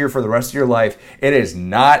once a year for the rest of your life. It is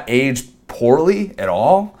not aged poorly at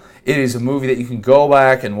all. It is a movie that you can go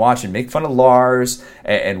back and watch and make fun of Lars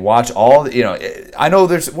and watch all. I know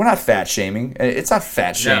we're not fat shaming. It's not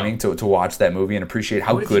fat shaming to watch that movie and appreciate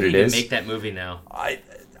how good it is. Make that movie now.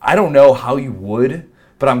 I don't know how you would.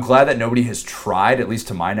 But I'm glad that nobody has tried, at least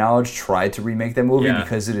to my knowledge, tried to remake that movie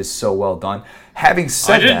because it is so well done. Having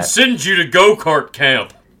said that... I didn't send you to go-kart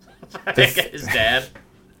camp. His dad.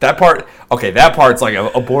 That part's like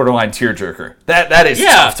a borderline tearjerker. That is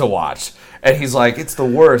tough to watch. And he's like, it's the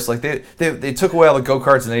worst. Like they took away all the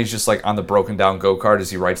go-karts, and then he's just like on the broken down go-kart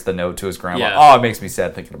as he writes the note to his grandma. Yeah. Oh, it makes me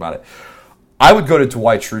sad thinking about it. I would go to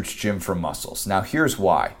Dwight Schrute's gym for muscles. Now, here's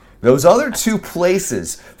why. Those other two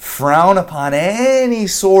places frown upon any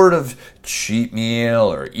sort of cheat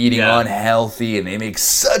meal or eating unhealthy, and they make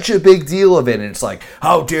such a big deal of it. And it's like,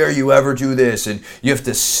 how dare you ever do this? And you have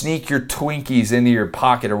to sneak your Twinkies into your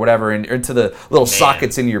pocket or whatever, and into the little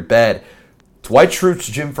sockets in your bed. Dwight Schrute's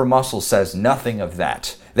Gym for Muscle says nothing of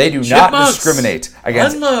that. They do not discriminate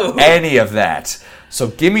against any of that. So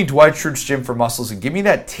give me Dwight Schrute's Gym for Muscles, and give me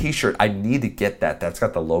that T-shirt. I need to get that. That's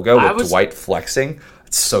got the logo with Dwight flexing.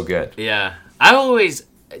 It's so good. Yeah, I always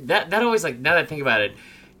that always, like, now that I think about it,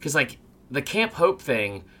 because like the Camp Hope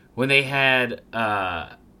thing, when they had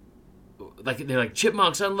like they're like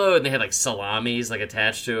chipmunks unload, and they had like salamis like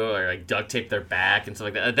attached to it, or like duct tape their back and stuff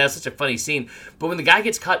like that. That's such a funny scene. But when the guy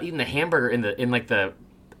gets caught eating the hamburger in like the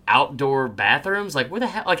outdoor bathrooms, like where the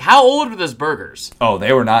hell, like how old were those burgers? Oh,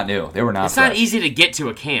 they were not new. They were not. It's fresh. not easy to get to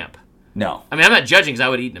a camp. No. I mean, I'm not judging because I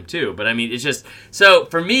would eat them too, but I mean, it's just, so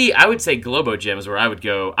for me, I would say Globo Gym is where I would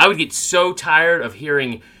go. I would get so tired of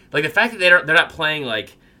hearing, like, the fact that they're not playing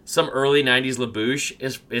like some early 90s LaBouche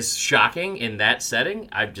is shocking in that setting.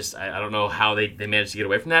 I don't know how they managed to get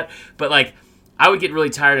away from that, but like, I would get really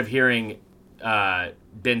tired of hearing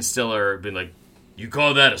Ben Stiller being like, you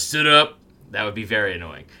call that a sit-up? That would be very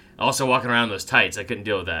annoying. Also, walking around in those tights, I couldn't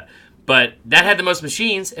deal with that. But that had the most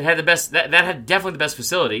machines. It had the best. That had definitely the best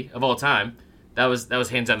facility of all time. That was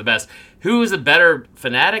hands down the best. Who was the better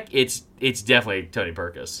fanatic? It's definitely Tony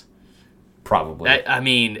Perkis. Probably. I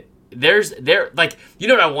mean, like, you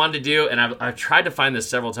know what I wanted to do, and I've tried to find this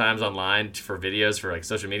several times online for videos for like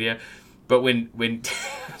social media. But when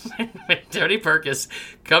Tony Perkis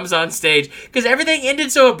comes on stage, because everything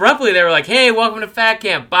ended so abruptly, they were like, "Hey, welcome to Fat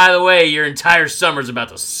Camp. By the way, your entire summer's about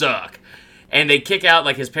to suck." And they kick out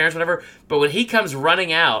like his parents, whatever. But when he comes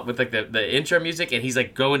running out with like the intro music, and he's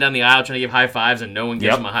like going down the aisle trying to give high fives, and no one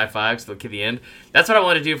gives him a high five, so they'll give the end. That's what I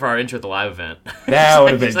wanted to do for our intro at the live event. That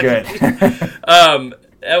would have been good.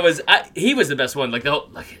 He was the best one. Like the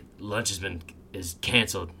whole lunch is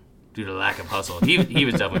canceled due to lack of hustle. He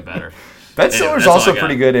was definitely better. Ben Stiller's also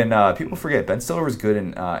pretty good in. People forget Ben Stiller was good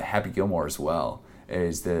in Happy Gilmore as well.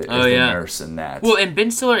 As the nurse in that. Well, and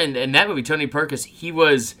Ben Stiller in that movie, Tony Perkis, he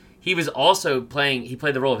was also playing. He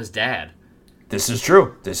played the role of his dad. This is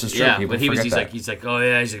true. Yeah, People but he's like, oh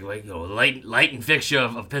yeah, he's like, light and fixture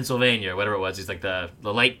of Pennsylvania, or whatever it was. He's like the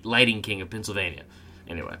lighting king of Pennsylvania.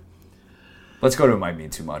 Anyway, let's go to It Might Mean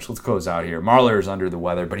Too Much. Let's close out here. Marler is under the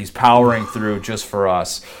weather, but he's powering through just for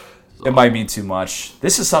us. It might mean too much.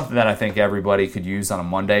 This is something that I think everybody could use on a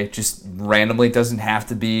Monday. Just randomly, it doesn't have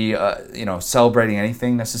to be celebrating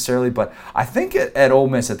anything necessarily. But I think at Ole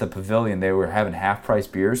Miss at the Pavilion they were having half-price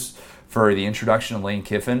beers for the introduction of Lane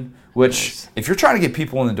Kiffin. Which, if you're trying to get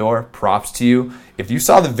people in the door, props to you. If you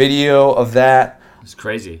saw the video of that, it's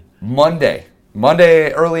crazy. Monday,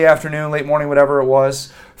 early afternoon, late morning, whatever it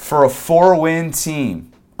was, for a 4-win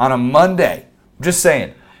team on a Monday. I'm just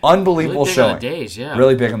saying. Unbelievable really big showing. On the days, yeah.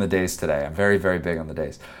 Really big on the days today. I'm very, very big on the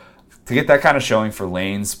days. To get that kind of showing for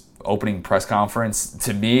Lane's opening press conference,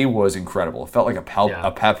 to me, was incredible. It felt like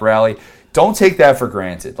a pep rally. Don't take that for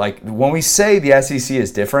granted. Like, when we say the SEC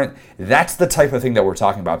is different, that's the type of thing that we're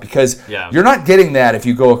talking about. Because you're not getting that if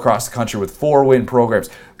you go across the country with 4-win programs.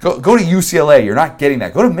 Go to UCLA. You're not getting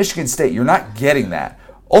that. Go to Michigan State. You're not getting that.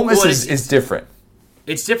 Ole Miss is different.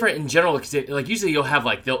 It's different in general, because like usually you'll have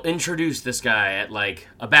like they'll introduce this guy at like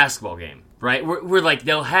a basketball game, right? We're like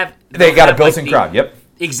they'll got a built-in crowd. Yep,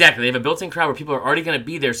 exactly. They have a built-in crowd where people are already going to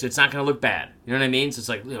be there, so it's not going to look bad. You know what I mean? So it's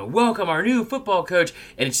like, welcome our new football coach,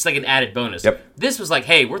 and it's just like an added bonus. Yep. This was like,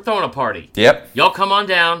 hey, we're throwing a party. Yep. Y'all come on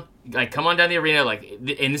down, like come on down the arena, like,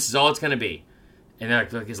 and this is all it's going to be. And they're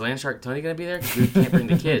like, is Landshark Tony going to be there? Because we can't bring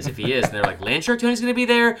the kids if he is. And they're like, Landshark Tony's going to be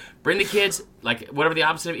there. Bring the kids, like whatever the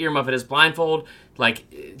opposite of earmuffet is, blindfold, like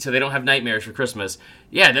so they don't have nightmares for Christmas.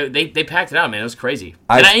 Yeah, they packed it out, man. It was crazy.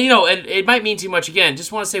 And it might mean too much again.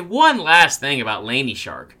 Just want to say one last thing about Laney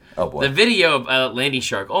Shark. Oh boy, the video of Laney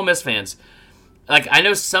Shark. Ole Miss fans, like I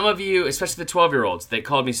know some of you, especially the 12-year-olds, they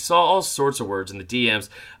called me, saw all sorts of words in the DMs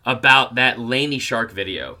about that Laney Shark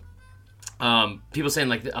video. People saying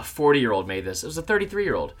like a 40-year-old made this. It was a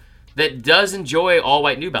 33-year-old that does enjoy all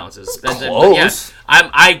white New Balances. Close. Yeah,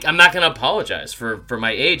 I'm not going to apologize for my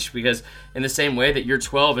age, because in the same way that you're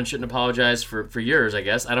 12 and shouldn't apologize for yours, I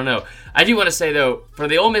guess. I don't know. I do want to say though, for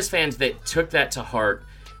the Ole Miss fans that took that to heart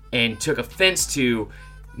and took offense to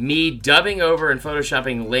me dubbing over and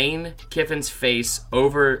photoshopping Lane Kiffin's face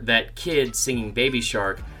over that kid singing Baby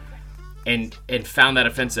Shark, and found that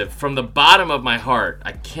offensive, from the bottom of my heart,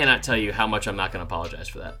 I cannot tell you how much I'm not going to apologize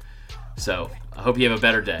for that. So I hope you have a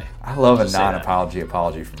better day. I love a non-apology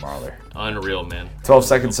apology from Marler. Unreal, man. 12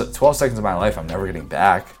 seconds of my life I'm never getting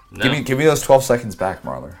back. No. Give me those 12 seconds back,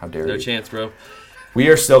 Marler. How dare you? No chance, bro. We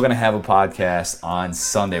are still going to have a podcast on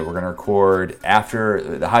Sunday. We're going to record after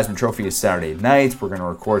the Heisman Trophy is Saturday night. We're going to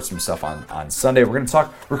record some stuff on Sunday. We're going to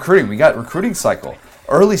talk recruiting. We got recruiting cycle.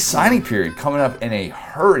 Early signing period coming up in a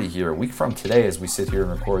hurry here. A week from today as we sit here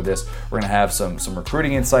and record this. We're going to have some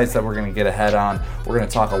recruiting insights that we're going to get ahead on. We're going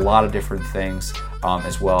to talk a lot of different things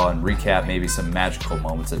as well and recap maybe some magical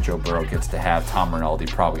moments that Joe Burrow gets to have. Tom Rinaldi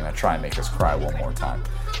probably going to try and make us cry one more time.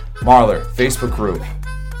 Marler, Facebook group.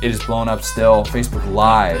 It is blown up still. Facebook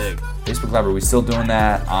Live. Facebook Live. Are we still doing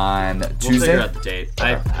that on Tuesday? We'll figure out the date.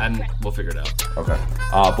 Okay. We'll figure it out.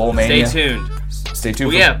 Okay. Bowl Mania. Stay tuned. Stay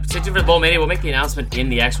tuned. Stay tuned for the Bowl Mania. We'll make the announcement in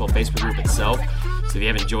the actual Facebook group itself. So if you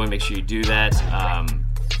haven't joined, make sure you do that.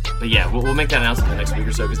 But yeah, we'll make that announcement the next week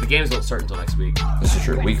or so because the games won't start until next week. This is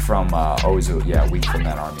true. A week from a week from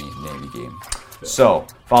that Army-Navy game. So,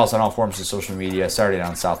 follow us on all forms of social media, Saturday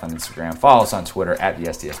Down South on Instagram. Follow us on Twitter at the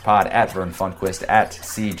SDS Pod, at Vern Funquist, at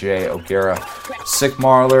CJ O'Gara. Sick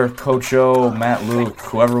Marler, Coach O, Matt Luke,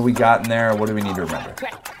 whoever we got in there, what do we need to remember?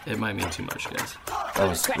 It might mean too much, guys. That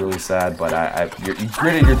was really sad, but you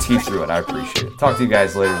gritted your teeth through it. I appreciate it. Talk to you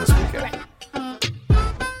guys later this weekend.